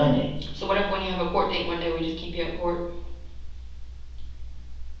 They don't done that. So what if when you have a court date one day, we just keep you at court?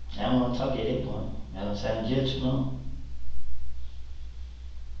 I don't want to talk at that point. I don't say I'm in jail too long.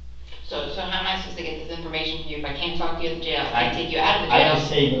 So how am I supposed to get this information from you if I can't talk to you at the jail? I can't take you out of the jail. I can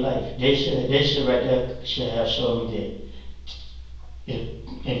save your life. They should right there should have shown me that.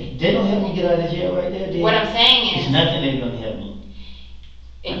 If they don't help me get out of the jail right there, then What I'm saying it's is, nothing they're gonna help me.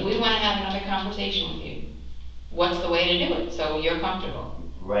 if we want to have another conversation with you, what's the way to do it so you're comfortable?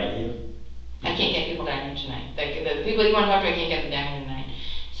 Right here. I can't get people down here tonight. The people you want to talk to, I can't get them down here tonight.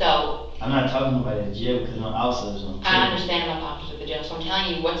 So I'm not talking about the jail because I'm officers. I understand about the officers at the jail, so I'm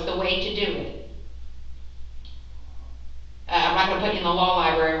telling you, what's the way to do it? I'm not gonna put you in the law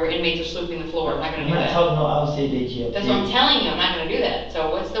library where inmates are sweeping the floor. I'm not gonna I'm do not that. talking no officer at the jail. That's what I'm telling you, I'm not gonna do that.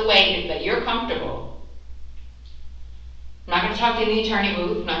 So what's the way that you're comfortable? I'm not gonna talk to you in the attorney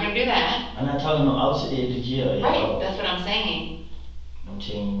booth, I'm not gonna do that. I'm not talking no officer at the jail at all. Right, that's what I'm saying. I'm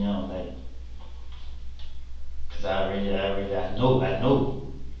telling you now, like, cause I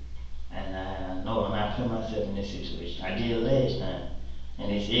know. And I know I'm not putting myself in this situation. I did it last time. And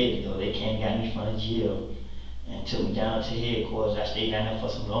they said, they came and got me from the jail and took me down to headquarters. I stayed down there for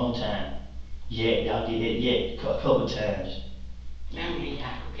some long time. Yeah, y'all did that a couple times. Now we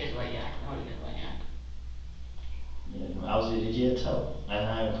yak, kids like yak, no one like yak. Yeah, I was at the jail talk. And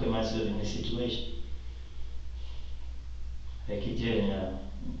I didn't put myself in this situation. They keep telling y'all.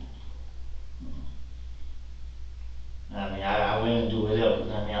 I mean, I went and do whatever.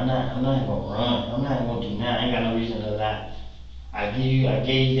 I mean, I'm not gonna run. I'm not gonna do nothing. I ain't got no reason to lie. I gave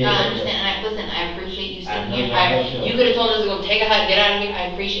you No, that. I understand, listen, I appreciate you sitting here. know. You could've told us to go take a hike, get out of here. I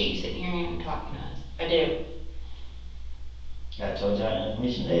appreciate you sitting here and talking to us. I do. I told y'all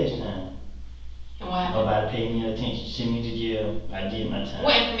information last time. And what happened? Nobody paid me attention, sent me to jail. I did my time.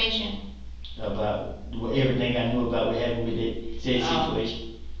 What information? About everything I knew about what happened with that said Oh. situation.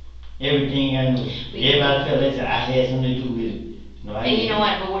 Everything I knew. Everybody felt like I had something to do with it. No, I And you didn't. know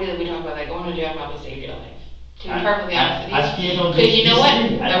what, but what did we talk about, like going to jail probably saved your life. To be I- perfectly honest with you. I still don't Cause you know what,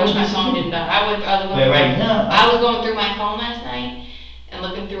 disagree. I wish my don't phone disagree. didn't die. I was But going right now, I was going through my phone last night and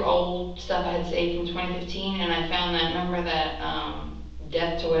looking through old stuff I had saved from 2015, and I found that, remember that,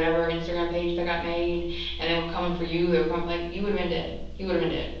 death to whatever Instagram page that got made, and they were coming for you, they were coming, like, you would've been dead. You would've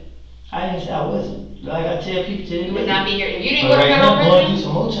been dead. I didn't say I wasn't. Like I tell people today. You would not be here, if you didn't But go to right federal now, going through prison.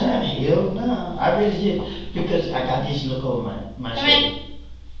 some more time, hell nah. I really did. Because I got this look over my Come shoulder. in.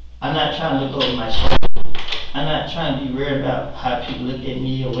 I'm not trying to look over my shoulder. I'm not trying to be worried about how people look at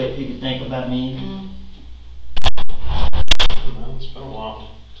me or what people think about me. Mhm. Well, it's been a while.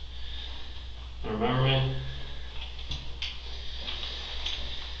 Remember me?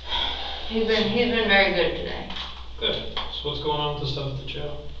 He's been very good today. Good. So what's going on with the stuff at the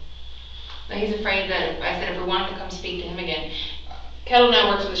jail? But he's afraid that I said if we wanted to come speak to him again, Kettle now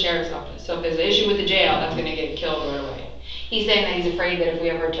works for the sheriff's office, so if there's an issue with the jail, that's gonna get killed right away. He's saying that he's afraid that if we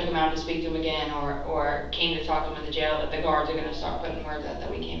ever took him out to speak to him again, or came to talk to him at the jail, that the guards are gonna start putting words out that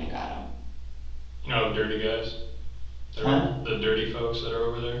we came and got him. No, dirty guys. Huh? The dirty folks that are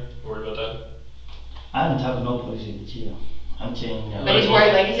over there. Worried about that? I didn't talk to no police at the jail. I'm telling you now. But he's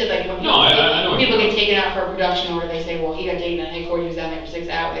worried, like he said, like when No, I know what people you get taken out for a production order, they say, well, he got taken out of headquarters, he was down there for 6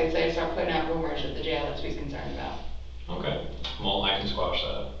 hours, they say, start putting out rumors at the jail, that's what he's concerned about. Okay. Well, I can squash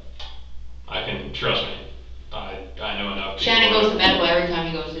that. I can, trust me. I know enough. people Shannon goes to that- medical every time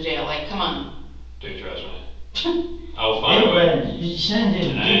he goes to jail, like, come on. Do trust me. I will find a way. Everybody,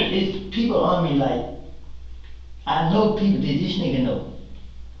 Shannon, it's people on me like, I know people that this nigga know.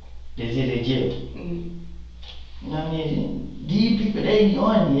 That's in the jail. Mhm. You know what I mean? These people, they be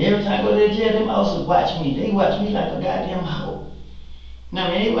on me. Every time I go to the jail, them officers watch me. They watch me like a goddamn hoe. Now,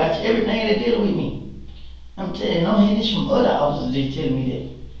 man, they watch everything they deal with me. I'm telling you, I'm hearing this from other officers, they telling me that.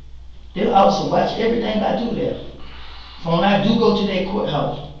 They also watch everything I do there. So when I do go to that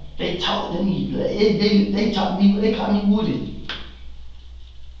courthouse, they talk to me, they talk to me, they call me Woody.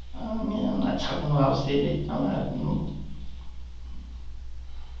 Oh man, I'm not talking no outstanding. I'm not,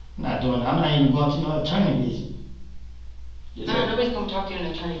 I'm not even going to no attorney business. No, nobody's gonna talk to you in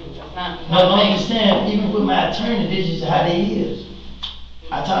an attorney booth, that's not. No, don't understand, even with my attorney, this is how they is.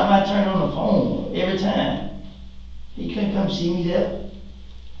 I talk to my attorney on the phone every time. He couldn't come see me there.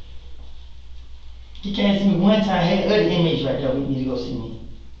 He can't see me one time, I had other inmates right there with me to go see me.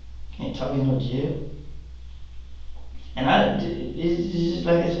 Can't talk in no jail. And it's just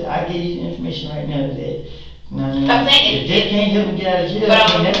like I said, I give you the information right now that, I'm saying if they can't help me get out of jail.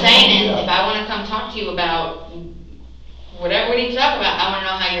 But what I'm saying is, if I wanna come talk to you about whatever we need to talk about, I wanna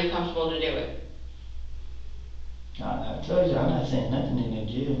know how you're comfortable to do it. I told you, I'm not saying nothing in the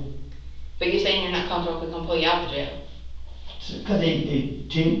jail. But you're saying you're not comfortable if we come pull you out of jail. Cause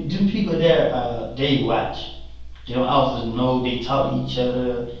them people there, they watch. Them officers know, they talk to each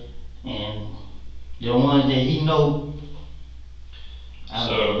other, and the ones that he know.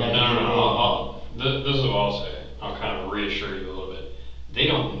 So, no, this is what I'll say. I'll kind of reassure you a little bit. They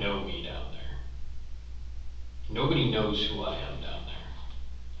don't know me down there. Nobody knows who I am down there.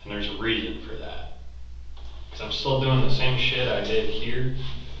 And there's a reason for that. Because I'm still doing the same shit I did here,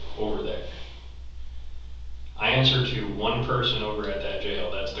 over there. I answer to one person over at that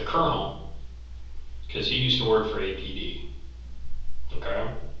jail. That's the colonel. Because he used to work for APD.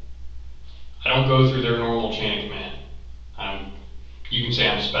 Okay? I don't go through their normal chain of command. You can say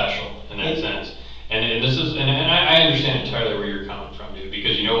I'm special in that sense. And this is, and I understand entirely where you're coming from, dude,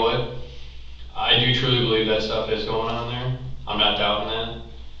 because you know what? I do truly believe that stuff is going on there. I'm not doubting that.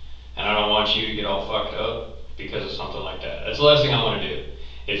 And I don't want you to get all fucked up because of something like that. That's the last thing I want to do.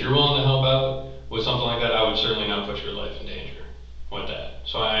 If you're willing to help out with something like that, I would certainly not put your life in danger with that.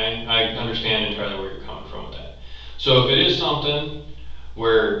 So I understand entirely where you're coming from with that. So if it is something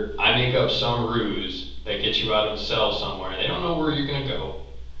where I make up some ruse that gets you out of the cell somewhere, they don't know where you're gonna go.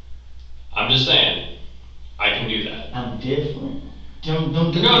 I'm just saying, I can do that. I'm different. No,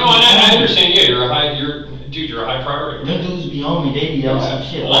 I understand. Yeah, you're a high priority. Them dudes be on me, they be on some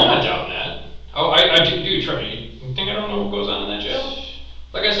shit. Well, I'm not doubting that. Oh, I do try. You think I don't know what goes on in that jail?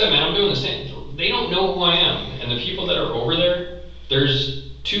 Like I said, man, I'm doing the same. They don't know who I am, and the people that are over there,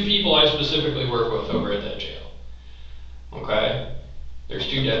 there's 2 people I specifically work with over at that jail. Okay? There's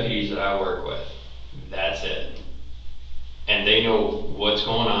 2 deputies that I work with. That's it. And they know what's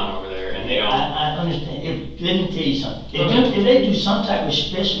going on over there, and they don't. I understand. Let me tell you something. If they do some type of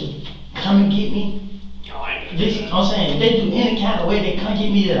special, come and get me. No, I ain't gonna do This, that. I'm saying, if they do any kind of way, they come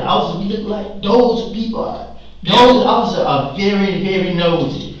get me to the officer, we look like those people are. Those officers are very, very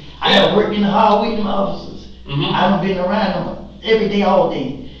nosy. I have worked in the hall with them officers. Mhm. I've been around them every day, all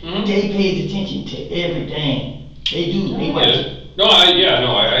day. Mhm. They pay attention to everything. They do. They I watch. get it. No, I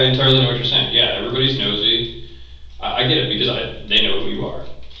entirely know what you're saying. Yeah, everybody's nosy. I get it because they know who you are.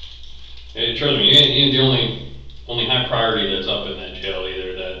 Hey, trust me, you ain't the only high priority that's up in that jail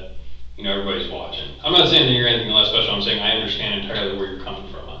either that, everybody's watching. I'm not saying that you're anything less special, I'm saying I understand entirely where you're coming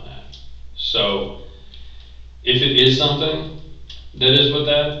from on that. So, if it is something that is with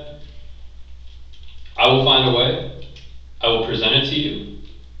that, I will find a way. I will present it to you.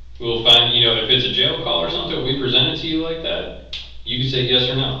 We will find, if it's a jail call or something, we present it to you like that, you can say yes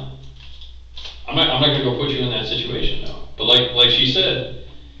or no. I'm not gonna go put you in that situation though. But like she said.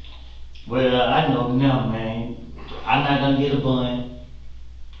 Well, I know now, man. I'm not gonna get a bun.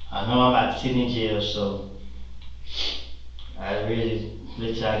 I know I'm about to sit in jail, so I really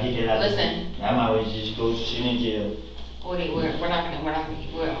let y'all get that out. Listen. I might always just go sit in jail. Woody, we're not.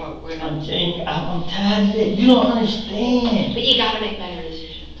 I'm telling you, I'm tired of it. You don't understand. But you gotta make better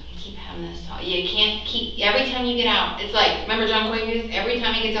decisions. We keep having this talk. You can't keep, every time you get out, it's like, remember John Quavius? Every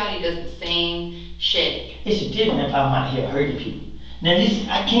time he gets out, he does the same shit. It's different if I'm out here hurting people. Now this,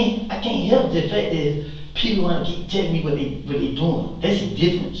 I can't help the fact that people want to keep telling me what they doing. That's the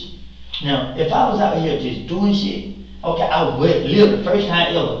difference. Now, if I was out here just doing shit, okay, I would live the first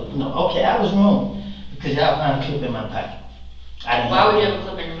time ever. No, okay, I was wrong because y'all found a clip in my pocket. Why would you have a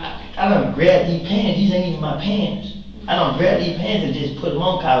clip in your pocket? I done grabbed these pants. These ain't even my pants. I done grabbed these pants and just put them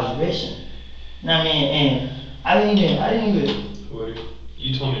on 'cause I was dressing. Know what I mean? And I didn't even. Woody,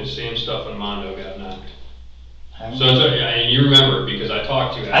 you told me the same stuff when Mondo got knocked. So and you remember because I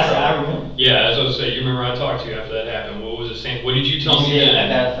talked to you after. I remember. Yeah, as I was saying, you remember I talked to you after that happened. What was the same? What did you tell me You said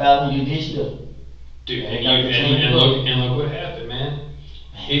then? I got a file you this year. Dude, and look what happened, man.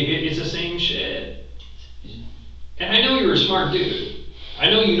 It's the same shit. And I know you're a smart dude. I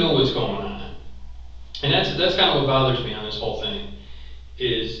know you know what's going on. And that's kind of what bothers me on this whole thing,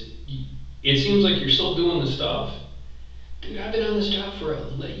 is it seems like you're still doing the stuff. Dude, I've been on this job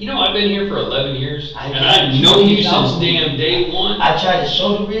I've been here for 11 years, and I've known you since damn day one. I try to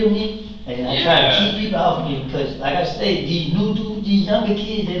show the real me, and I try to keep people off me, because like I say, these new dudes, these younger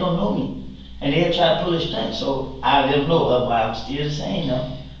kids, they don't know me. And they'll try to pull a stunt, so I let them know why I'm still the same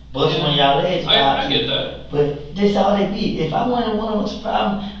now. Bust one of y'all legs. I get that. But that's all they be. If I wanted one of those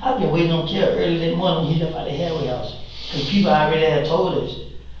problems, I've been waiting on care early that morning when he left out the halfway house. Because people already had told us.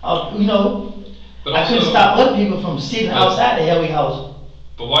 But I couldn't stop other people from sitting outside the halfway house.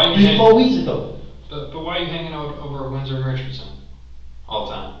 But why are you 4 weeks ago. But why are you hanging out over at Windsor and Richardson all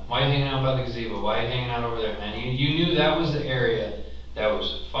the time? Why are you hanging out by the gazebo? Why are you hanging out over there, man? You knew that was the area that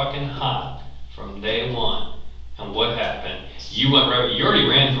was fucking hot from day one. And what happened? You already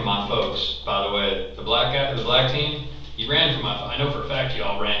ran from my folks, by the way. The black team, you ran from I know for a fact you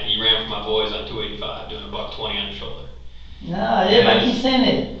ran from my boys on 285 doing $120 on the shoulder. Nah, everybody keeps saying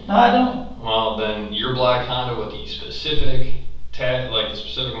it. No, I don't. Well, then your black Honda with the specific tag, like the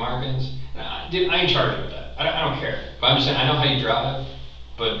specific markings, dude, I ain't charging with that. I don't care. But I'm just saying, I know how you drive,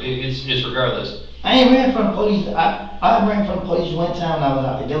 but it's regardless. I ain't ran from the police. I ran from the police one time when I was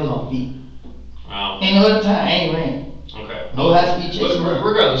out there. They was on feet. Wow. And the other time, I ain't ran. Okay. No high-speed chasing.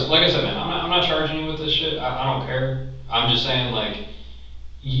 Regardless, like I said, man, I'm not charging you with this shit. I don't care. I'm just saying, like,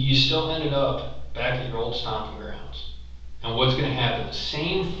 you still ended up back at your old stomping grounds. And what's going to happen? The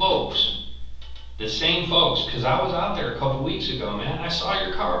same folks, because I was out there a couple weeks ago, man. I saw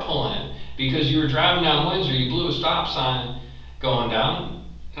your car pulling in because you were driving down Windsor. You blew a stop sign going down,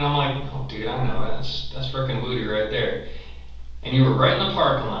 and I'm like, oh, dude, I know that's frickin' Woody right there. And you were right in the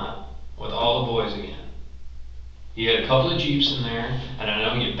parking lot with all the boys again. You had a couple of Jeeps in there, and I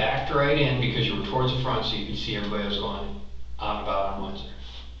know you backed right in because you were towards the front so you could see everybody else going out and about on Windsor.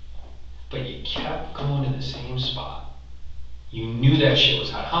 But you kept going to the same spot. You knew that shit was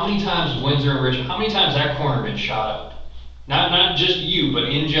hot. How many times Windsor and Richmond, how many times that corner been shot up? Not just you, but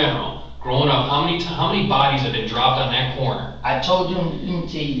in general. Growing up, how many bodies have been dropped on that corner? I told them, let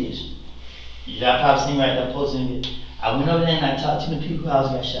me tell you this. Y'all probably seen me right there posting it. I went over there and I talked to the people who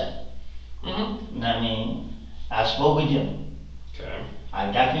got shot. Mm-hmm. You know what I mean? I spoke with them. Okay.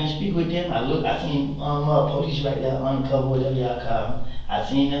 I got to speak with them. I seen police right there, undercover, whatever y'all call them. I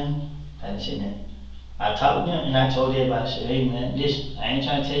seen them. I didn't say nothing. I talked with them and I told everybody, I said, hey man, listen, I ain't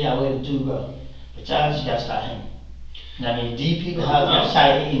trying to tell y'all what to do, bro. But y'all just gotta start hanging. You know what I mean? These people got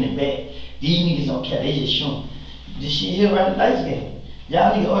shot in the back. These niggas don't care, they just shoot. This shit here right at the dice game.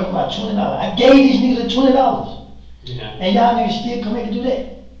 Y'all niggas arguing about $20. I gave these niggas $20. Yeah. And y'all niggas still come back and do that.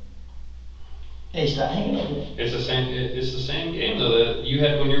 They start hanging over there. It's the same game though that you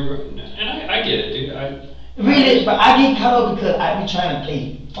had when you were, and I get it, dude. Really, but I get caught up because I be trying to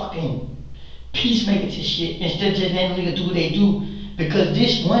play fucking peacemaker to shit instead of just letting niggas do what they do, because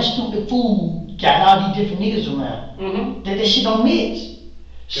this one stupid fool got all these different niggas around. Mm-hmm. That shit don't mix.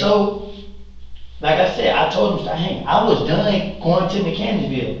 Yeah. So, like I said, I told him start hanging. I was done going to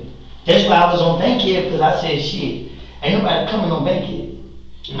Mechanicsville. That's why I was on Bankhead, because I said shit, ain't nobody coming on Bankhead.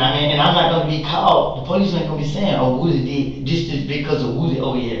 You know what I mean? And I'm not gonna be called. The police ain't gonna be saying, oh, Woody did this is because of Woody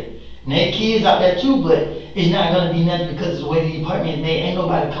over here. And there are kids out there too, but it's not gonna be nothing because of the way the apartment is made. Ain't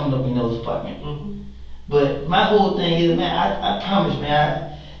nobody coming up in those apartments. Mm-hmm. But my whole thing is, man, I promise,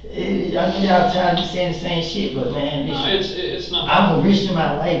 man, I know y'all tired of me saying the same shit, but man, it's not. I'm gonna risk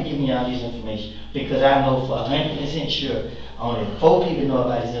my life giving y'all this information because I know for 100% sure only 4 people know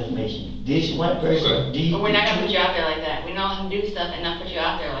about this information. This one person, okay. But we're not gonna put you out there like that. We know how to do stuff and not put you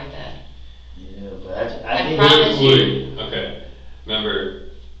out there like that. Yeah, but I promise you. Okay,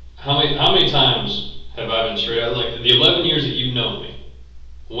 remember, how many times have I been straight out? Like the 11 years that you've known me,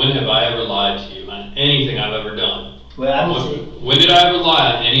 when have I ever lied to you on anything I've ever done? Well, I would say. When did I ever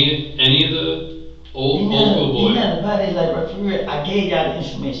lie on any of the old school boys? Nobody like for real. I gave y'all the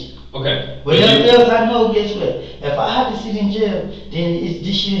information. Okay. Whatever else I know, guess what? If I have to sit in jail, then it's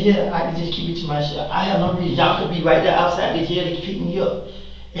this shit here, I can just keep it to myself. I have no reason. Y'all could be right there outside the jail to pick me up.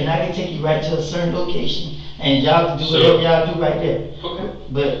 And I can take you right to a certain location. And y'all can do whatever y'all do right there. Okay.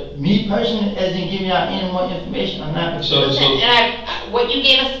 But me personally, as in giving y'all any more information, I'm not. And what you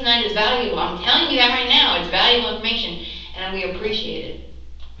gave us tonight is valuable. I'm telling you that right now. It's valuable information. And we appreciate it.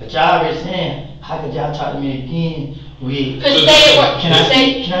 But y'all already saying, how could y'all talk to me again with... Can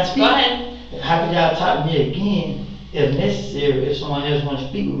I speak? Go ahead. How could y'all talk to me again, if necessary, if someone else want to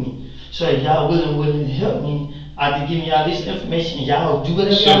speak with me? So if y'all willing to help me, I can give y'all this information, and y'all do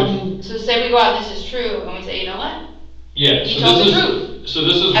whatever y'all do. So say we go out, this is true, and we say, you know what? Yeah, you told the truth. So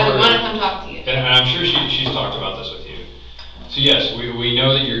this is I where... would want to come talk to you. And I'm sure she's talked about this with you. So yes, we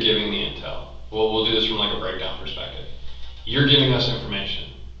know that you're giving the intel. We'll do this from like a breakdown perspective. You're giving us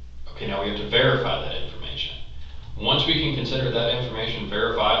information. Okay, now we have to verify that information. Once we can consider that information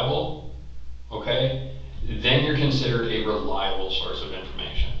verifiable, okay, then you're considered a reliable source of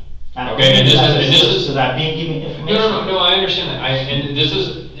information. Okay, and this is because I've been giving information. No, I understand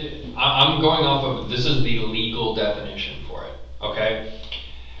that. I'm going off of, this is the legal definition for it, okay?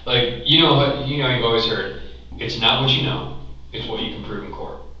 Like, you've always heard, it's not what you know, it's what you can prove in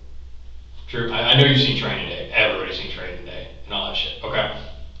court. True? I know you've seen Training Day, everybody's seen Training Day, and all that shit, okay?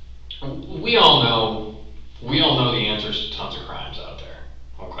 We all know the answers to tons of crimes out there,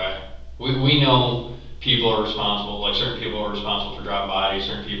 okay? We know people are responsible, like certain people are responsible for driving bodies,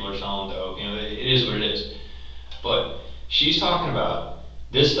 certain people are selling dope, it is what it is. But she's talking about,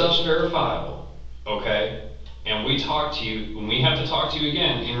 this stuff's verifiable, okay? And we talk to you, and we have to talk to you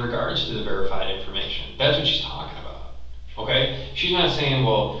again in regards to the verified information. That's what she's talking about, okay? She's not saying,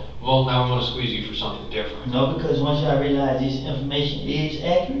 well, now we want to squeeze you for something different. No, because once y'all realize this information is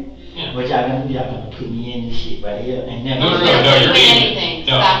accurate, Yeah. what y'all gonna do, y'all gonna put me in this shit right here and never. No, You're you're anything.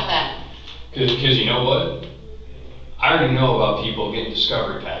 No. Stop that. Because you know what? I already know about people getting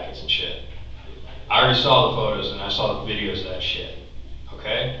discovery packets and shit. I already saw the photos and I saw the videos of that shit,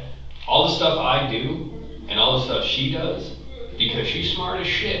 okay? All the stuff I do and all the stuff she does, because she's smart as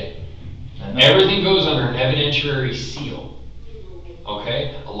shit, everything goes under an evidentiary seal,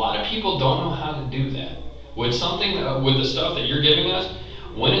 okay? A lot of people don't know how to do that. With something, with the stuff that you're giving us,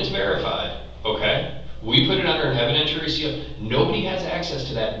 when it's verified, okay? We put it under an evidentiary seal. Nobody has access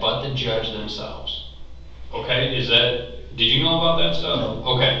to that but the judge themselves. Okay, did you know about that stuff? No.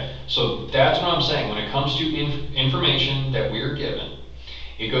 Okay, so that's what I'm saying. When it comes to information that we're given,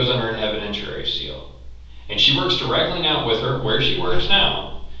 it goes under an evidentiary seal. And she works directly now with her, where she works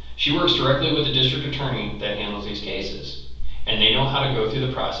now, she works directly with the district attorney that handles these cases. And they know how to go through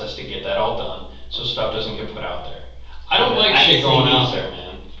the process to get that all done so stuff doesn't get put out there. I don't like shit going out there,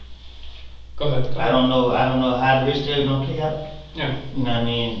 man. Go ahead. I don't know how the rest of it gonna play out. Yeah. You know what I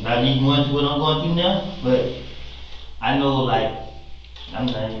mean? I need going through what I'm going through now, but I know, like, I'm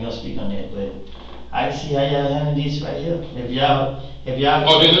not even gonna speak on that, but I see how y'all handle this right here. If y'all.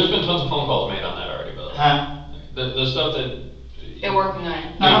 Oh, dude, there's been tons of phone calls made on that already, brother. Huh? The stuff that. They're working on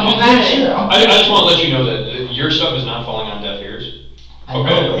it. No, I'm You got pretty it. sure. I just want to let you know that your stuff is not falling on deaf ears. I know,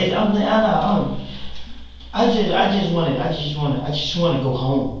 but I just wanna go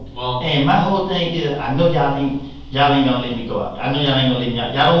home. Well, And my whole thing is, I know y'all ain't gonna let me go out. I know y'all ain't gonna let me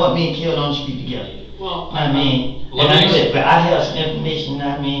out. Y'all don't want me killed on the street together. well, I mean, and I know that, but I have some information,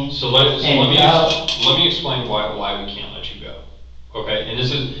 I mean. So let and me explain why we can't let you go. Okay, and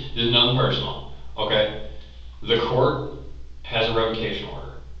this is nothing personal. Okay, the court has a revocation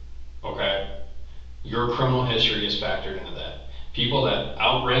order. Okay, your criminal history is factored into that. People that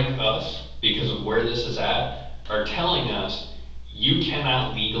outrank us because of where this is at are telling us you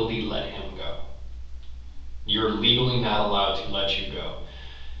cannot legally let him go. You're legally not allowed to let you go.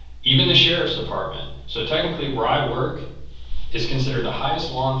 Even the sheriff's department. So technically where I work is considered the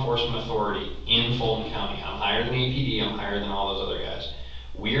highest law enforcement authority in Fulton County. I'm higher than APD, I'm higher than all those other guys.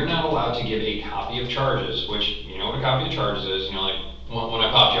 We are not allowed to give a copy of charges, which, you know what a copy of charges is, like when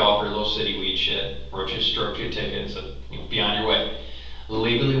I popped you off for your little city weed shit, wrote you, stroked you a ticket and said, be on your way.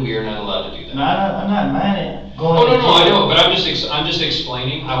 Legally, we are not allowed to do that. No, I'm not minding going. Oh, no, I know, but I'm just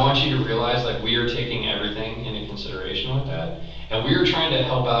explaining. I want you to realize, like, we are taking everything into consideration with that. And we are trying to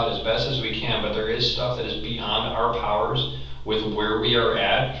help out as best as we can, but there is stuff that is beyond our powers with where we are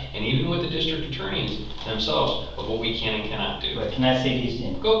at, and even with the district attorneys themselves, of what we can and cannot do. But can I say this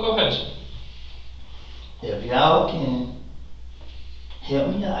then? Go ahead. If y'all can help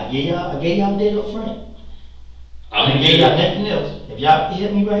me out, I gave y'all that up front. I gave y'all nothing else. If y'all can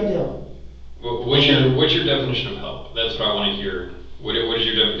help me right there. What's your definition of help? That's what I want to hear. What is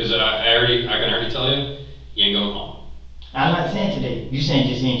your definition? Because I can already tell you ain't going home. I'm not saying today. You saying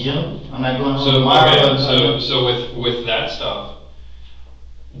just in general? I'm not going home So tomorrow. so with that stuff,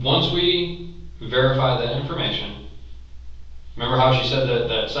 once we verify that information, remember how she said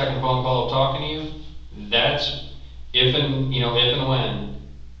that second phone call of talking to you? That's if and when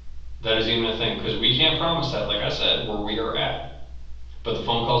that is even a thing, because we can't promise that, like I said, where we are at. But the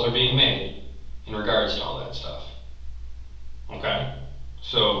phone calls are being made in regards to all that stuff. Okay?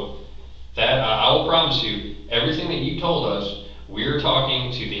 So that I will promise you, everything that you told us, we're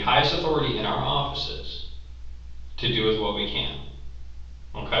talking to the highest authority in our offices to do with what we can.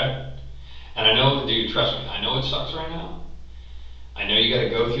 Okay? And I know, dude, trust me, I know it sucks right now. I know you gotta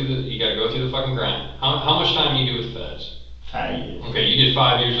go through the fucking grind. How much time you do with the feds? 5 years. Okay, you did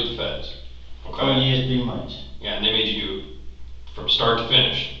 5 years with the feds. Okay. 4 years, 3 months. Yeah, and they made you do from start to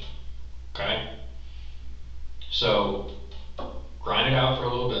finish. Okay? So, grind it out for a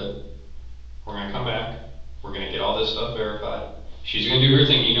little bit. We're gonna come back. We're gonna get all this stuff verified. She's gonna do her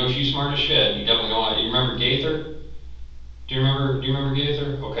thing. You know she's smart as shit. You definitely know. You remember Gaither? Do you remember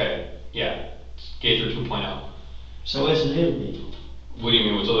Gaither? Okay. Yeah. Gaither 2.0. So it's a little bit. What do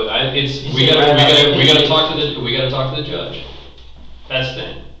you mean? We gotta talk to the judge. That's the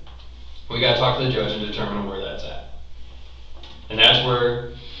thing. We gotta talk to the judge and determine where that's at. And that's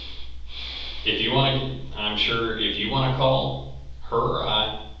where, I'm sure if you wanna call her or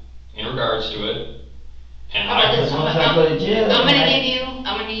I in regards to it, and How about this? Once I go to jail, I'm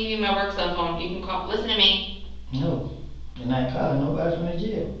gonna give you my work cell phone. You can call. Listen to me. No, you're not calling nobody from the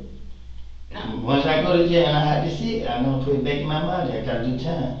jail. No. Once I go to jail and I have to see it, I'm gonna put it back in my mind. I gotta do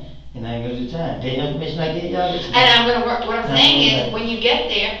time, and I ain't gonna do time. The information I get y'all. And I'm gonna work. What I'm saying is, when you get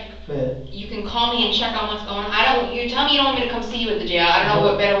there, But you can call me and check on what's going on. You tell me you don't want me to come see you at the jail. I don't know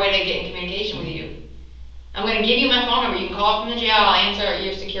what better way to get in communication with you. I'm gonna give you my phone number. You can call from the jail. I'll answer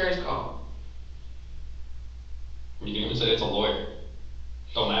your security call. you can even say it's a lawyer.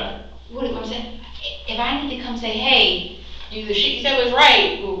 Don't matter. What I'm saying? If I need to come say, hey, the shit you said was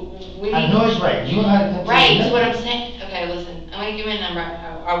right. I know it's right. You don't have to. Right, so what I'm saying, okay, listen, I'm gonna give you a number.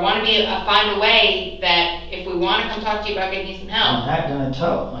 I wanna find a way that if we wanna come talk to you about getting you some help. I'm not gonna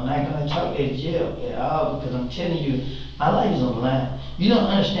talk. I'm not gonna talk at jail at all because I'm telling you, my life is on the line. You don't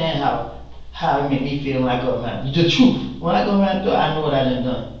understand how it made me feel when I go around. The truth. When I go around the door, I know what I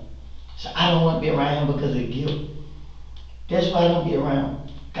done. So I don't want to be around him because of guilt. That's why I don't be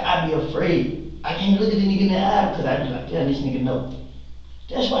around. Cause I be afraid. I can't look at the nigga in the eye because I be like, yeah, this nigga know.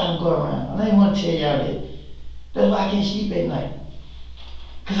 That's why I don't go around. I don't even want to tell y'all that. That's why I can't sleep at night.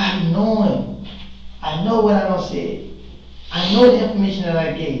 Cause I be knowing. I know what I done said. I know the information that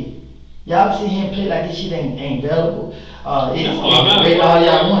I gave. Y'all sit here and play like this shit ain't valuable. I'm not. Great all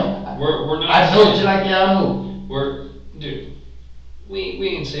y'all want. We're not. I know just like y'all know. Dude,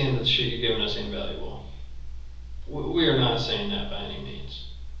 we ain't saying that the shit you're giving us ain't valuable. We are not saying that by any means.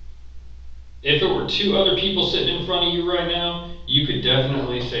 If it were two other people sitting in front of you right now, you could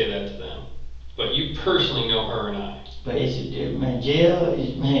definitely say that to them. But you personally know her and I. But it's man, jail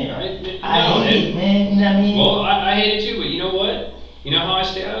is man. I No, hate it, man. You know what I mean? Well, I hate it too, but you know what? You know how I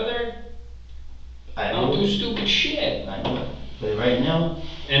stay out of there? I don't do stupid shit. I know. But right now,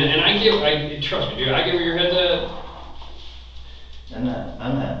 And trust me, dude, I get where your head's at. I'm not,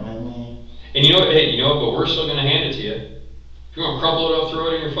 man. And you know what, but we're still gonna hand it to you. If you wanna crumple it up, throw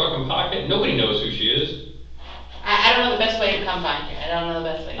it in your fucking pocket, nobody knows who she is. I don't know the best way to come find you. I don't know the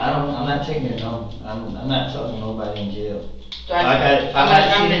best way. I'm not taking it home. I'm not talking to nobody in jail.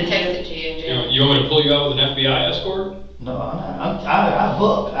 I'm gonna text it to you. You want me to pull you out with an FBI escort? No, I'm not. I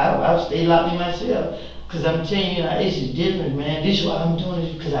book. I'll stay locked in myself. Cause I'm telling you, this is different, man. This is why I'm doing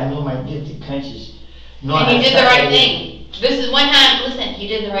it because I know my guilty conscience. And you did the right thing. This is one time. Listen, you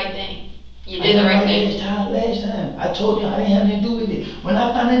did the right thing. You did the right thing. Last time. I told you I didn't have anything to do with it. When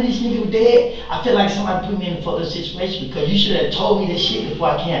I found out this nigga was dead, I feel like somebody put me in a fucked up situation because you should have told me this shit before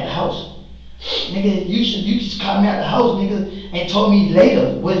I came out the house. Nigga, you just called me out the house, nigga, and told me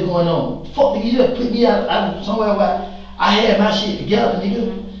later what's going on. Fuck, nigga, you just put me out somewhere where I had my shit together,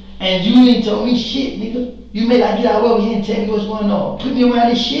 nigga. And you ain't told me shit, nigga. You made I get out over here and tell me what's going on. Put me around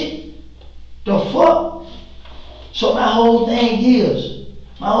this shit. The fuck? So my whole thing is,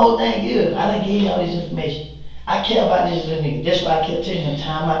 I done gave y'all this information. I care about this little nigga. That's why I kept telling him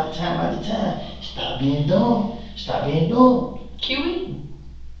time after time. Stop being dumb. Kiwi?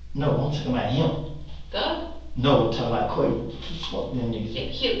 No, I'm talking about him. Doug? No, I'm talking about Quay. Fuck them niggas.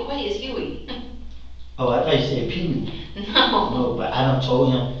 Quay is Huey. Oh, I thought you said Pee-wee. No. No, but I done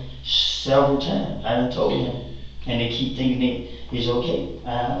told him several times. And they keep thinking that it's okay.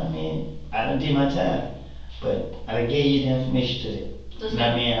 I mean, I done did my time. But I done gave you the information today. Listen,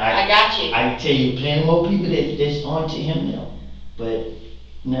 I mean, I got you. I can tell you plenty more people that's on to him now. But,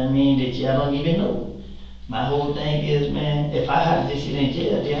 you know what I mean, that y'all don't even know. My whole thing is, man, if I had this shit in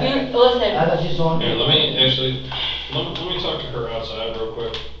jail, then Listen. I just don't. Here, let me talk to her outside real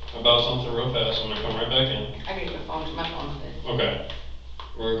quick about something real fast. I'm gonna come right back in. I gotta get my phone with it. Okay.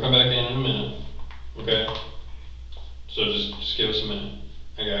 We're gonna come back in a minute. Okay. So just give us a minute.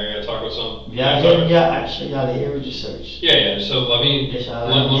 I gotta talk with some. Yeah, I show y'all the area to search. Yeah. So let me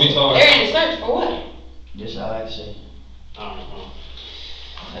talk. Area to search for what? That's all I can say. I don't know.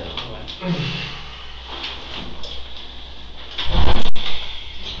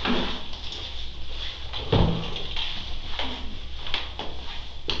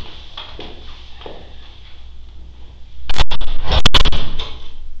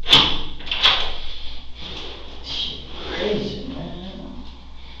 Crazy, man.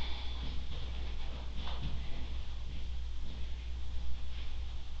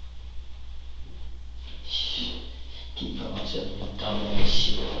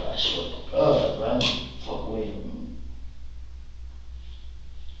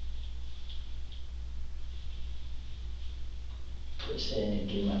 saying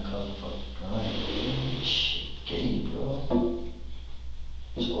to get my color for the gun. Shit, get it, bro.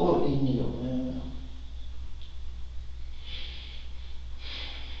 So what these niggas, man?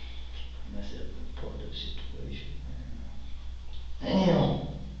 Myself in a part of the situation, man. Damn.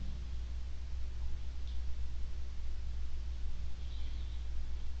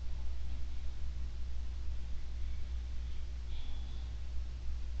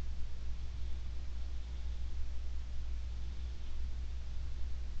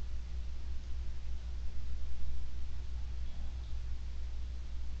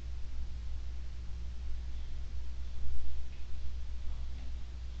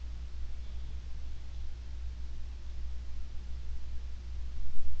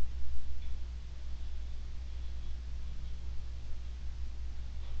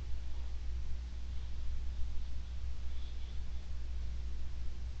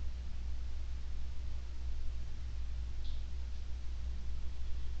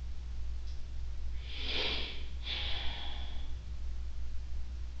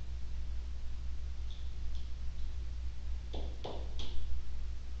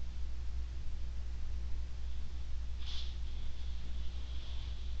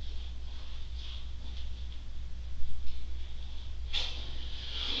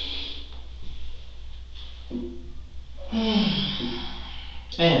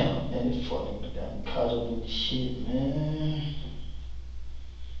 Damn, man, this fucking got me caught up in this shit, man.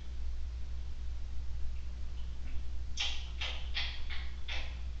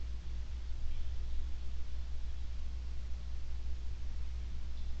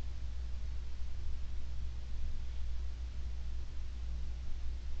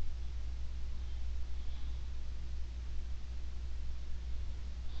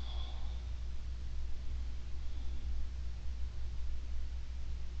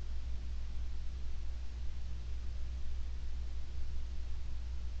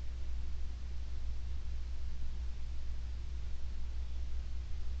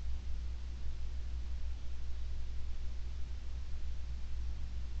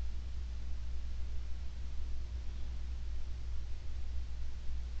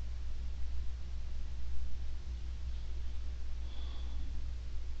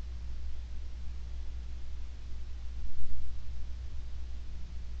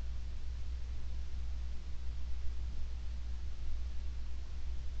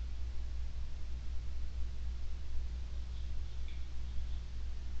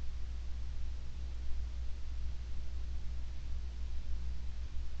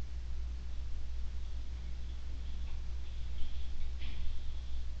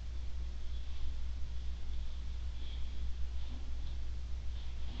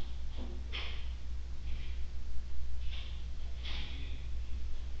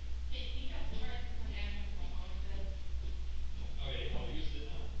 Okay, oh, you sit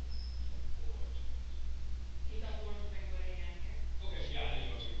down. Can you tell Flores to bring Woody down here? Okay, yeah, I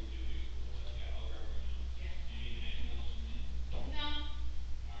didn't know if you were doing music before that. Yeah, I'll grab her right now. Yeah. Do you need anything else from me? No.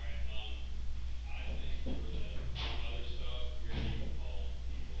 Alright, I think for the other stuff, you're gonna need to call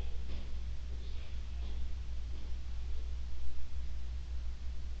people for stuff from that.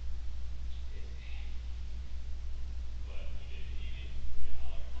 But, I mean, if you need me, give me a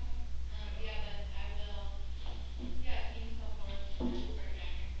holler. Okay. Yeah, but I will. Yeah, can you just tell Flores to bring it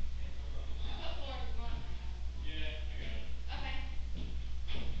down here? No problem. I put Flores' phone in my house. Yeah, I got it. Okay.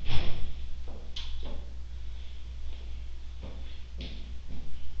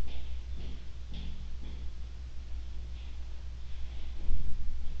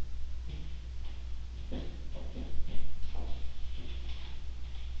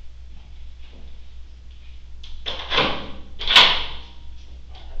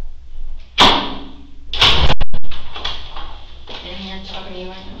 In here talking to you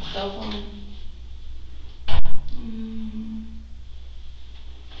on your cell phone.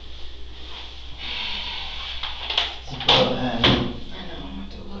 It's a girl behind me. I know, I'm gonna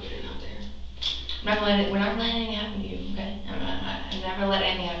have to look at it out there. I'm not gonna let it, we're not gonna let anything happen to you, okay? I've never let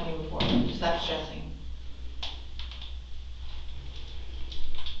anything happen to you before. Stop stressing.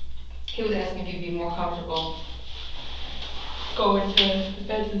 He was asking if you'd be more comfortable going to the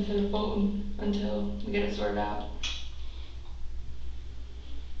feds instead of voting until we get it sorted out.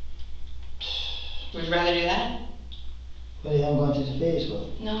 Would you rather do that? What the hell I'm going to the feds for?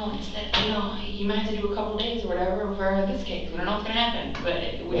 No, instead, you might have to do a couple days or whatever for this case. We don't know what's gonna happen, but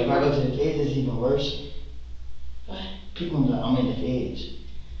it would. If I go to the feds, it's even worse. What? People know I'm in the feds.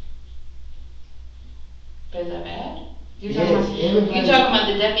 But is that bad? You're Yes, everybody. talking about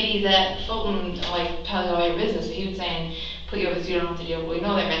the deputies at Fulton, like, telling all your business, so he was saying, put you over so you don't have to deal, we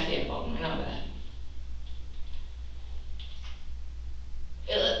know they're messy at Fulton, we know that.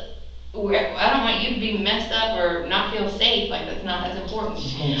 I don't want you to be messed up or not feel safe. Like that's not as important.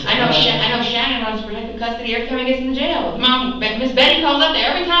 I know Shannon runs protective custody every time he gets in the jail. Mom, Miss Betty calls up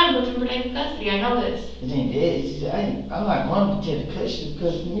there every time he goes in protective custody. I know this. It ain't dead. I'm not going to protective custody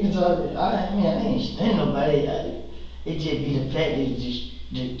because niggas already. I ain't standing nobody. It just be the fact that just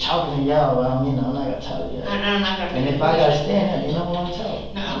talking to y'all. I'm not gonna talk to y'all. I'm not gonna. And if I gotta stand there, then I don't want to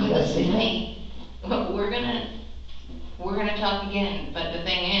talk. No, listen to me. We're gonna talk again, but the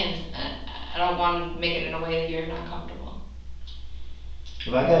thing is, I don't want to make it in a way that you're not comfortable.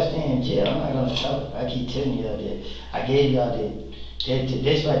 If I gotta stay in jail, I'm not gonna talk. I keep telling y'all that. I gave y'all that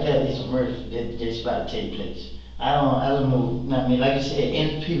this right there is a murder that's about to take place. I don't know. I mean, like I said,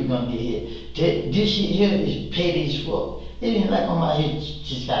 and people gonna get hit. This shit here is petty as fuck. It ain't like on my head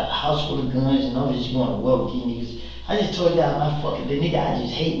just got a house full of guns and I'm just going to war with these niggas. I just told y'all my fucking the nigga I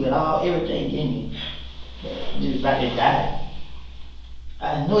just hate with everything in me. Just about to die.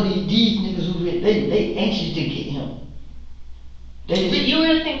 I know these niggas who they anxious to get him. But you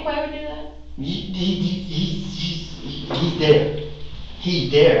really think Quay would do that? He's there. He's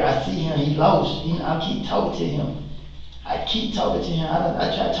there. I see him. He lost. I keep talking to him. I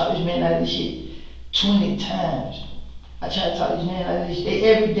try to talk this man out of this shit 20 times. I try to talk this man out of this shit.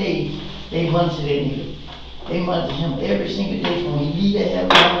 Every day they monitor that nigga. They monitor him every single day from when he leave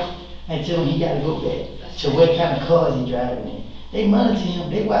that house until he got to go back to what kind of cars he driving in. They monitor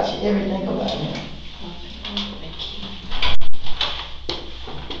him. They watch everything about him.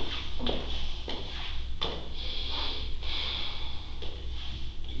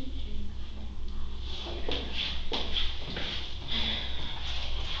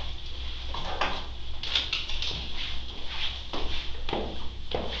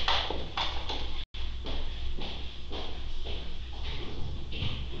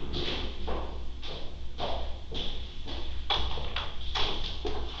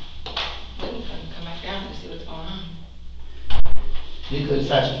 You could have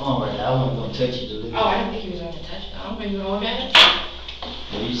touched your phone right now. I wasn't going to touch it to look. Oh, I didn't think he was going to touch it. I don't think you were going to look at it.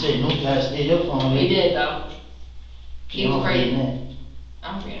 Well, you said no, you gotta steal your phone. He did, though. He was crazy. That.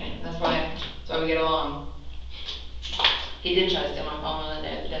 I'm forgetting it. That's why we get along. He did try to steal my phone the other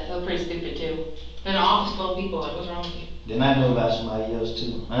day. That was pretty stupid, too. In an office full of people, like, what's wrong with you? Then I know about somebody else,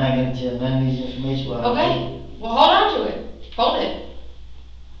 too. I'm not going to tell none of these information. Okay. Well, hold on to it. Hold it.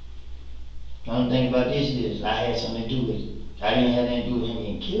 The only thing about this is I had something to do with it. I didn't have anything to do with him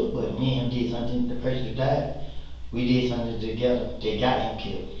getting killed, but me and him did something. The person who died, we did something together. They got him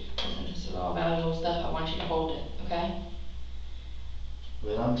killed. Listen, this is all valuable stuff. I want you to hold it, okay?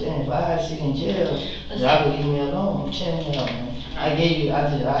 But I'm telling you, if I had to sit in jail, y'all would leave me alone. I'm telling y'all, man. I hate I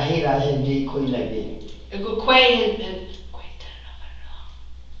had did Quay like that. Quay's done enough.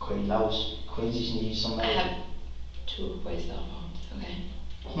 Quay lost. Quay just needs somebody. I have 2 of Quay's cell phones, okay?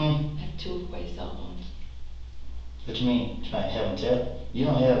 I have 2 of Quay's cell phones. What you mean? Trying to have him tap? You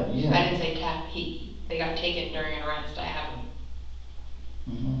don't have. I didn't say tap. They got taken during an arrest. I have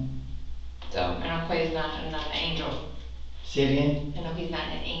them. So, I know Quay's not an angel. Say it again? I know he's not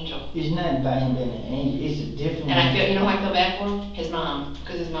an angel. It's not about him being an angel. It's a different. And I feel, you know who I feel bad for? His mom.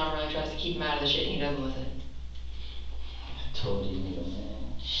 Because his mom really tries to keep him out of the shit and he doesn't listen. I told you, nigga,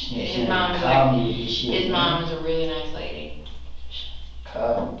 man. His mom is a really nice lady.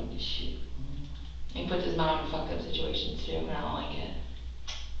 Call me with this shit. He puts his mom in fucked up situations too, and I don't like it.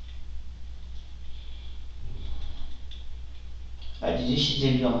 This shit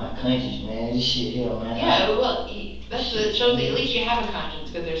just be on my conscience, man. This shit here, man. Yeah, well, that shows that at least you have a conscience,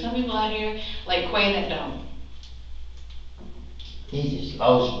 because there's some people out here like Quay that don't. He's just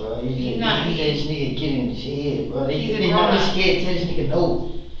lost, bro. He let this nigga get in his head, bro. They know they scared to tell this nigga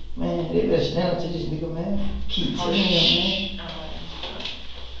no. Man, they better stand up to this nigga, man. Keep telling him, man.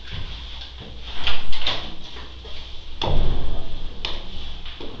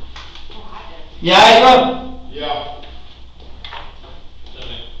 Yeah, I bro. Yeah.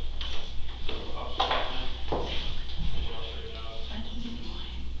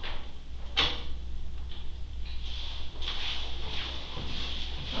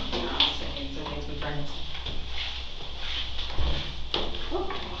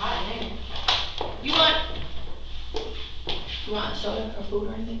 You want soda or food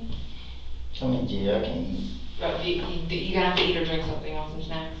or anything? I'm in jail, I can't eat. Bro, you're gonna have to eat or drink something. You want some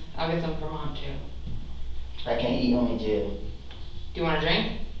snacks? I'll get some for Mom too. I can't eat, I'm in jail. Do you want a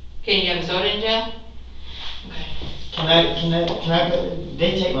drink? Can you have a soda in jail? Okay. Can I go?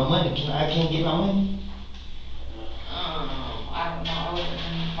 They take my money. I can't get my money? I don't know. I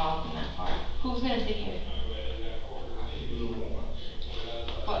wasn't involved in that part. Who's gonna take it?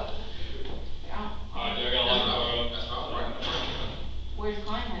 What? Yeah. Alright, I got a lot of Where's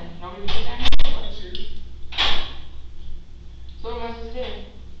Klein then? Nobody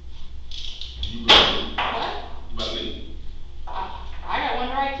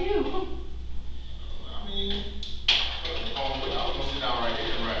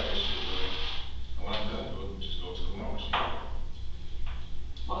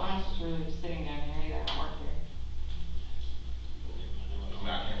else is really sitting down here either. I don't work here. I mean,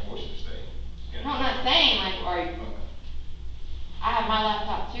 I can't force you to stay. No, I'm not saying like, Okay. I have my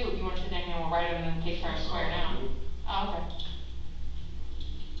laptop too. If you want to sit down here and we'll write them and then take turns squaring out. Oh, okay.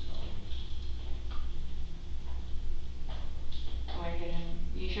 I'm gonna get him.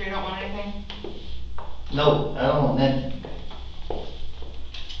 You sure you don't want anything? No, I don't want nothing.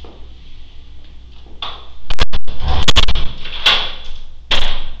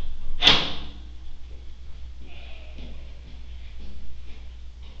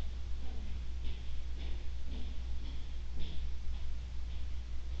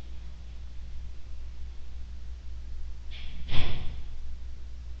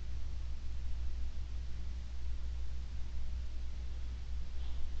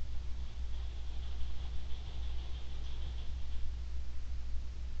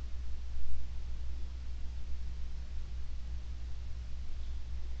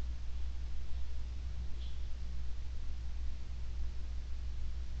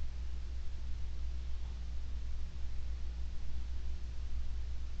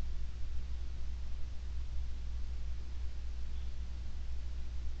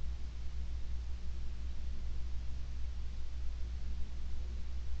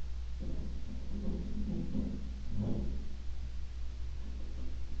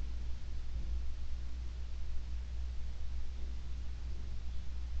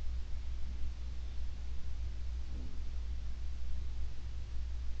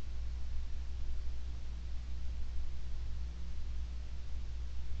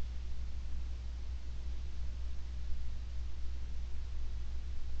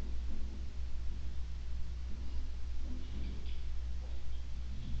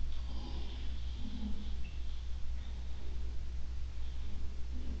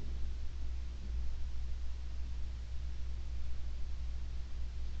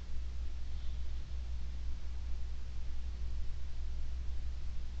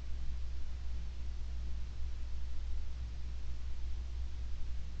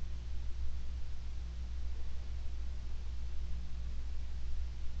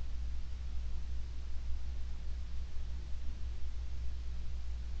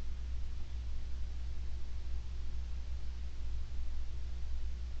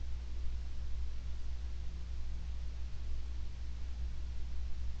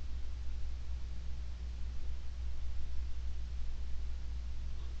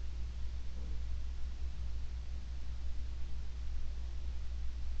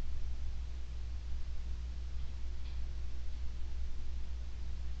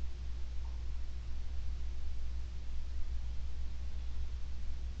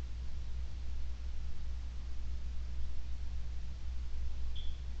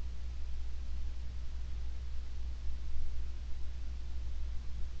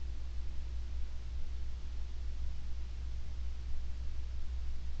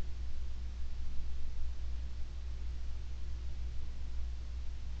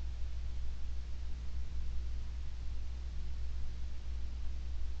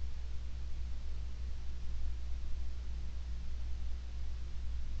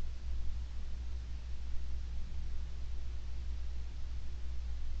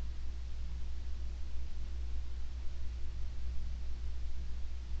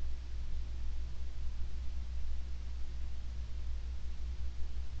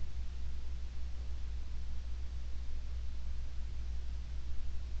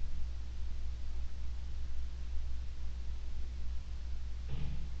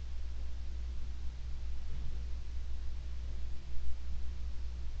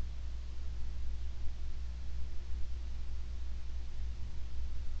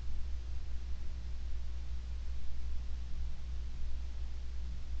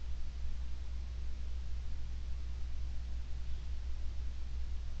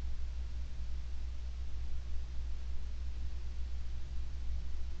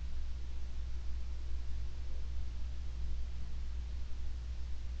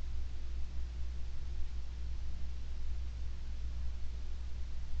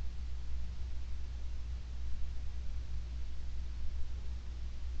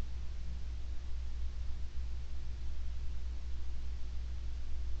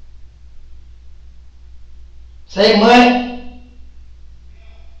 Say, Mud,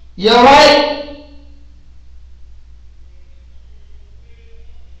 you alright?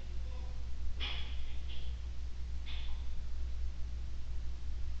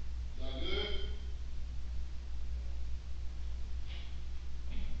 Y'all good?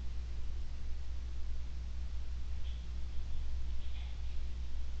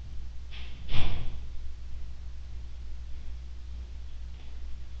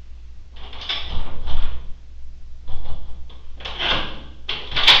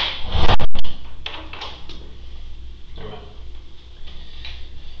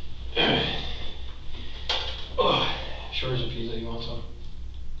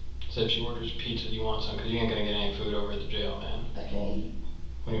 So if she orders pizza, do you want some? Cause you ain't gonna get any food over at the jail, man. I can't eat.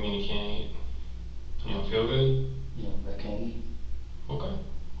 What do you mean you can't eat? You don't feel good? You know, I can't eat. Okay.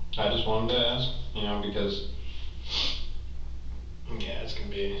 I just wanted to ask, you know, because, yeah, it's gonna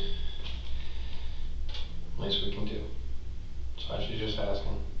be, least we can do. So I should just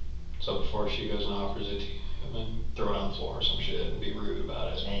asking. So before she goes and offers it to you, then throw it on the floor or some shit and be rude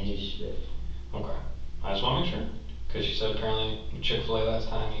about it. And disrespectful. Okay. I just wanna make sure. Cause she said apparently Chick-fil-A last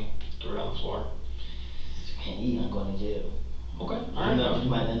time you threw it on the floor. Can't eat, I'm going to jail. Okay, You alright. know, you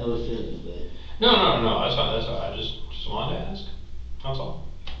might not know the feelings, but No, that's fine, I just wanted to ask. That's all.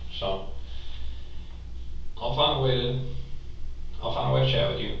 So, I'll find a way to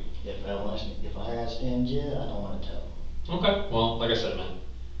chat with you. if I have to stay in jail, I don't want to tell. Okay, well, like I said, man,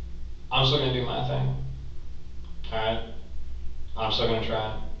 I'm still gonna do my thing. Alright? I'm still gonna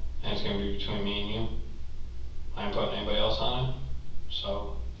try, and it's gonna be between me and you. I ain't putting anybody else on it,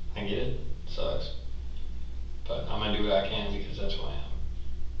 so I get it, sucks. But I'm gonna do what I can because that's who I am.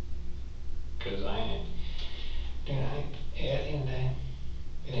 Cause I ain't, dude, at the end of the day,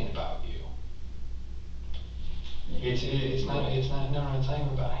 it ain't about you. It's not even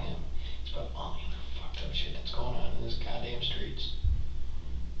about him. It's about all the other fucked up shit that's going on in this goddamn streets.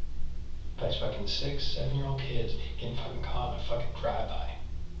 By fucking 6, 7-year-old kids getting fucking caught in a fucking drive-by.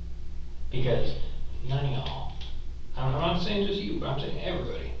 Because none of y'all, I'm not saying just you, but I'm saying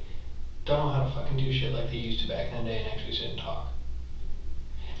everybody, don't know how to fucking do shit like they used to back in the day and actually sit and talk.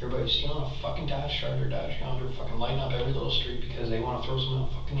 Everybody's stealing a fucking Dodge Charger, Dodge Challenger, fucking lighting up every little street because they want to throw something on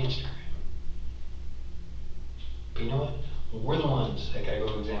fucking Instagram. But you know what? We're the ones that gotta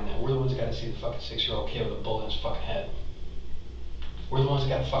go examine that. We're the ones that gotta see the fucking 6-year-old kid with a bullet in his fucking head. We're the ones that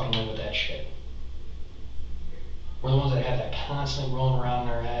gotta fucking live with that shit. We're the ones that have that constantly rolling around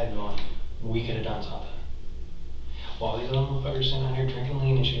in our head going, we could have done something. While these other motherfuckers sitting out here drinking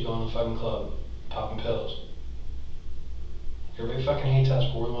lean and shit, going to the fucking club, popping pills. Everybody fucking hates us,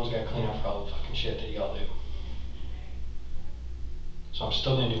 but we're the ones that gotta clean up for all the fucking shit that y'all do. So I'm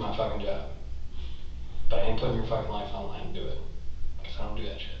still gonna do my fucking job. But I ain't putting your fucking life on the line to do it. Because I don't do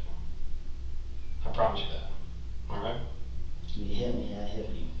that shit. I promise you that. Alright? You help me, I help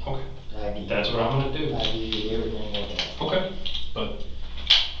you. Okay. That's what I'm gonna do. I give you everything I got. Okay. But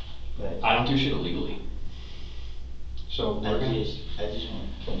I don't do shit illegally. So we're gonna... I just want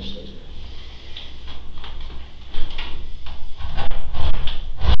to finish it.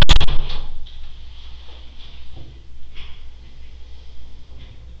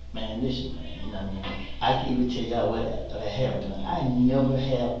 Man, listen, man, you know what I mean? I can even tell y'all what I have done.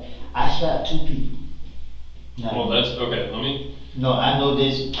 I shot 2 people. Well, that's, okay, let me... No, I know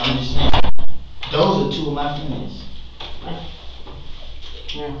this, I'm just saying, those are 2 of my friends.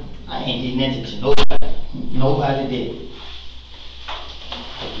 Yeah. I ain't did nothing to nobody. Nobody did.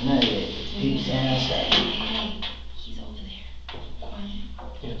 None of that. People saying I shot you. Hey, he's over there. Quiet.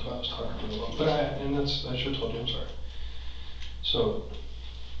 Yeah, that's what I was talking about. But I should've told you, I'm sorry. So,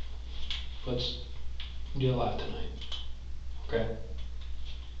 let's do a lot tonight. Okay?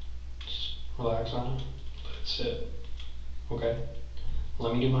 Just relax on it. Let it sit. Okay?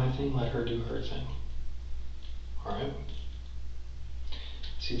 Let me do my thing, let her do her thing. Alright?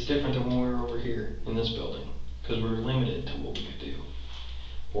 See, it's different than when we were over here in this building, because we're limited to what we could do.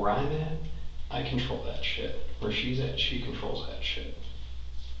 Where I'm at, I control that shit. Where she's at, she controls that shit.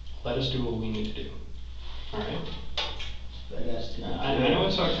 Let us do what we need to do. Alright? I know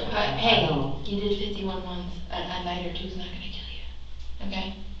it sucks. Hey, you did 51 once. A night or two's not gonna kill you.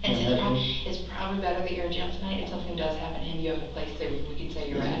 Okay? And it's probably better that you're in jail tonight. If something does happen to him, you have a place that we can say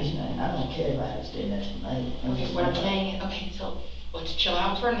you're at. I don't care if I have to stay there tonight. Okay, what I'm saying is, okay, so let's chill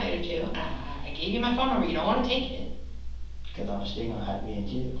out for a night or 2. I gave you my phone number. You don't want to take it. Because I'm still going to have to be in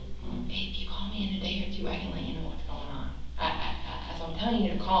jail. Hey, if you call me in a day or 2, I can let you know what's going on. So I'm telling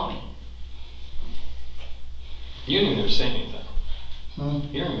you to call me. You didn't even say anything.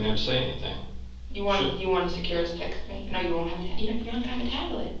 You don't even have to say anything. You want to secure us text me? No, you won't have to. You're not gonna have a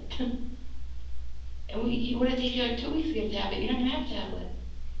tablet. And what did it take you like 2 weeks to get a tablet? You're not gonna have a tablet.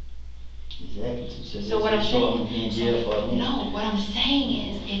 Exactly. So what I'm saying, be in jail for a minute. no, what I'm saying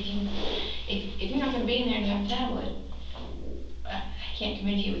is, if you're not gonna be in there and have a tablet, I can't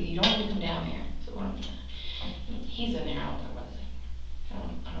communicate with you. You don't have to come down there. So what I'm saying, he's in there. I don't talk about this. I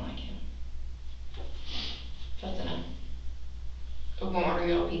don't like him. So that's enough. We won't order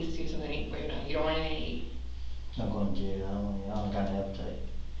you all pizza, see something to eat for you. You don't want anything to eat. I'm going to jail. I don't got an appetite.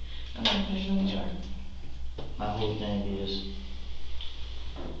 I'm not punishing you, sure. My whole thing is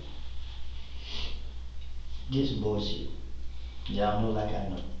this bullshit. Y'all know like I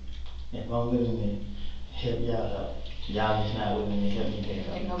know. If I'm willing to help y'all out, y'all just not willing to help me back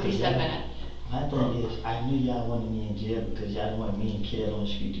up. Nobody's stepping it. My thing is, I knew y'all wanted me in jail because y'all wanted me and Kid on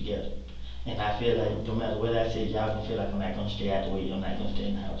the street together. And I feel like no matter what I say, y'all gonna feel like I'm not gonna stay out the way, I'm not gonna stay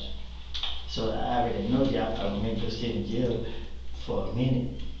in the house. So I already know y'all probably made me sit in jail for a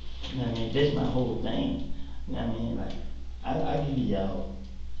minute. You know what I mean? That's my whole thing. You know what I mean? Like, I give y'all.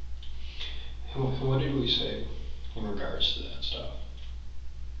 And what did we say in regards to that stuff?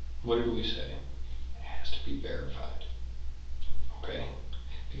 What did we say? It has to be verified. Okay?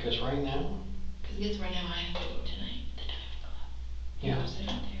 Because right now. Because guess right now I have to go tonight at the Diamond Club. Yeah. I'll sit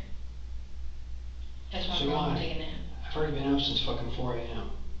out there. That's why So I'm do going I. to take a nap. I've already been up since fucking 4 a.m.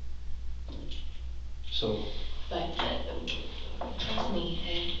 So. But trust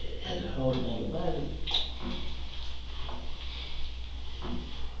me, The whole thing about it.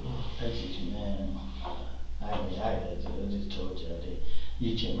 I just, man, I just told y'all that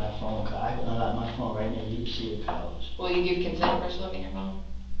you check my phone call. I can unlock my phone right now, you can see the calls. will you give consent for us looking at your phone?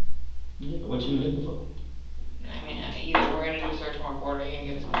 Yeah, what you looking for? I mean, either we're gonna do a search warrant for it or you're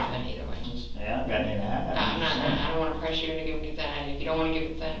gonna give us consent either way. Yeah, I got that. I don't wanna pressure you into giving consent, and if you don't wanna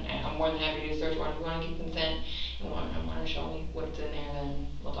give consent, I'm more than happy to do a search warrant. If you wanna give consent, and wanna show me what's in there, then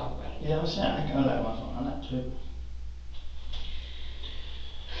we'll talk about it. Yeah, I'm saying I can unlock my phone, I'm not tripping.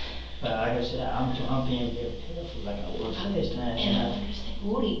 But like I said, I'm being very careful like I was last time. And I understand,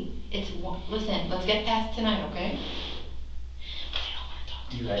 Woody, listen, let's get past tonight, okay? But I don't wanna talk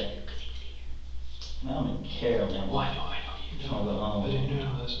to You you right. because he's here. Man, I don't even care, man. Well, I know you don't. But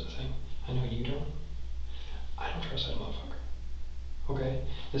no, that's the thing. I know you don't. I don't trust that motherfucker. Okay?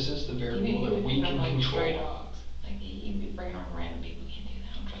 This is the variable that we can like stray control. dogs. Like, you be bringing on random people, you can't do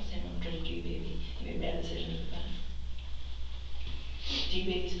that. I don't trust him, I don't trust you, baby. You made bad decisions with that.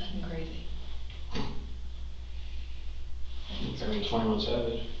 G-Baby's fucking crazy. Very 21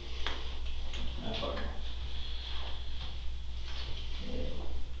 Savage. That fucker.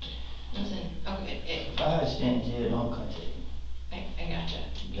 Listen, okay, If I stand jail, don't contact me. I gotcha.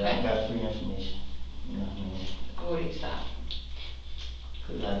 Yeah, I got free information. You know what I mean? Woody, stop.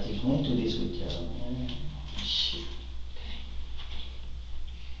 Cause I just went through this with y'all, man. Shit. Okay.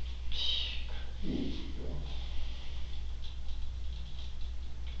 Crazy, bro.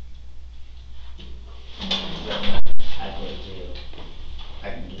 I go to jail. I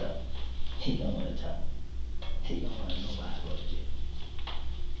can get up. He don't wanna talk. He don't wanna know why I go to jail.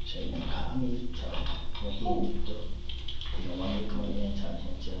 So he gonna call me to tell me when he in the door. He don't want me to come in and talk to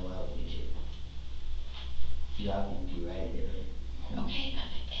him, tell him why I was in jail. Y'all can be right there. Okay,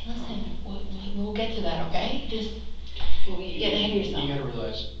 and listen, we'll get to that, okay? Just, get ahead of yourself. You gotta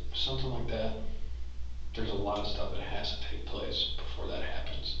realize, something like that, there's a lot of stuff that has to take place before that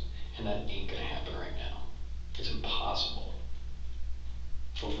happens. And that ain't gonna happen right now. It's impossible.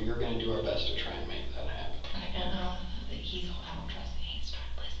 So we are gonna do our best to try and make that happen. I don't trust him, he's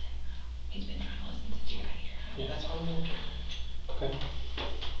trying to listen. He's been trying to listen since you got here. Yeah. That's all I'm gonna do. Okay.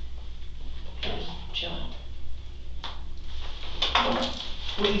 Just chill out.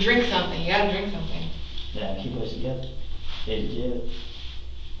 Well, you drink something, you gotta drink something. Yeah, keep us together. Head to jail.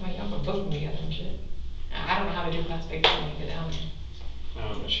 I mean, y'all can book me together and shit. I don't know how to do class big when you get down there.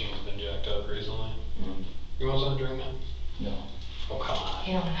 My machine's been jacked up recently. Mm. You want something to drink now? No. Oh, come on.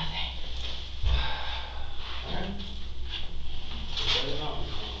 You know nothing. Alright. Get it out.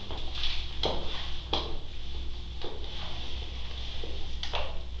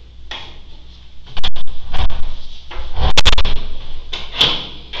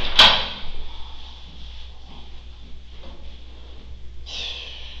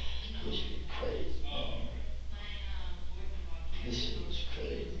 This shit crazy, man. This shit is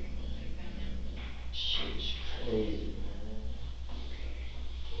crazy, man. Shit is crazy, man.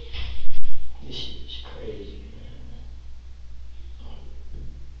 This shit is crazy, man.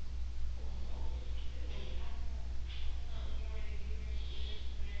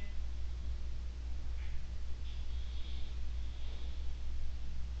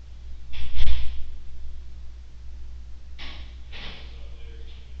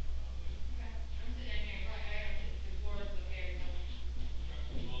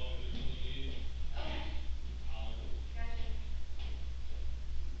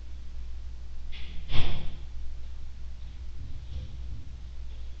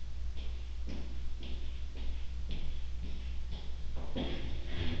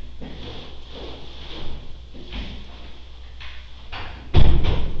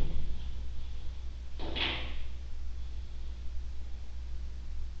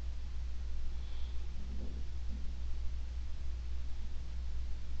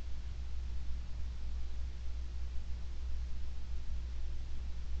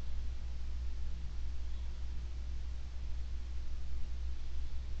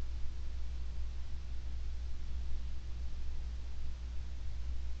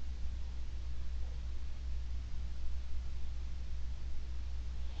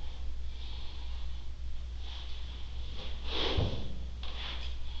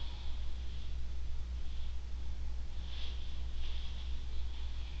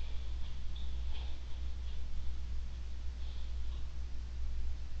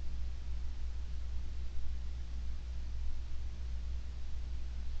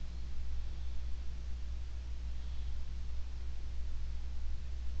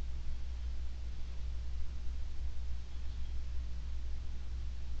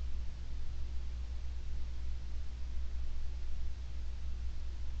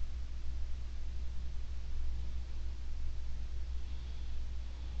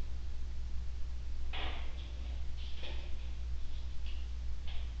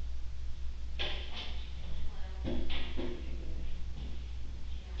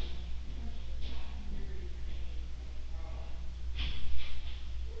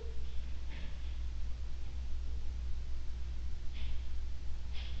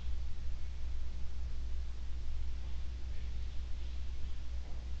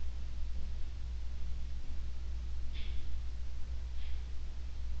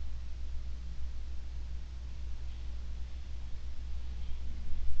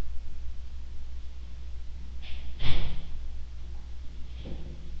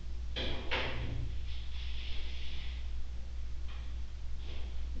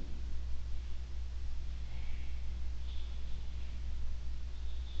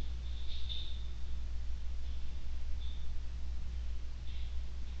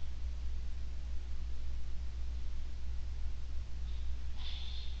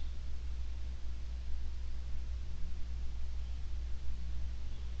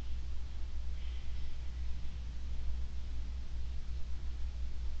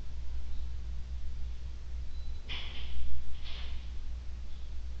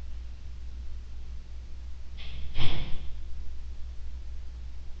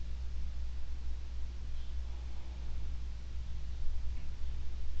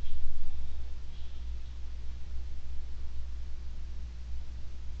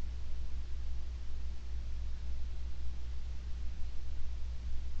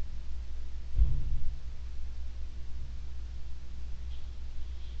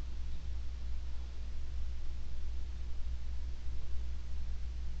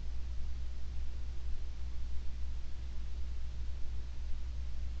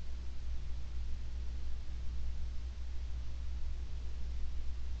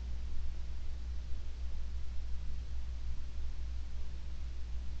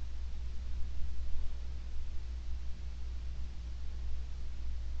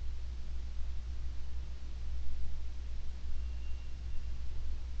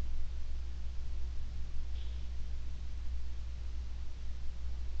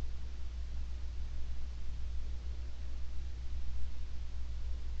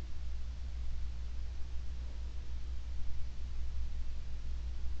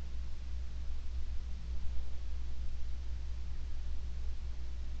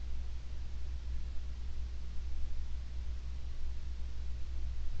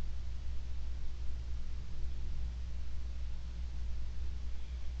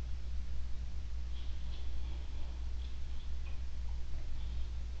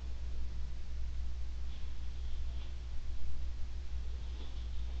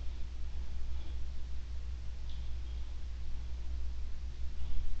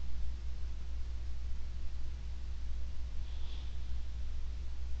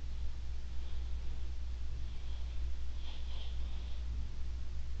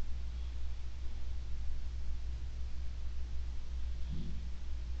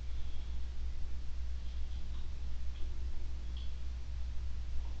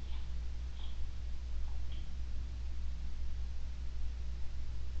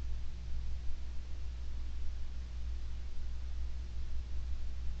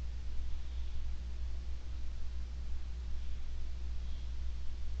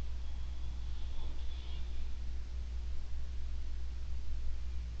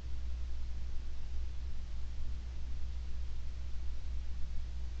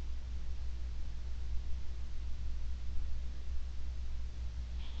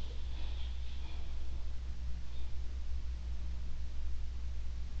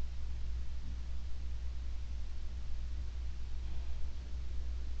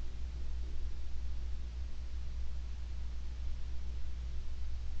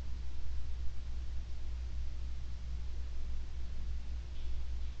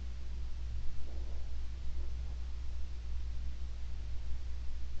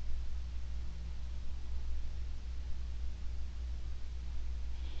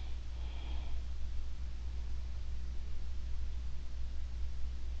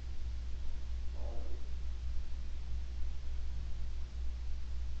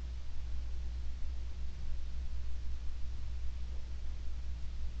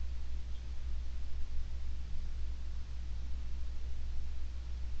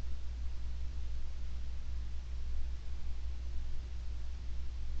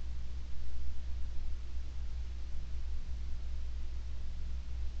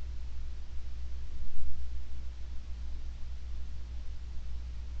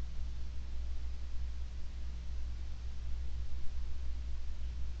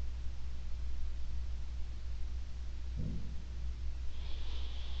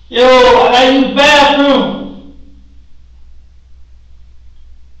 Yo, I gotta use the bathroom.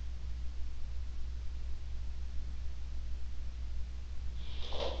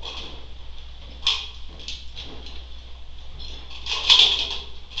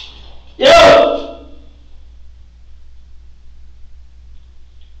 Yo!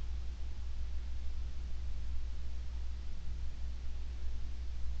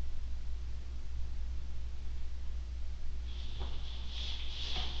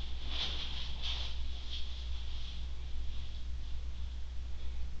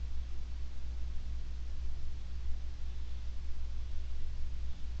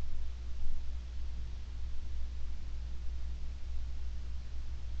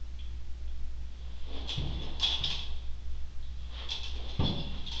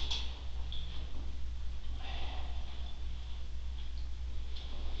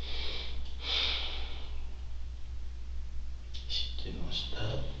 She didn't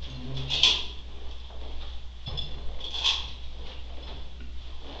stop.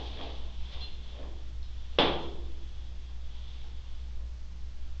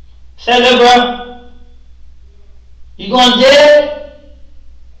 Stand up, bro. You going to jail?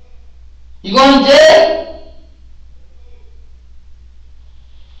 You going to jail?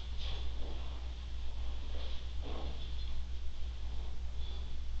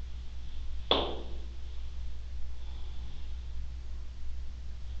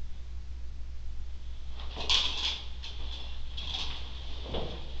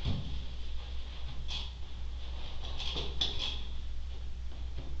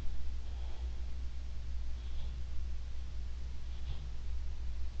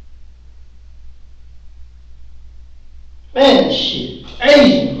 Man, shit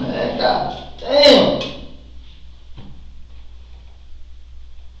crazy, man. God damn.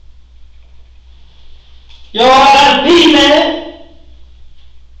 Yo, I gotta pee, man.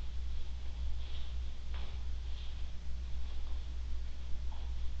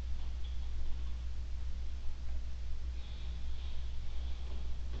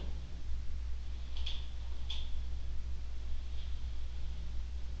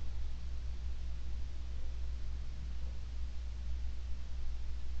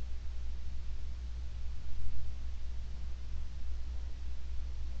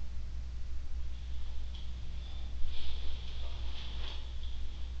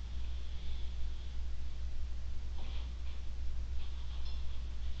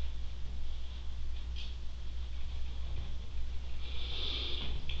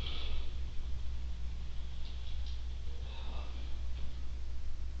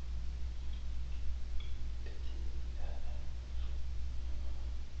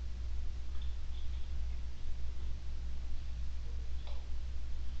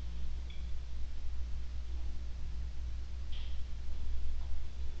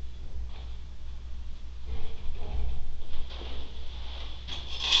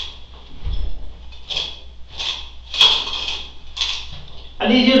 I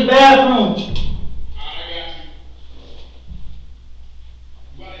need you to use the bathroom. I got you.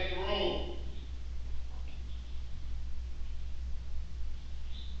 You gotta hit the room.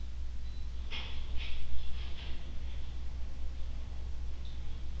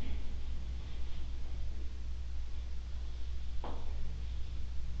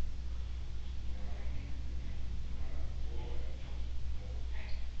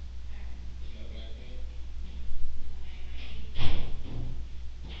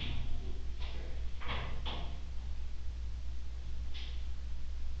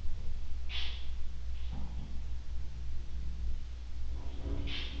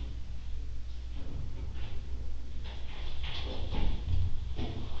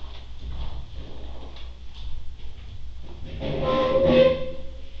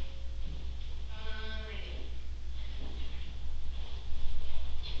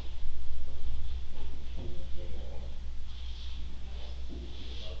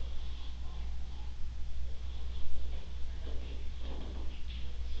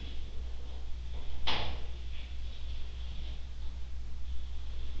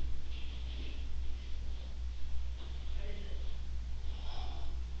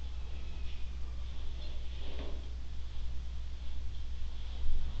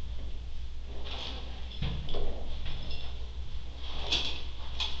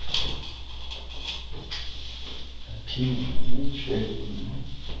 Pee, tripping.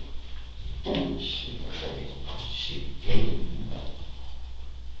 Shit crazy. Shit gay.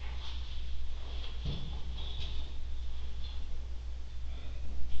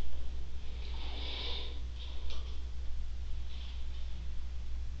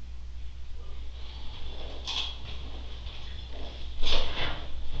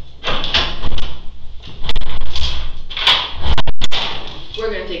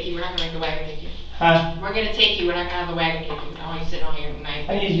 We're gonna take you, we're not gonna make the wagon take you. Huh? We're gonna take you, we're not gonna have the wagon take you. I want you sitting on here tonight.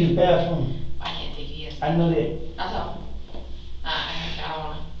 I need to use the bathroom. I can't take you, yes. I know that. That's all. I don't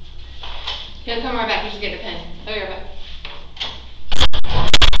wanna. He'll come right back, you just get the pen. I'll be right back.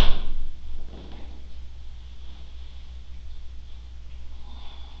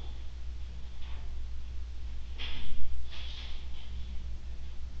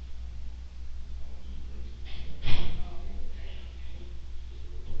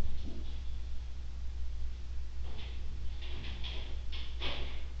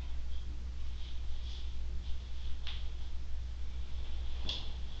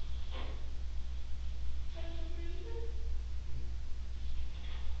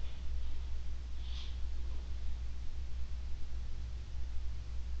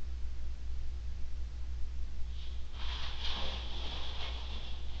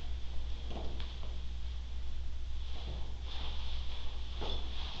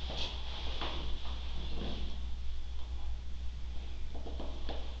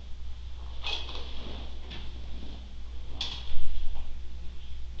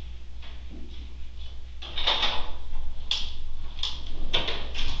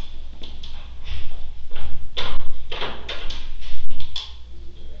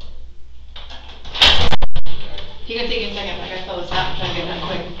 You can take it in a second, I gotta fill this out, I'm trying to get it done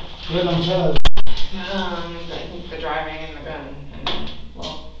quick. What I'm charged? I think the driving and the gun, and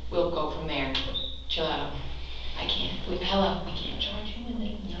well, we'll go from there. Chill out. I can't, hello, I can't charge you with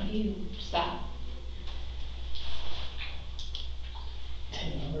it, not you, stop.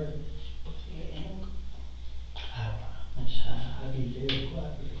 Take my word. I'll be very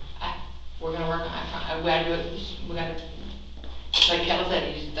quiet. We're gonna work on it, we gotta do it, we gotta, like Kevin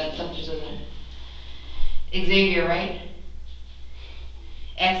said, that stuff just isn't. Xavier, right?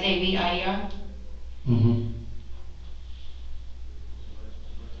 Xavier? Mm-hmm.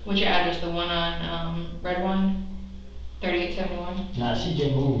 What's your address, the one on, Red One? 3871? Nah, she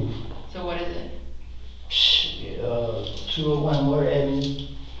just moved. So what is it? 201 Moore Avenue.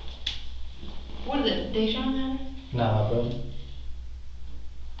 What is it, Deshaun address? Nah, brother.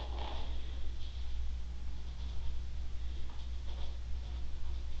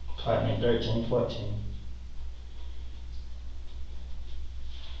 Apartment 1314.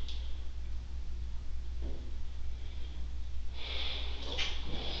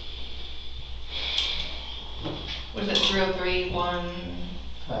 What is it, 3031?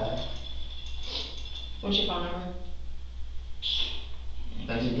 What's your phone number?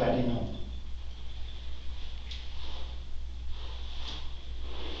 I just got the number.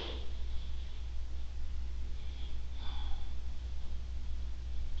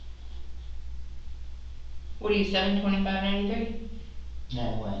 What are you, 72593?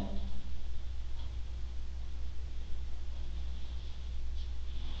 91.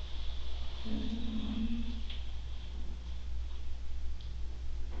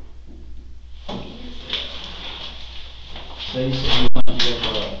 So you said you want to give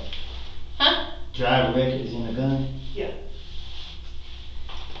Huh? driver records in the gun? Yeah.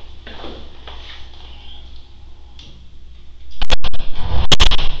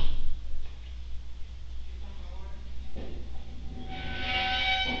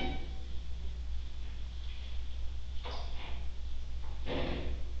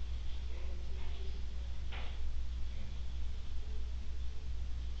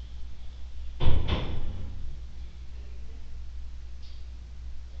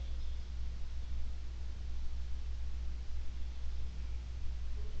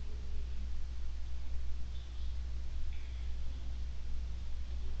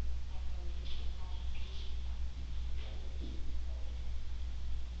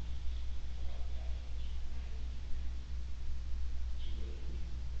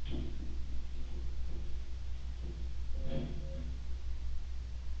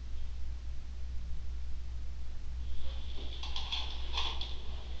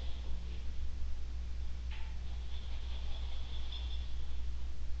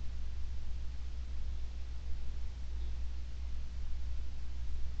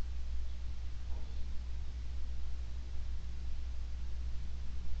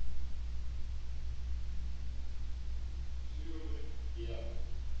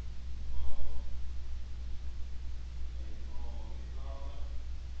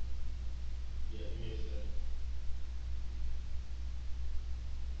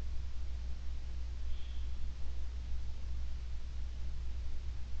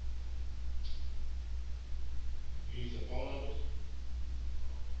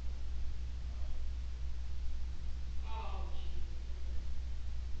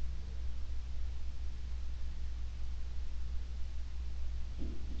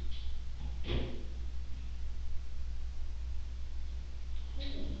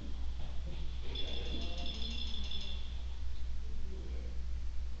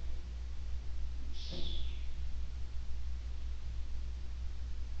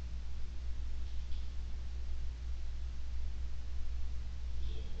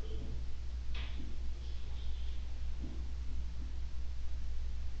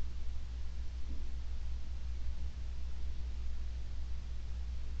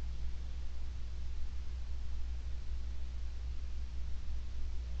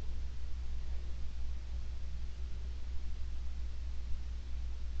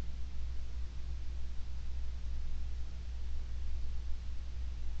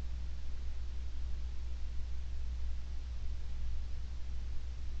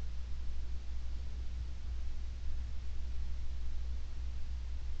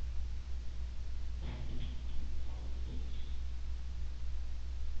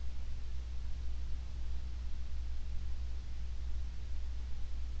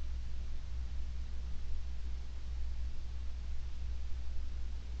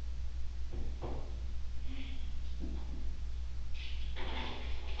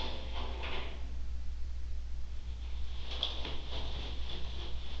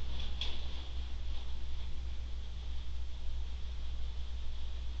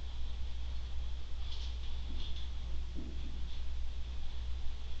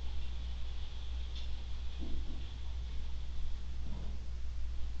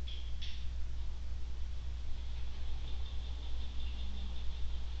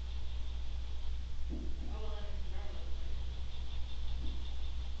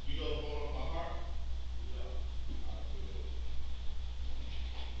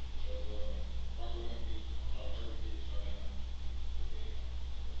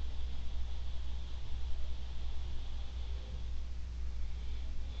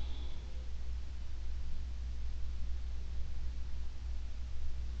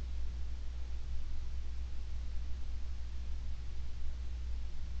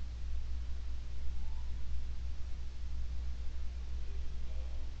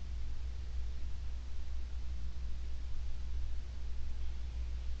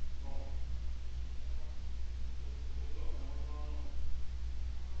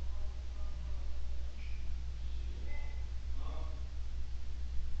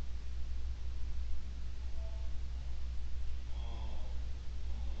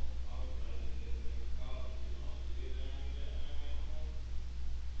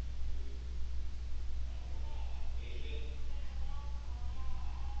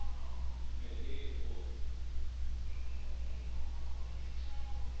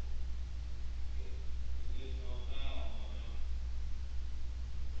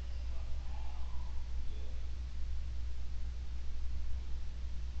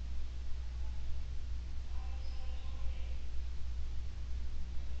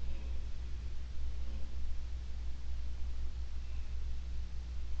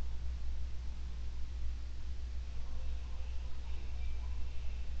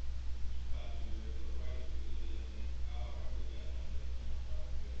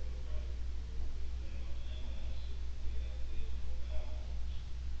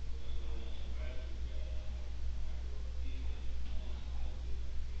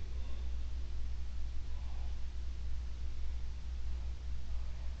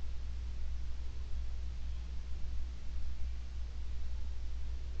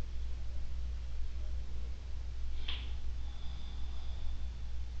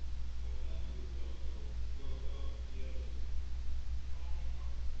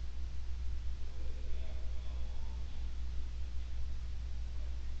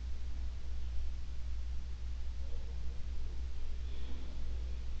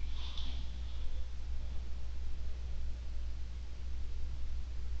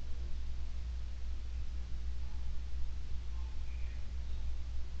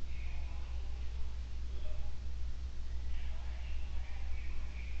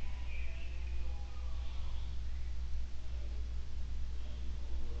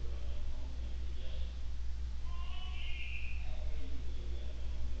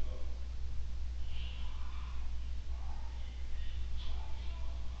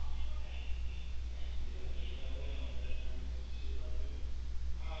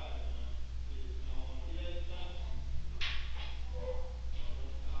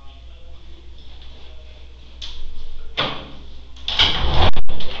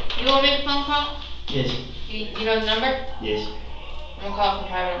 wanna make a phone call? Yes, You know the number? yes. I'm gonna call from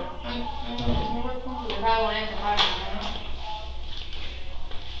private. It's my work phone. They probably won't answer private. I don't know.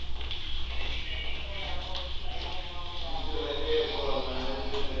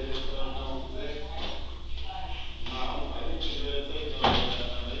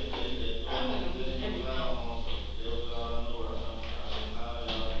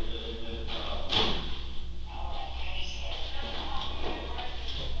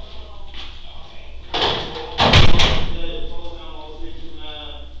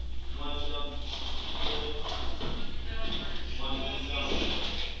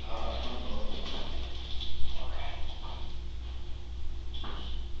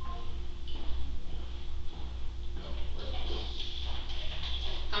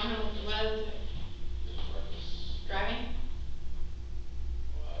 I don't know what is it? Driving?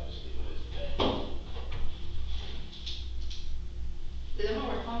 Is it my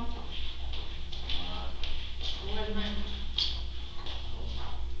work phone? Where's mine?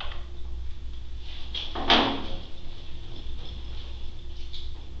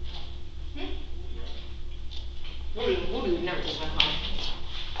 Woody would never take my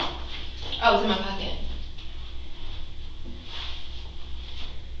phone. Oh, it's in my pocket.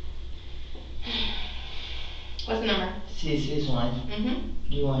 What's the number? 661 Mm-hmm.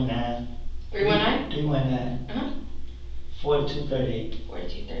 319 319? 319 Uh-huh. 4238.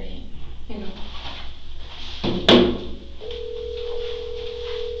 4238. Here you go.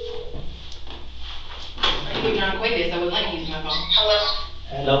 I think John Quay did, so I wouldn't let you use my phone. Hello?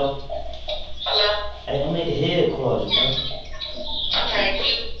 Hello? Hello? Hey, I'm at the headquarters, bro.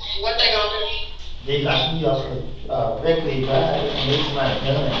 Okay, what they gonna do? They locked me up for regularly driving and they somebody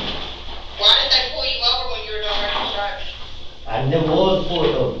done. Why did they pull you over when you were doing reckless driving? I never was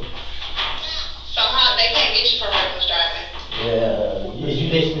pulled over. So how, they can't get you for reckless driving? Yeah, yes, you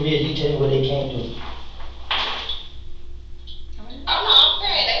listen to me, you tell me what they can't do. Oh no, I'm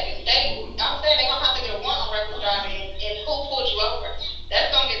saying I'm saying they gonna have to get a warrant on reckless driving and who pulled you over? That's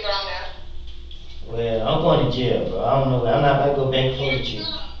gonna get thrown out. Well, I'm going to jail, bro. I don't know. I'm not about to go back and forth with you.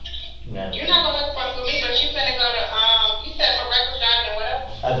 No. You're not gonna look for with me, but you finna go to, you said for reckless driving and what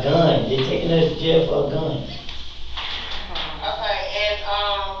else? A gun. They taking us to jail for a gun. Okay, and,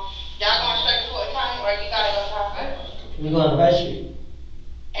 y'all going straight to Fulton County or you gotta go to hospital? We going to Rice Street.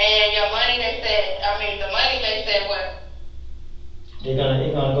 And your money, the money they said what? They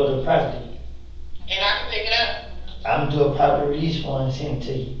gonna go to the property. And I can pick it up? I'm gonna do a property release form and send it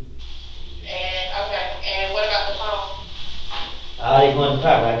to you. And, okay, and what about the phone? They going to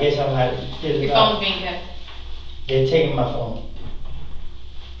property. I guess I'm gonna have to fill it Your out. phone's being kept. They're taking my phone.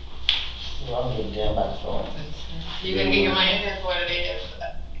 Well, I'm getting down about the phone. You're gonna get your money. That's what it is.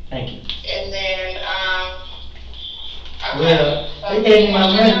 Thank you. And then, okay. Well, So they gave me my how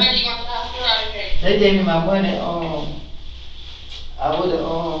money. many you want to hospital out of here? They gave me my money. I would've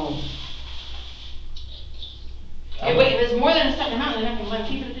Yeah, wait, if it's more than a certain amount, they're not gonna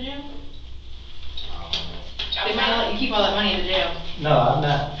let you keep it at the jail? They might not let you keep all that money at the jail. No, I'm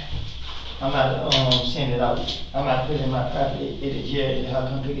not. I'm not sending it out. I'm not putting my property in the jail and I'll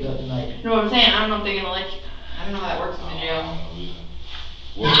come pick it up tonight. You know what I'm saying? I don't know if they're gonna let you, I don't know how that works in the jail.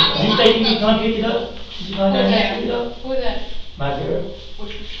 You think you can come pick it up? You come down here and pick it up? Who's that? My girl,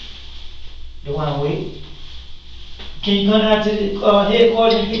 Which, the one with. Can you come down to the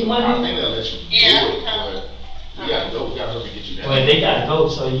headquarters and get the I money? think they'll let you do Yeah. it, but we gotta go, we gotta help you get you down. Well, they gotta go,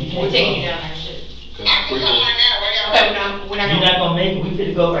 so you can't. we're taking you down there, shit. Cause I can quicker- come right now, where y'all? Okay, we're not You're gonna. not gonna make it, we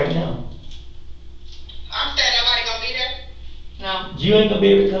finna go right now. I'm saying nobody gonna be there? No. You ain't gonna be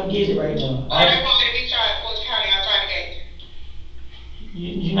able to come get it right now. Or they want me to be tried at Fulton County, I'll try to get.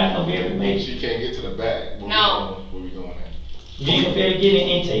 You're not gonna be able to make it. She can't get to the back. No. Where we going at? You ain't gonna be able to get an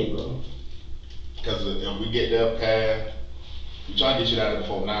intake, bro. Cause if we get there past, we try to get you out there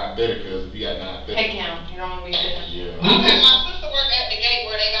before 9:30, cause if you got 9:30. Head count, you don't wanna be sitting. Yeah. Okay, my sister work at the gate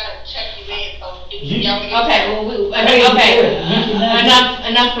where they gotta check you in, so do You- y'all need. Okay, well, Hey, okay. you cannot-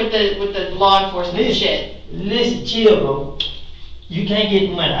 Enough with the law enforcement Listen, shit. listen, chill, bro. You can't get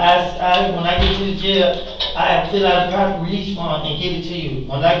the money. When I get to the jail, I fill out a property release form and give it to you.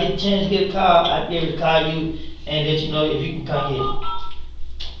 When I get a chance to get a call, I'll be able to call you and let you know if you can come get it.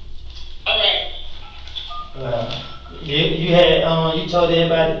 Okay. You had, you told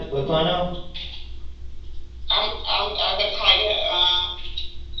everybody what's going on? I'm gonna call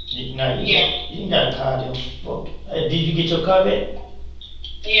you, No, Yeah. you ain't gotta call them. Fuck. Did you get your car back?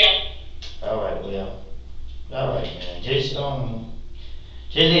 yeah. Alright, well, alright, man. Just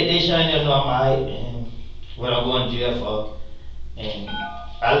let this young them know I'm alright and what I'm going to jail for. And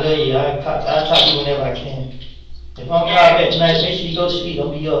I love you. I'll talk to you whenever I can. If I'm called back tonight, make sure you go to sleep.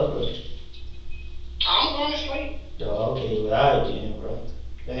 Don't be up, bro. I'm going to sleep. Oh, okay, well, alright then, bro.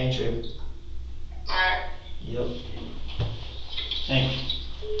 That ain't tripping. Alright. Yep. Thank you.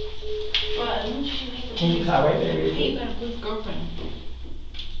 Bro, I want you to hate Can you call right there real He quick? got a good girlfriend.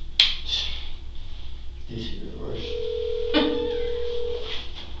 This is the worst.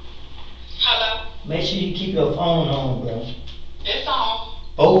 Hello? Make sure you keep your phone on, bro. It's on.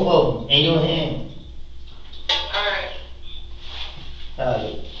 Both of them in your hand. Alright.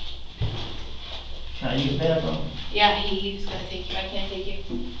 Alright. Can I use the bathroom? Yeah, he's gonna take you. I can't take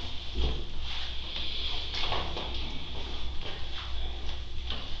you.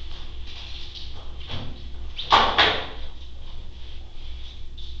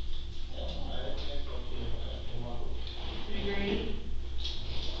 Agreed.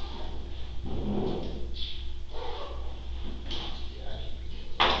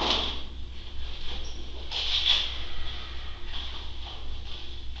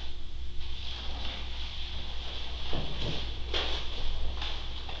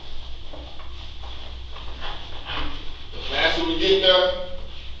 The faster we get there,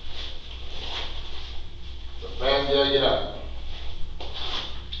 the faster I get out.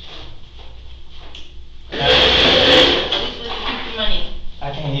 At least let's keep the money.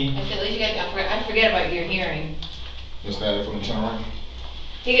 I can't hear you. I said, at least you guys, I forget about your hearing. Just that from the turnaround.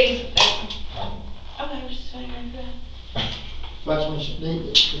 He gets, okay, we're just fine, I'm good. Watch when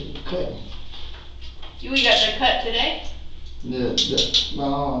they cut. You got the cut today?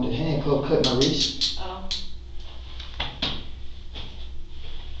 The handcuff cut my wrist. Oh.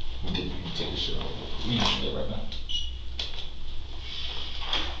 Take this shit off. We need shit right now.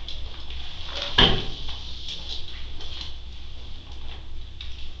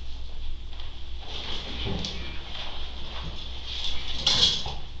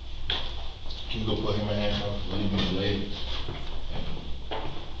 Can you go put him in handcuffs? Let him be delayed.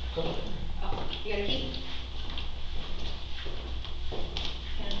 Oh, you got a key?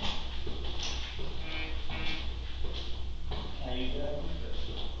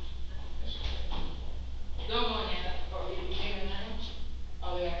 Don't go in there, or you take it now?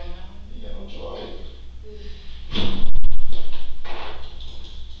 Oh, we got it now? You got no choice.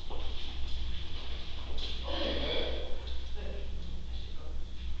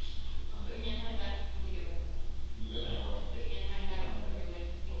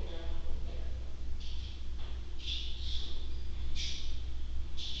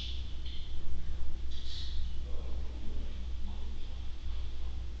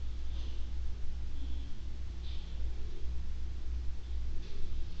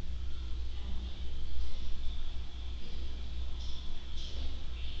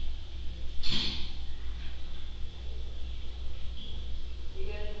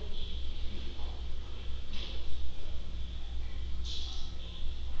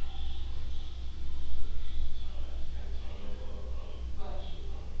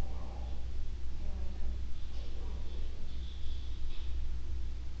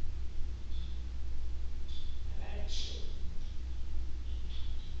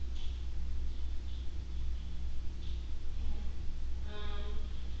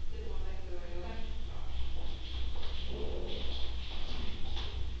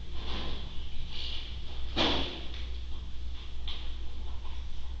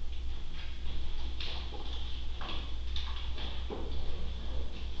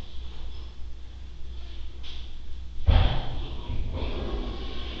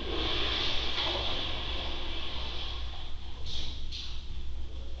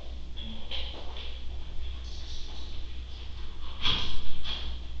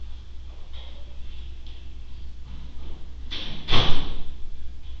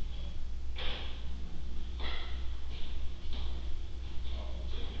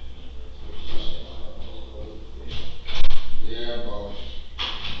 Yeah, boss.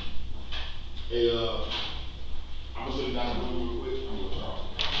 Hey, I'm gonna sit down real quick. I'm gonna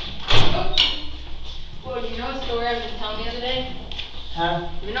talk. Well, you know what story I was just telling you the other day? Huh?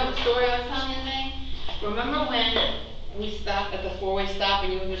 You know what story I was telling you the other day? Remember when we stopped at the four-way stop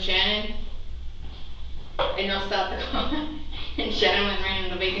and you was with Shannon? And y'all stopped the car, and Shannon went and ran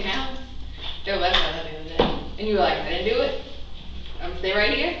in the vacant house? They were laughing at that the other day. And you were like, I didn't do it? I'm gonna stay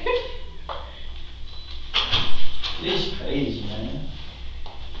right here? This is crazy, man.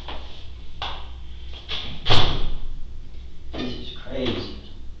 This is crazy.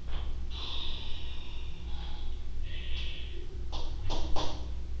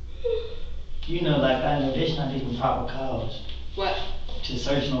 You know, like I know this not even proper cause What? to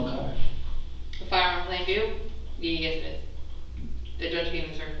search no car. The firearm plain view? Yeah, you guessed it. The judge gave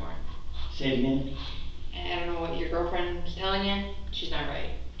me a search warrant. Say it again. and I don't know what your girlfriend's telling you, she's not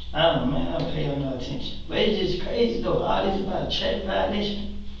right. I don't know, man, I don't pay her no attention. But it's just crazy though, all this about traffic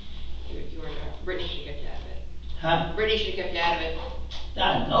violation. You were Brittany should have kept you out of it. Huh? Brittany should have kept you out of it.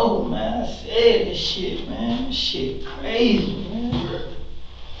 I know, man, I said this shit, man. This shit crazy, man.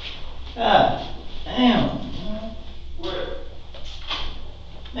 God damn, man. Where?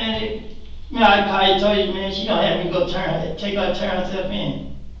 Man, I probably told you, man, she gonna have me go take herself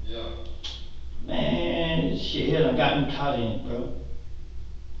in. Yeah. Man, this shit here done got me caught in it, bro.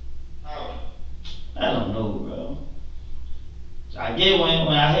 How? I don't know, bro. I get when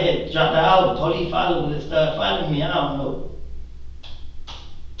I had dropped her out, the police followed me and started following me, I don't know.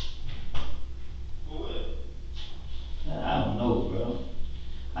 For what? I don't know, bro.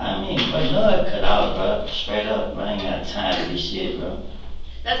 I mean, but no, cut out, bro. Straight up, bro. I ain't got time for this shit, bro.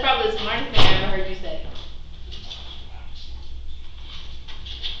 That's probably the smartest thing I ever heard you say.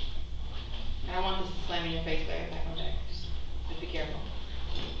 I don't want this to slam in your face, Larry, if I come back. Just be careful.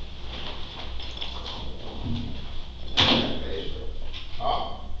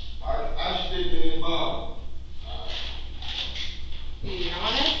 I stick in the bottom. You're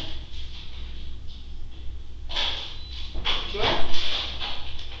honest? Sure?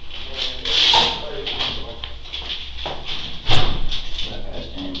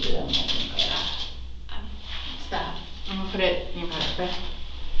 Stop. I'm gonna put it in your mouth, okay?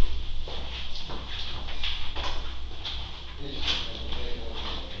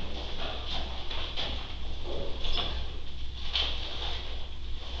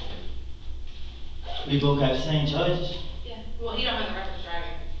 We both got the same charges? Yeah. Well, you don't have the reference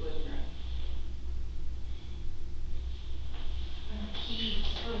driving.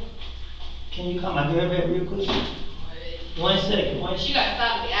 Can you call my girl back real quick? 1 second, She got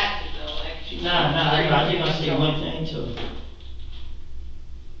stopped with the attitude though, like she. Nah, I just gonna say one thing to her.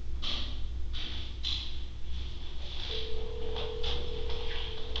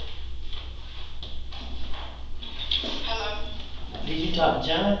 Hello. Did you talk to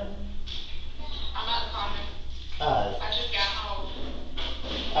John? I'm about to call him. Alright, I just got home.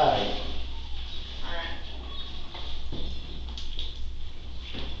 alright. Alright.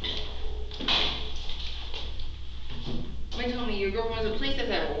 Somebody told me your girlfriend was a police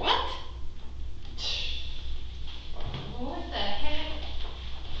officer. What? What the heck?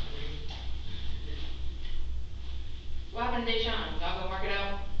 What happened to Deshaun? Y'all gonna work it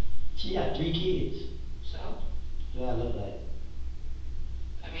out? She got 3 kids. So? What do I look like?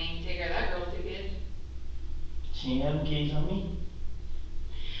 I mean, you take care of that girl with 2 kids. She ain't having kids on me.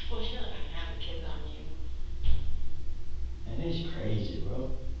 Well, she really doesn't have the kids on you. Man, it's crazy,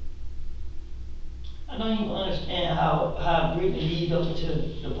 bro. I don't even understand how Brittany lead up to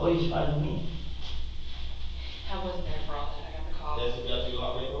the police fighting me. I wasn't there for all that. I got the call. That's what got you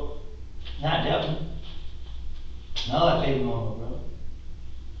locked in, bro? Not that one. No, I baby mama, bro.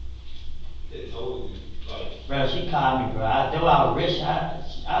 They told you, like. Bro, she called me, bro. Though I was rich, I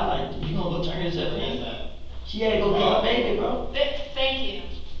like, you gonna go turn yourself in? She had to go get her baby, bro. Thank you.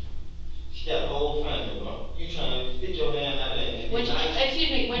 She got the whole family, bro. You trying to stick your hand out there and When she, excuse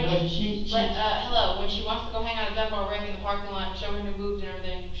me, when No, hello, when she wants to go hang out at Dunbar Rank in the parking lot, show her new boobs and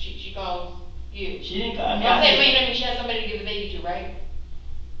everything, she calls you. She didn't call me. I'm saying, wait, I mean, she has somebody to give the baby to, right?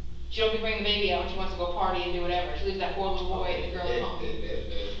 She don't be bringing the baby out when she wants to go party and do whatever. She leaves that poor little boy and the girl at home.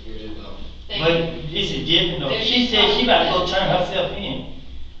 That's good enough. Thank But you. this is different though. There She you said go. she about to go turn herself in.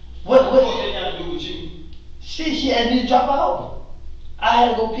 What What? they got to do with you? She asked me to drop her off. I had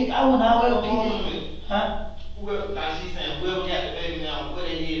to go pick, I went out Hold there on a to pick minute. her. Huh? Whoever, like she's saying, whoever got the baby now, what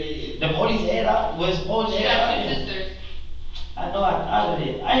they did. The police had out, was supposed to She have got out 2 there. sisters. I know I thought of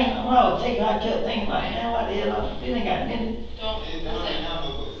it. When I was taking her, I kept thinking like, man, why the hell, they ain't got nothing. Don't, It's listen. right now,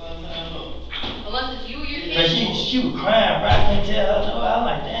 but sometime no. Unless it's you or your But kids. she was crying, bro. I couldn't tell her no. I was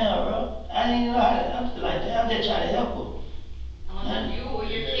like, damn, bro. I didn't even know how to, I was like, damn, I'm just trying to help her. Unless it's you or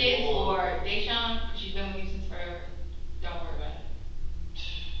your kids or Deshaun, 'cause she's been with you since forever. Don't worry about it.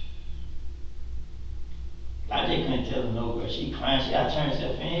 I just couldn't tell her no, bro. She crying, she got to turn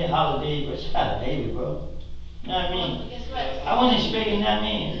herself in. It's holiday, bro. She got a baby, bro. You know what I mean? Guess what? I wasn't expecting that,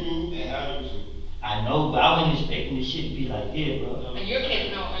 man. You and how do you? I know, but I wasn't expecting this shit to be like this, bro. And your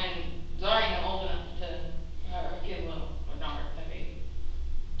kids know, and Zari ain't old enough to, her kids will, or not, that baby.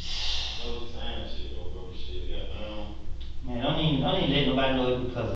 No sign shit, bro, shit. Yeah, Man, don't even let nobody know it because